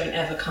 And you don't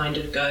ever kind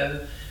of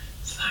go,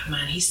 fuck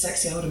man, he's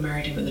sexy, I would have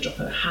married him with a drop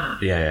of a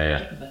hat. Yeah.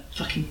 Drop of a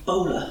fucking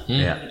bowler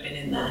Yeah. would have been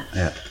in there.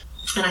 Yeah.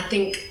 And I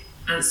think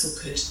Ansel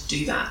could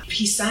do that.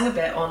 He sang a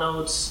bit on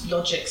old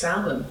Logic's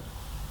album.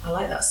 I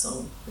like that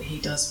song that he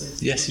does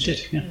with Yes, he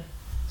Logic. did. Yeah.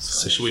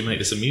 So should we make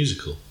this a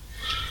musical?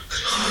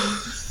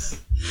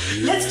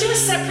 Let's do a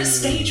separate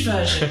stage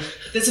version.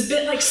 There's a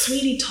bit like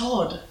Sweeney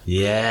Todd.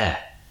 Yeah.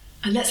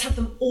 And let's have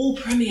them all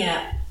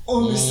premiere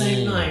on the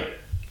same night.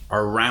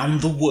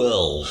 Around the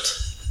world.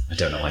 I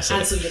don't know why I said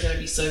Ansel, it. you're going to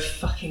be so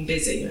fucking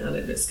busy, man,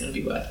 and it's going to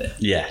be worth it.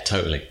 Yeah,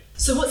 totally.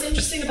 So what's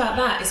interesting about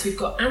that is we've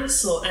got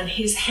Ansel and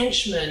his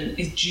henchman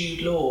is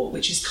Jude Law,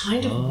 which is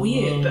kind of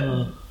weird,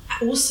 but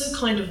also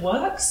kind of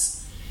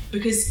works.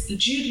 Because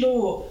Jude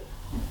Law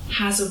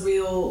has a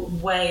real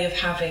way of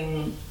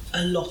having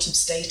a lot of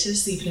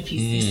status, even if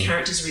his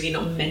character's really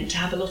not meant to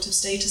have a lot of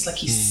status. Like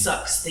he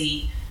sucks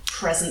the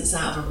presence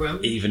out of a room.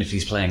 Even if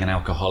he's playing an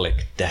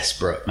alcoholic,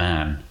 desperate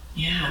man.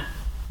 Yeah.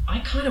 I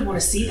kind of want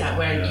to see that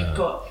where you've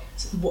got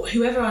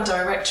whoever our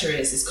director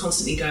is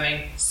constantly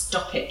going,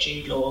 stop it,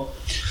 Jude Law.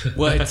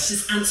 Well, This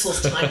is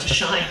Ansel's time to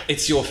shine.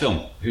 it's your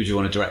film. Who do you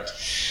want to direct?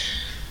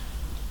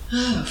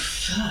 Oh,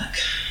 fuck.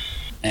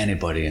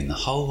 Anybody in the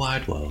whole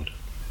wide world.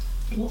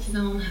 What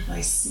film have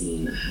I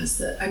seen that has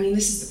the... I mean,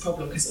 this is the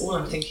problem, because all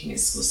I'm thinking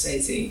is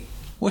Scorsese.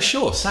 Well,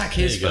 sure, sack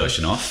his you go.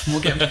 version off and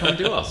we'll get him to come and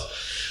do ours.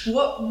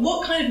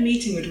 What kind of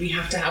meeting would we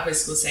have to have with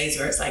Scorsese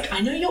where it's like, I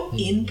know you're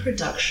in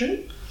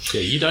production.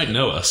 Yeah, you don't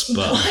know us,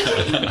 but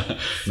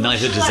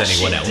Neither does Flush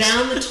anyone it else.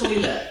 down the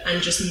toilet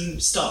and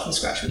just start from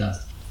scratch with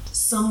us.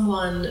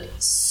 Someone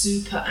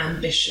super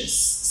ambitious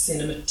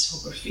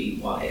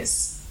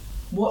cinematography-wise.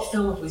 What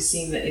film have we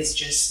seen that is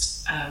just...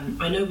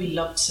 I know we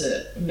love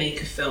to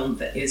make a film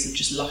that is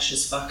just lush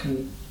as fuck,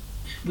 and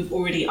we've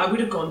already... I would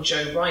have gone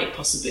Joe Wright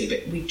possibly,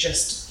 but we've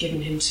just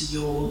given him to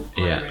your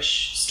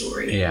Irish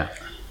story. Yeah.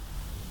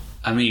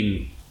 I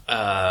mean,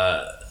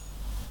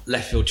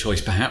 left field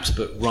choice perhaps,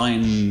 but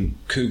Ryan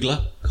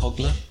Coogler,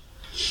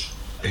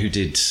 who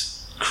did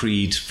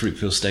Creed,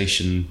 Fruitvale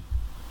Station,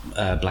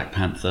 Black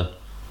Panther.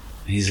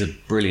 He's a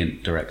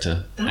brilliant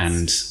director,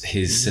 and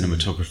his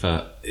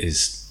cinematographer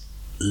is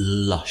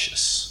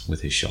luscious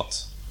with his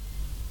shots.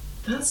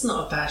 That's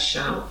not a bad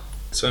shout.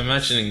 so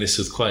imagining this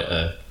with quite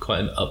an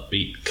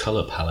upbeat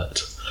colour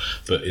palette,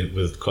 but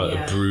with quite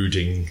a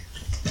brooding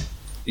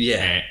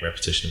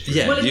repetition.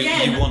 Yeah, Well,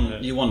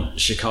 again- you want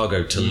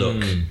Chicago to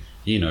look,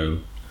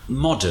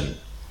 modern,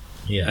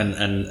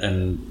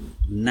 and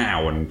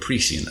now and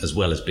prescient, as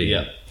well as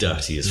being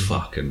dirty as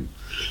fuck. And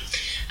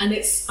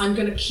I'm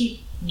going to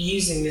keep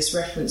using this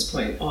reference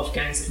point of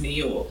Gangs of New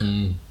York,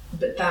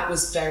 but that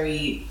was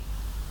very...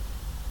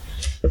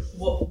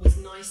 What was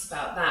nice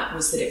about that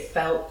was that it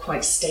felt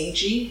quite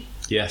stagey.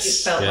 Yes.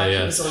 It felt like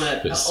it was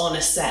It's- on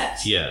a set.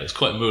 Yeah, it was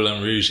quite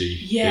Moulin Rouge-y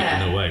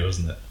Yeah. in a way,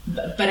 wasn't it?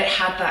 But it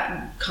had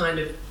that kind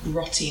of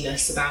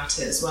grottiness about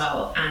it as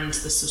well, and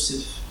the sort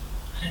of,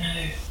 I don't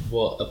know.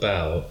 What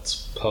about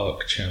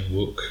Park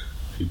Chan-wook,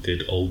 who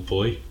did Old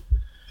Boy?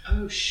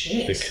 Oh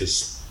shit!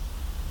 Because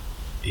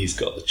he's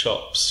got the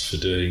chops for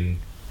doing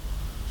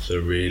the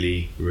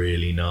really,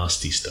 really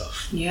nasty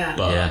stuff. Yeah.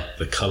 But Yeah.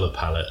 the colour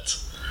palette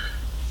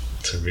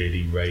to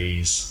really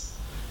raise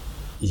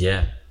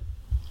Yeah.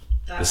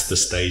 the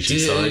stagey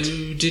side.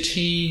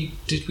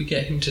 Did we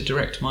get him to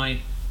direct my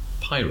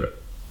pirate?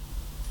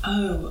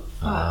 Oh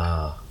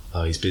fuck!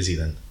 Oh, he's busy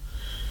then.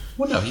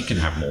 Well, no, you can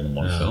have more than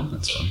one film.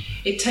 That's fine.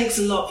 It takes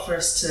a lot for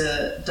us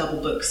to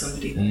double book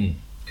somebody though,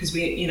 because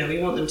we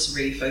want them to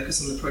really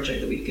focus on the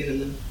project that we've given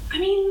them. I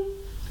mean,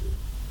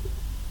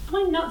 am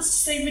I nuts to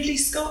say Ridley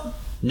Scott?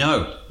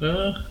 No,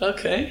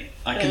 Okay.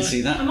 I can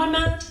see that. Am I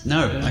mad?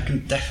 No, I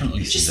can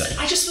definitely see that.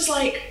 I just was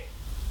like,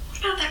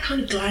 what about that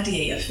kind of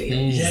gladiator feel?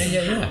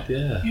 Yeah.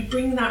 Yeah. You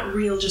bring that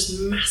real just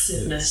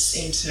massiveness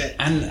into it.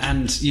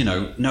 And you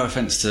know, no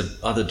offense to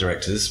other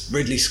directors,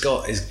 Ridley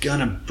Scott is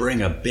gonna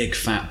bring a big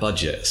fat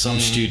budget. Some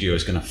studio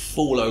is gonna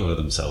fall over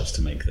themselves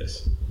to make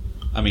this.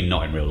 I mean,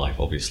 not in real life,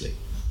 obviously,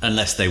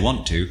 unless they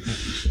want to.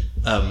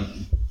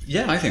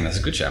 Yeah, I think that's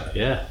a good shout.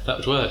 Yeah, that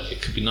would work.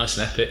 It could be nice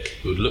and epic.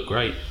 It would look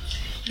great.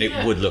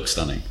 It would look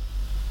stunning.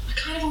 I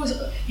kind of always.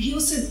 He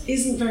also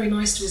isn't very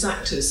nice to his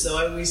actors, so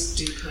I always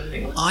do kind of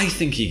think. I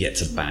think he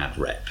gets a bad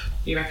rep.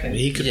 You reckon?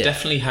 He could Yeah.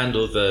 definitely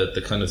handle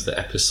the kind of the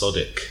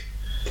episodic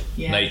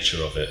Yeah.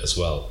 nature of it as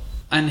well.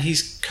 And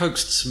he's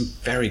coaxed some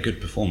very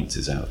good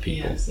performances out of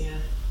people. Yes, yeah.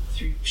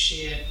 Through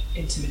sheer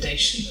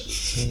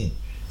intimidation.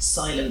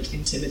 Silent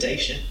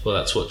intimidation. Well,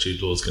 that's what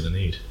Jude Law's going to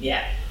need.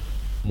 Yeah.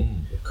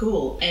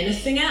 Cool.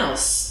 Anything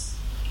else?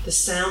 The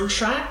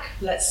soundtrack.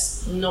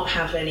 Let's not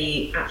have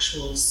any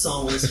actual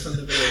songs from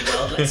the real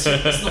world. Let's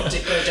not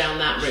go down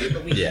that route.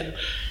 But we can,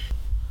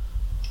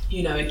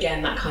 you know,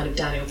 again, that kind of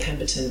Daniel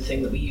Pemberton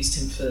thing that we used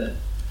him for.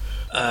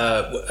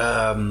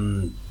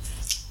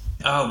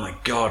 Oh my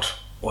God,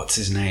 what's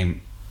his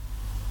name?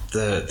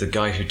 The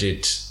guy who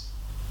did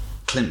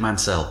Clint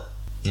Mansell.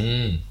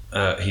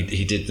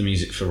 He did the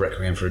music for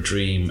Requiem for a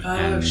Dream,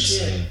 and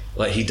shit.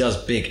 like he does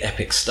big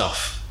epic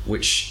stuff,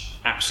 which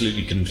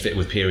absolutely can fit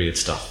with period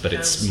stuff, but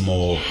it's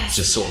more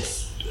just sort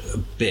of a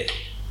bit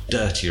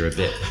dirtier, a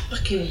bit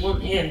Fucking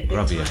want him. Big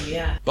grubbier. time,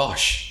 yeah.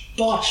 Bosh.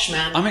 Bosh,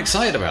 man. I'm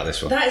excited about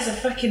this one. That is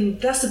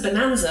that's a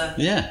bonanza.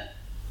 Yeah.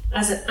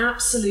 As an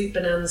absolute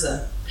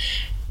bonanza.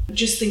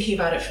 Just thinking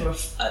about it from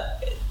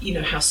you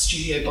know how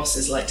studio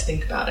bosses like to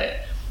think about it.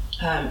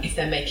 If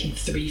they're making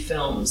 3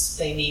 films,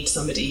 they need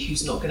somebody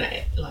who's not going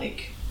to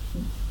like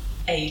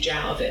age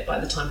out of it by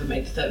the time they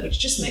make the 3rd, which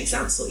just makes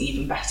Ansel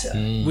even better.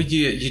 Would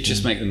you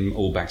just make them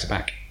all back to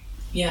back?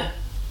 Yeah.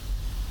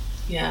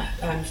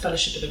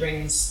 Fellowship of the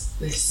Rings.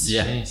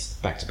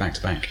 Back to back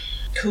to back.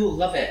 Cool.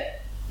 Love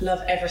it.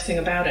 Love everything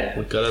about it.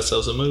 We've got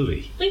ourselves a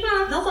movie. We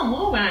got another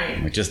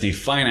movie. We just need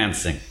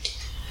financing.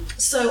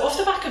 So, off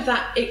the back of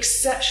that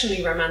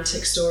exceptionally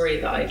romantic story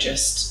that I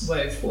just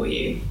wove for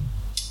you,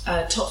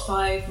 top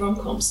 5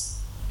 rom-coms.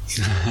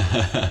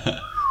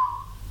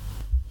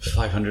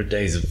 500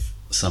 Days of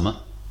Summer,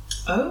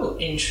 Oh,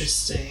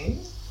 interesting.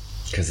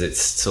 because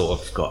it's sort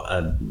of got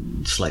a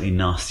slightly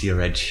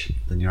nastier edge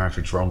than your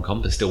average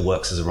rom-com, but still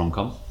works as a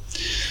rom-com.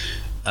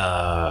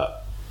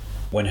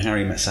 When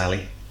Harry Met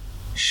Sally,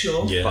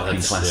 Sure. Yeah, fucking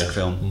that's- classic yeah.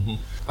 film.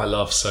 I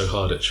laugh so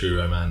hard at True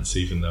Romance,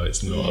 even though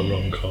it's not a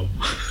rom-com.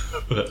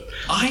 But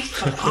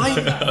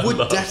I would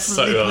love definitely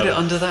so put it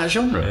hard. under that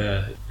genre.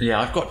 yeah,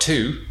 Yeah, I've got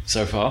 2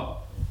 so far.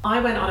 I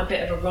went on a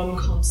bit of a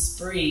rom-com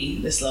spree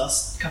this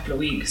last couple of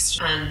weeks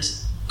and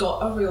got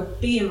a real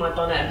bee in my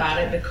bonnet about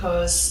it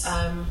because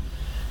I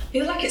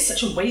feel like it's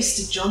such a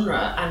wasted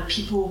genre and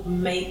people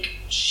make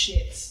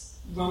shit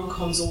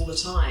rom-coms all the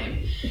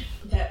time.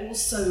 They're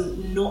also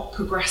not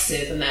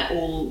progressive and they're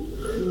all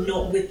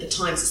not with the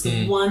times. It's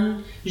the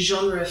one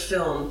genre of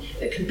film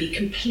that can be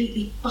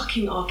completely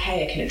fucking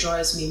archaic and it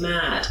drives me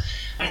mad.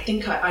 I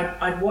think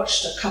I'd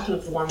watched a couple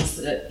of the ones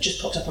that had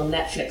just popped up on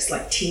Netflix,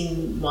 like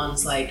teen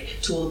ones like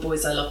To All the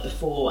Boys I Loved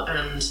Before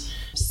and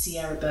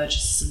Sierra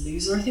Burgess is a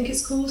Loser, I think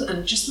it's called, and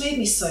it just made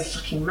me so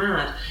fucking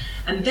mad.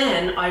 And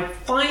then I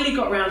finally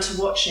got around to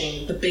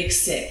watching The Big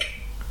Sick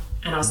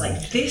and I was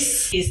like,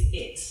 this is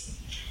it.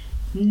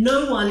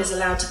 No one is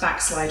allowed to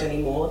backslide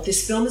anymore.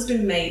 This film has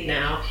been made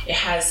now. It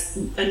has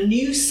a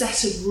new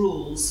set of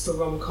rules for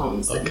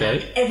rom-coms that now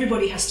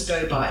everybody has to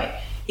go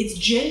by. It's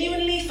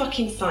genuinely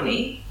fucking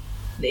funny.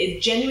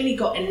 It genuinely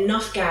got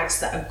enough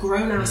gags that a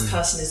grown-ass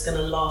person is going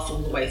to laugh all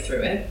the way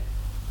through it.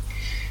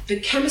 The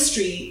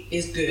chemistry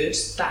is good.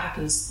 That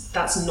happens.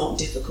 That's not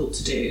difficult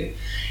to do.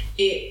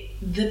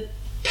 The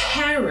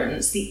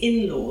parents, the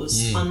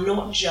in-laws, are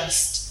not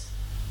just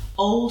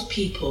old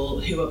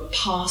people who are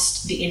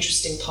past the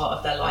interesting part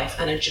of their life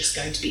and are just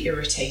going to be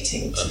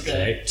irritating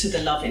to the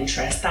love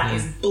interest. That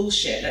is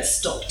bullshit. Let's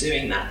stop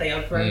doing that. They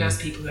are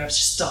grown-ass people who have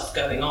stuff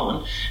going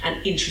on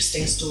and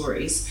interesting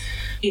stories.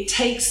 It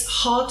takes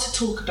hard to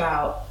talk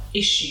about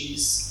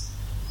issues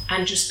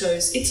and just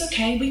goes, it's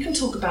okay, we can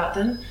talk about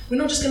them. We're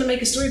not just going to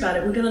make a story about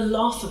it, we're going to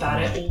laugh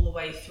about it all the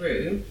way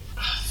through.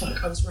 Oh,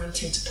 fuck, I was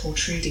ranting to poor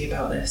Trudy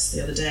about this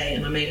the other day,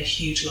 and I made a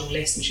huge long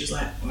list, and she was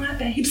like, all right,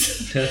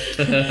 babes.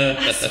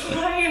 That's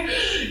why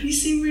you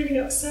seem really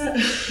upset.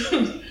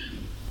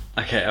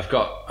 Okay, I've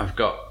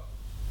got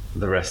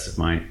the rest of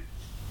my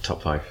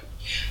top 5.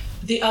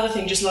 The other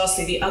thing, just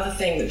lastly, the other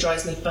thing that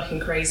drives me fucking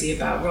crazy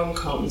about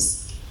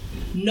rom-coms,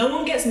 no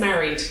one gets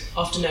married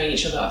after knowing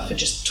each other for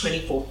just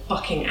 24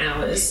 fucking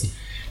hours.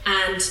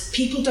 And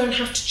people don't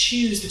have to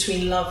choose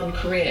between love and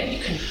career.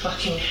 You can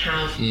fucking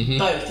have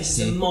both. This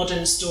is a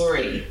modern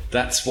story.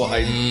 That's what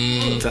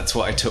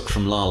I took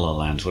from La La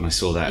Land when I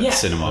saw that at the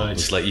cinema. Right.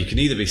 It's like, you can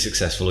either be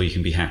successful or you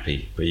can be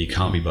happy, but you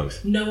can't be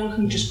both. No one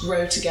can just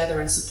grow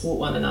together and support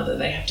one another.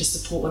 They have to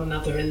support one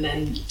another and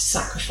then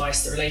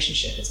sacrifice the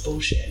relationship. It's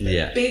bullshit.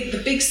 Yeah.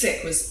 The Big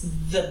Sick was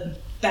the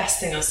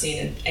best thing I've seen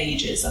in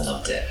ages. I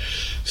loved it.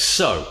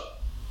 So,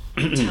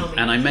 Tell me.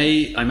 and I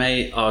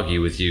may argue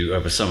with you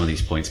over some of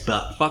these points,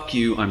 but fuck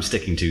you, I'm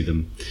sticking to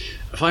them.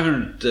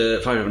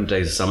 500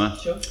 Days of Summer,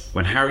 Sure.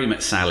 When Harry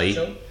Met Sally,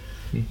 Sure.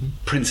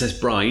 Princess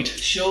Bride,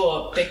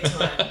 Sure, big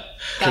time.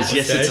 because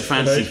yes, it's a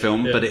fantasy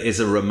film, but it is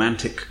a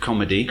romantic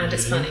comedy. And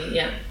it's funny,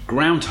 yeah.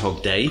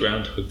 Groundhog Day,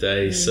 Groundhog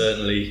Day,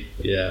 certainly,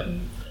 yeah.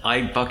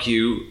 fuck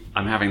you,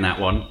 I'm having that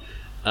one.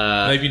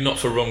 Maybe not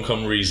for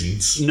rom-com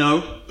reasons,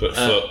 No, but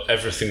for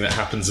everything that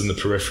happens in the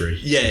periphery.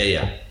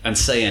 yeah, and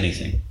Say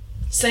Anything.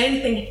 Say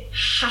Anything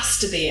has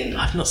to be in.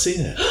 I've not seen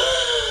it.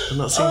 I've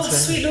not seen Oh,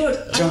 sweet Lord.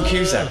 John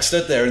Cusack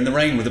stood there in the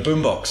rain with a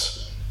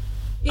boombox.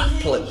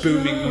 Play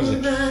booming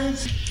music.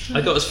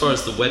 I got as far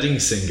as The Wedding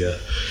Singer.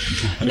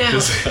 Now,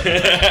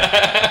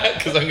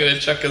 Because I'm going to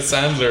chuck a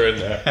Sandler in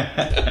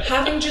there.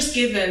 having just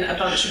given a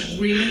bunch of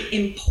really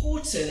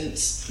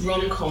important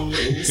rom-com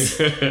rules,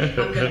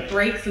 I'm going to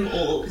break them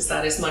all because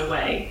that is my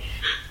way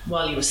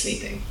while you were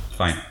sleeping.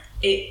 Fine.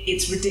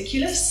 It's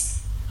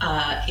ridiculous.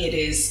 It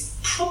is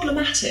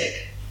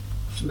problematic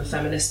from a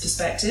feminist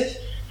perspective,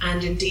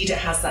 and indeed it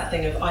has that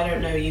thing of, I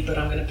don't know you, but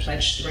I'm going to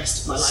pledge the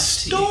rest of my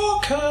life to you.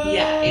 Stalker!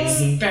 Yeah,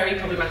 it's very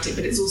problematic,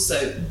 but it's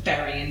also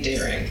very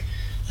endearing.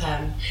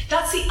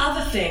 That's the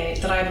other thing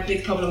that I have a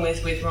big problem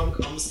with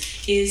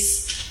rom-coms,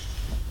 is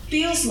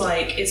feels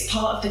like it's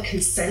part of the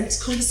consent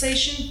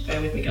conversation.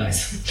 Bear with me,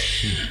 guys.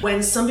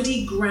 When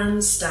somebody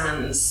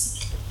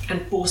grandstands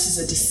and forces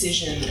a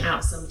decision out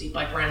of somebody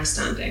by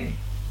grandstanding.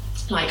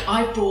 Like,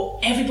 I've brought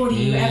everybody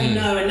you ever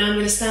know, and now I'm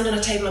going to stand on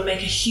a table and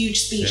make a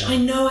huge speech. Yeah. I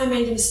know I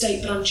made a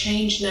mistake, but I'm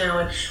changed now,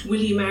 and will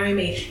you marry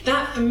me?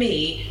 That, for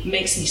me,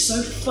 makes me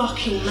so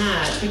fucking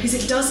mad, because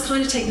it does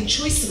kind of take the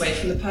choice away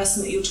from the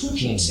person that you're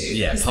talking to.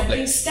 Yeah, because they're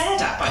being stared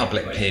at by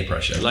Public everybody. peer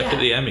pressure. Like Yeah. at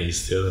the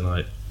Emmys the other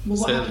night. Well,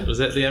 what happened? Was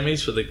it the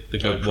Emmys where the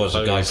guy It was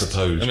a guy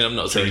proposed I mean, I'm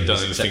not saying he'd during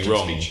done his anything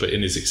acceptance wrong, speech. but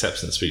in his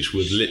acceptance speech,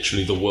 with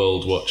literally the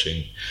world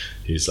watching,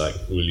 he's like,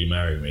 "Will you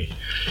marry me?"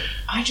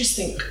 I just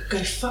think, go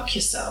fuck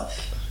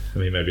yourself. I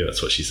mean, maybe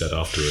that's what she said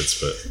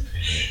afterwards, but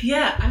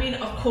Yeah, I mean,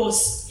 of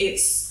course,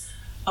 it's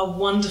a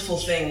wonderful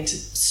thing to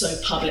so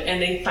public,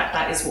 and in fact,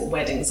 that is what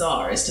weddings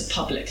are, is to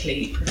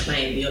publicly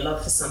proclaim your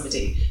love for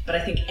somebody. But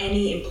I think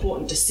any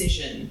important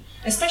decision,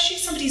 especially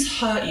if somebody's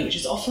hurt you, which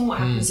is often what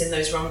happens in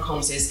those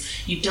rom-coms, is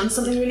you've done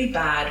something really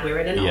bad, we're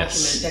in an Yes.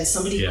 argument, then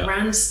somebody Yeah.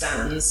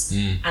 grandstands,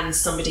 and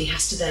somebody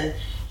has to then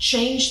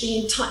change the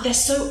entire... They're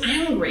so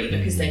angry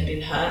because they've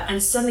been hurt,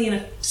 and suddenly in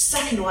a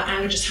second all that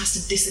anger just has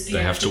to disappear.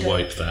 they have to go,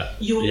 wipe that.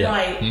 You're Yeah.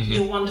 right,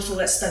 you're wonderful,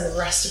 let's spend the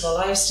rest of our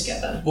lives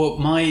together. Well,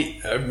 my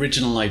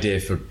original idea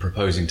for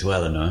proposing to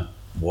Eleanor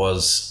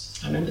was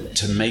I remember this.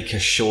 to make a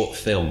short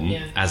film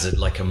Yeah. as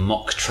like a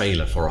mock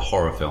trailer for a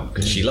horror film,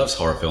 because she loves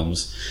horror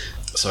films.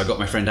 So I got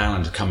my friend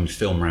Alan to come and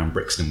film around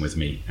Brixton with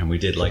me, and we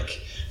did like,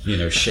 you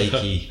know,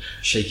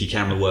 shaky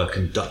camera work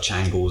and Dutch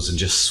angles and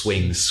just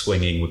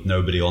swinging with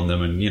nobody on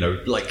them, and, you know,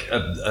 like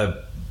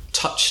a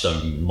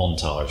touchstone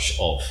montage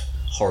of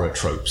horror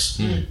tropes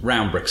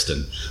round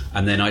Brixton.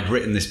 And then I'd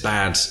written this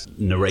bad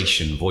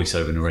narration,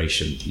 voiceover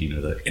narration, you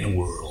know, the inner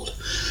world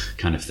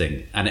kind of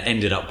thing, and it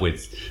ended up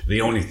with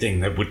the only thing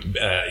that would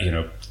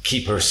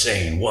keep her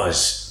sane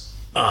was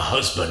a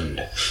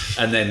husband.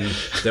 And then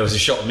there was a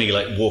shot of me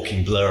like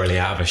walking blurrily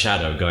out of a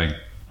shadow going,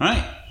 all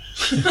right.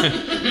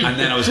 And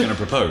then I was going to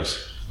propose,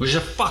 which is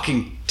a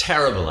fucking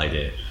terrible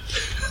idea,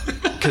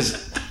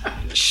 because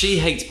she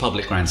hates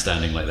public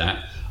grandstanding like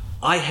that.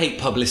 I hate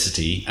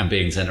publicity and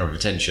being centre of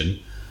attention.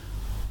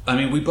 I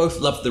mean, we both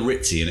love the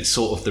Ritzy, and it's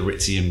sort of the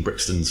Ritzy and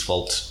Brixton's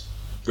fault.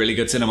 Really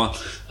good cinema.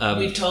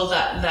 We've told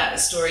that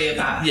story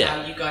about Yeah.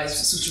 how you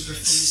guys sort of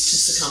refused to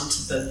succumb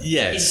to the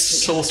Yeah, it's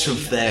instant sort chemistry of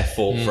you had. their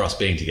fault for us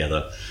being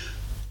together.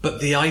 But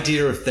the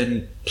idea of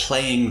then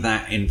playing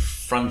that in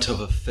front of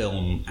a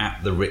film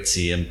at the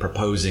Ritzy and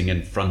proposing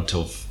in front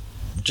of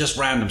just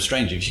random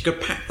strangers, you could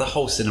pack the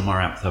whole cinema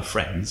out with her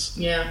friends.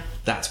 Yeah.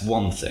 That's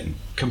one thing.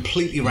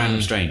 Completely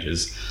random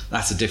strangers,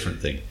 that's a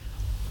different thing.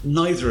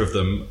 Neither of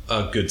them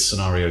are good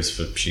scenarios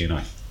for she and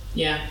I.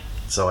 Yeah.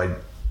 So I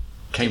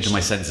came to my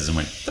senses and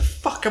went, "The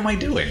fuck am I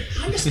doing?"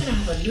 I'm just going to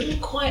have a little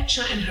quiet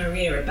chat in her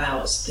ear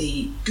about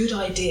the good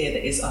idea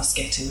that is us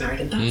getting married,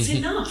 and that's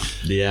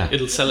enough. Yeah.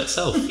 It'll sell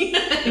itself.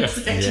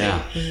 Exactly.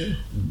 Yeah.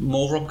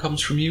 More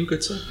rom-coms from you,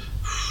 good sir?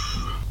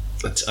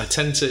 I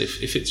tend to,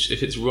 if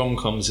it's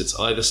rom-coms, it's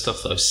either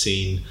stuff that I've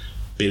seen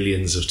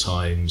billions of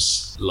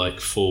times, like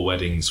Four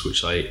Weddings,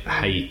 which I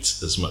hate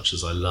as much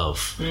as I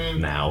love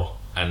now.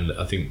 And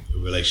I think a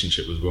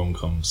relationship with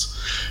rom-coms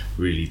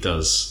really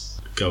does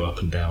go up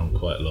and down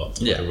quite a lot,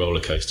 like a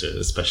roller coaster,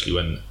 especially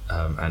when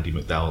Andie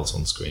MacDowell's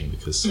on screen,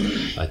 because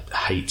I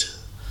hate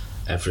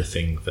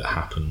everything that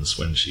happens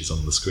when she's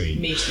on the screen.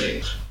 Me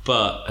too.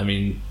 But I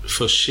mean,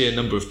 for sheer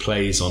number of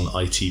plays on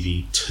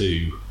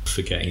ITV2,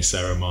 Forgetting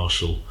Sarah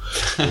Marshall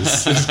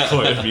is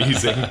quite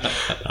amusing.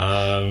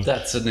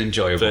 That's an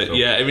enjoyable But film.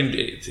 yeah, I mean,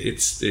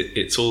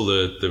 it's all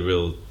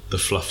the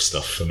fluff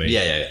stuff for me.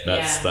 Yeah.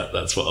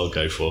 That's what I'll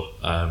go for.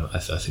 I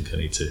think I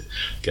need to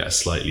get a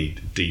slightly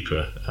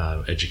deeper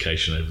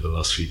education over the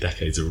last few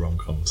decades of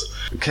rom-coms.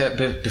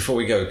 Before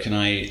we go, can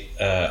I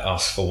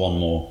ask for one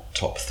more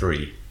top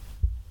 3?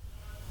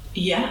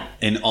 Yeah.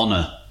 In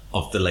honour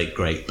of the late,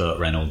 great Burt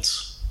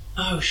Reynolds.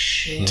 Oh,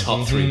 shit.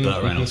 Top 3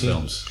 Burt Reynolds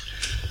films.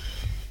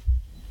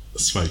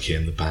 Smokey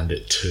and the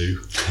Bandit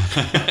 2.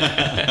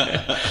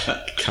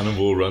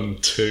 Cannonball Run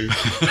 2.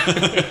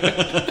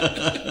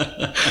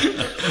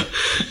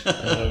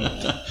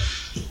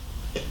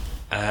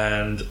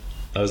 And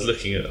I was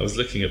looking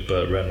at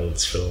Burt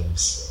Reynolds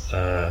films,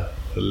 a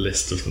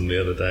list of them the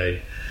other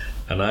day,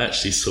 and I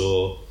actually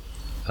saw.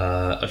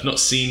 I've not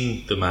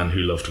seen The Man Who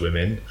Loved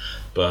Women,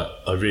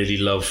 but I really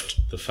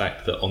loved the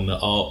fact that on the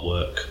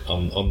artwork,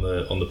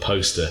 on the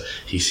poster,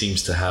 he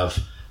seems to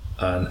have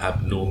an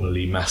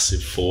abnormally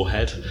massive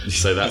forehead.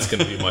 So that's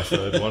going to be my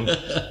third one,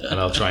 and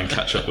I'll try and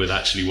catch up with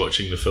actually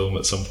watching the film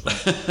at some point.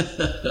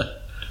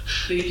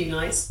 Boogie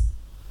Nights.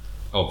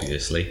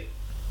 Obviously.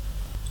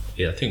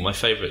 Yeah, I think my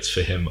favourites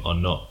for him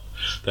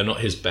they're not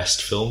his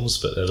best films,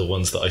 but they're the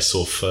ones that I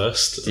saw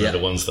first. And they're the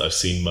ones that I've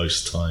seen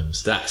most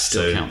times. That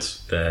still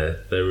counts. They're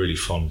really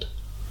fond.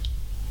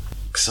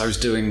 Because I was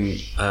doing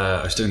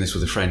this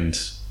with a friend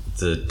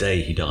the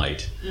day he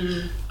died,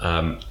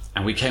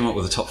 and we came up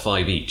with a top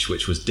 5 each,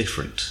 which was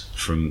different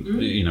from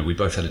we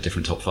both had a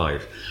different top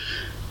 5.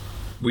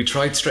 We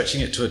tried stretching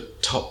it to a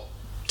top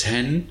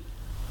 10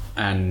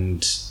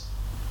 and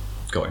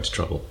got into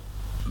trouble.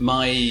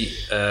 My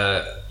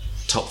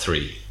top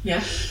 3.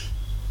 Yeah.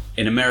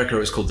 In America, it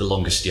was called The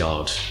Longest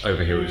Yard.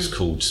 Over here, it was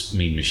called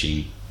Mean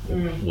Machine,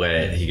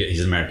 where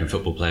he's an American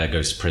football player,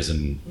 goes to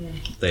prison.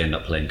 They end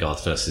up playing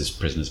Garth versus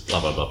prisoners,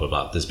 blah, blah, blah, blah,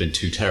 blah. There's been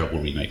 2 terrible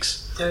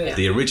remakes. Oh, yeah.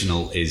 The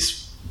original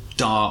is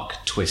dark,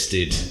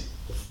 twisted,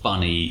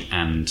 funny,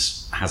 and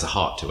has a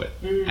heart to it.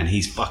 And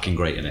he's fucking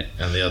great in it.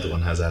 And the other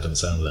one has Adam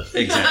Sandler.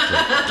 Exactly.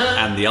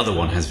 And the other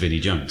one has Vinnie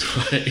Jones.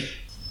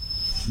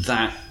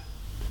 That,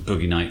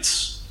 Boogie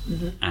Nights,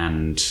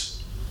 and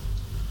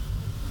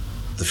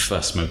the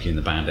first Smokey and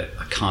the Bandit.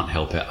 I can't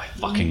help it. I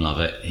fucking love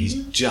it. He's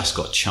just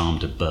got charm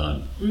to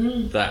burn.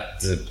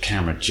 The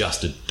camera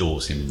just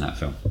adores him in that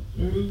film.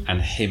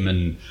 And him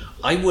and...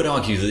 I would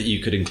argue that you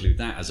could include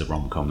that as a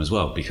rom-com as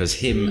well, because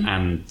him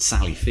and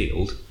Sally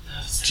Field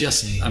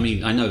just... I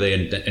mean, I know they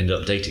end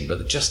up dating, but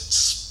they're just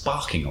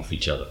sparking off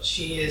each other.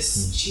 She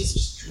is. She's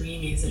just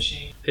dreamy, isn't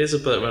she? Here's a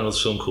Burt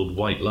Reynolds film called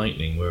White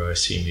Lightning, where I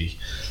assume he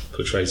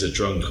portrays a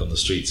drunk on the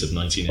streets of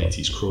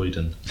 1980s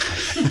Croydon.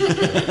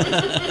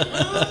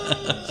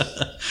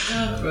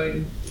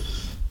 Croydon.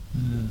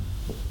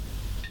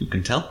 Who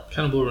can tell?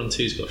 Cannonball Run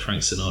 2's got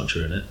Frank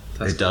Sinatra in it.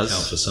 That's It does.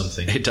 Count for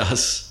something. It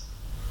does.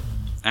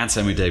 And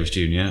Sammy Davis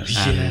Jr. and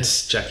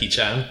Yes, Jackie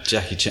Chan.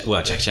 Jackie Chan.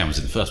 Well, Jackie Chan was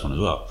in the first one as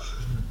well.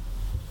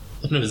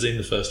 I've never seen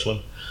the first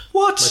one.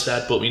 What? My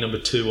dad bought me number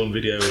 2 on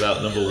video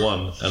without number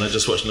 1, and I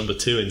just watched number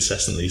 2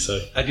 incessantly. So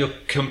And your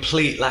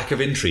complete lack of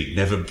intrigue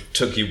never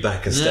took you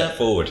back a step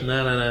forward.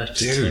 No, just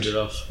Dude. turned it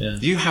off. Yeah,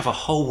 You have a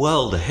whole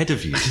world ahead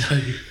of you.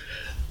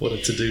 what a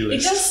to-do It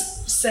list. does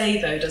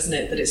say, though, doesn't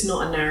it, that it's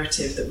not a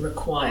narrative that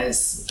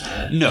requires...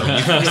 No,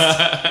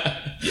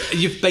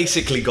 you've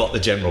basically got the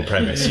general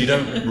premise. You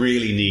don't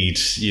really need,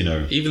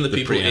 Even the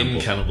people preamble.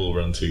 in Cannonball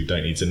Run 2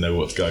 don't need to know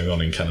what's going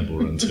on in Cannonball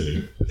Run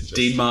 2.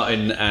 Dean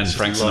Martin and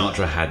Frank live-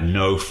 Sinatra had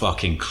no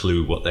fucking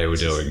clue what they were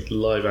doing.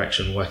 Live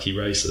action wacky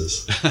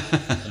races.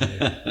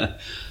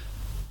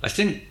 I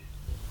think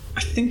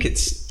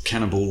it's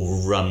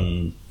Cannonball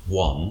Run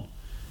 1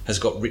 has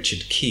got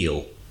Richard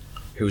Keel,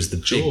 who was the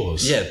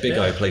Jaws. big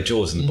guy who played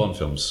Jaws in the Bond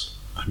films.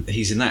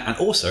 He's in that. And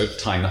also,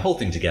 tying the whole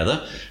thing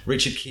together,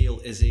 Richard Keel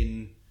is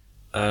in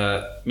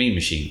Mean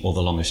Machine, or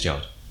The Longest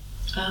Yard.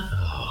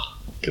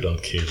 Good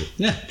old Keel.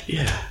 Yeah.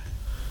 Yeah.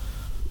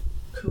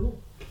 Cool.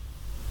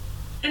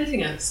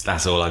 Anything else?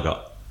 That's all I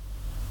got.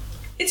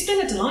 It's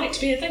been a delight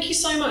to be here. Thank you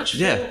so much.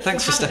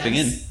 Thanks for stepping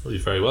in. Well,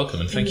 you're very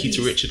welcome, and thank you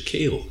to Richard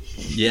Keel.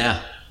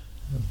 Yeah.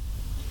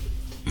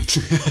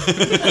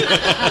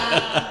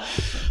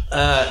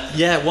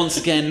 Once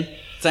again,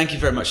 thank you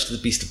very much to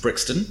the Beast of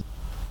Brixton.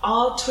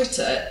 Our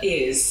Twitter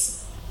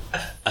is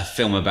A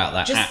film about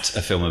that. Just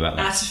At a film about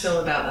that. at a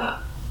film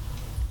about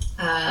that.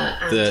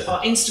 And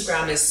our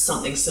Instagram is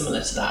something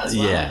similar to that as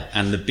well. Yeah,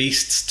 and the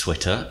Beast's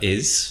Twitter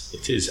is...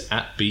 It is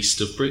at Beast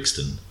of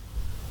Brixton.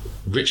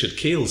 Richard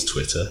Keel's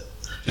Twitter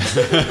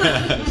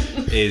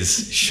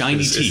is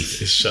Shiny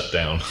Teeth is shut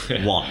down.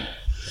 1.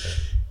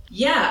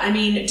 Yeah, I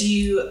mean, do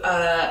you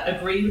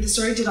agree with the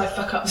story? Did I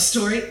fuck up the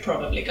story?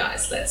 Probably,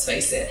 guys, let's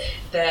face it.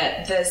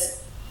 There's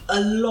a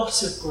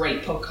lot of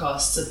great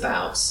podcasts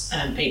about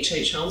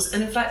H.H. Holmes,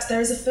 and in fact there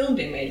is a film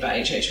being made about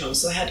H.H.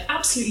 Holmes, so I had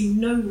absolutely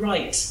no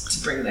right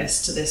to bring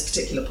this to this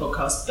particular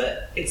podcast,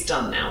 but it's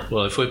done now.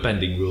 Well, if we're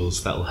bending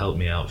rules, that'll help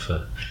me out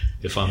for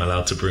if I'm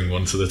allowed to bring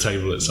one to the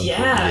table at some point.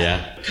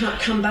 Yeah.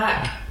 Come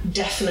back,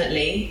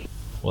 definitely.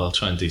 Well, I'll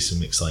try and do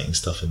some exciting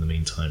stuff in the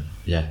meantime.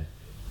 Yeah.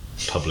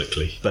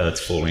 Publicly. Birds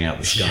falling out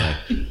the sky.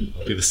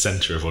 I'll be the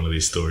centre of one of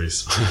these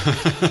stories.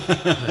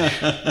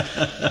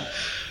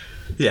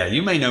 Yeah,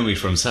 you may know me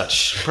from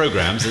such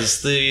programmes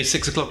as the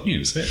 6 o'clock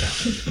news.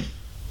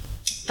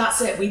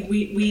 That's it.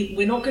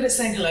 We're not good at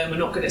saying hello, we're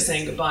not good at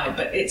saying goodbye,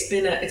 but it's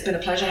been a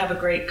pleasure. Have a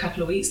great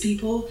couple of weeks,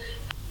 people.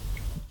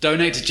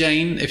 Donate to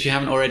Jane if you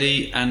haven't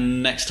already,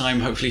 and next time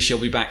hopefully she'll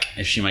be back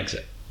if she makes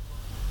it.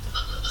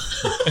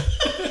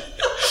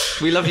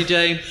 We love you,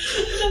 Jane.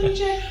 Love you,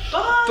 Jane.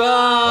 Bye.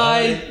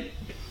 Bye.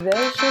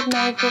 They should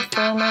make a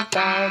film about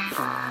that.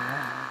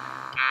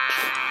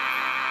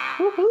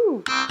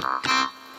 Woohoo!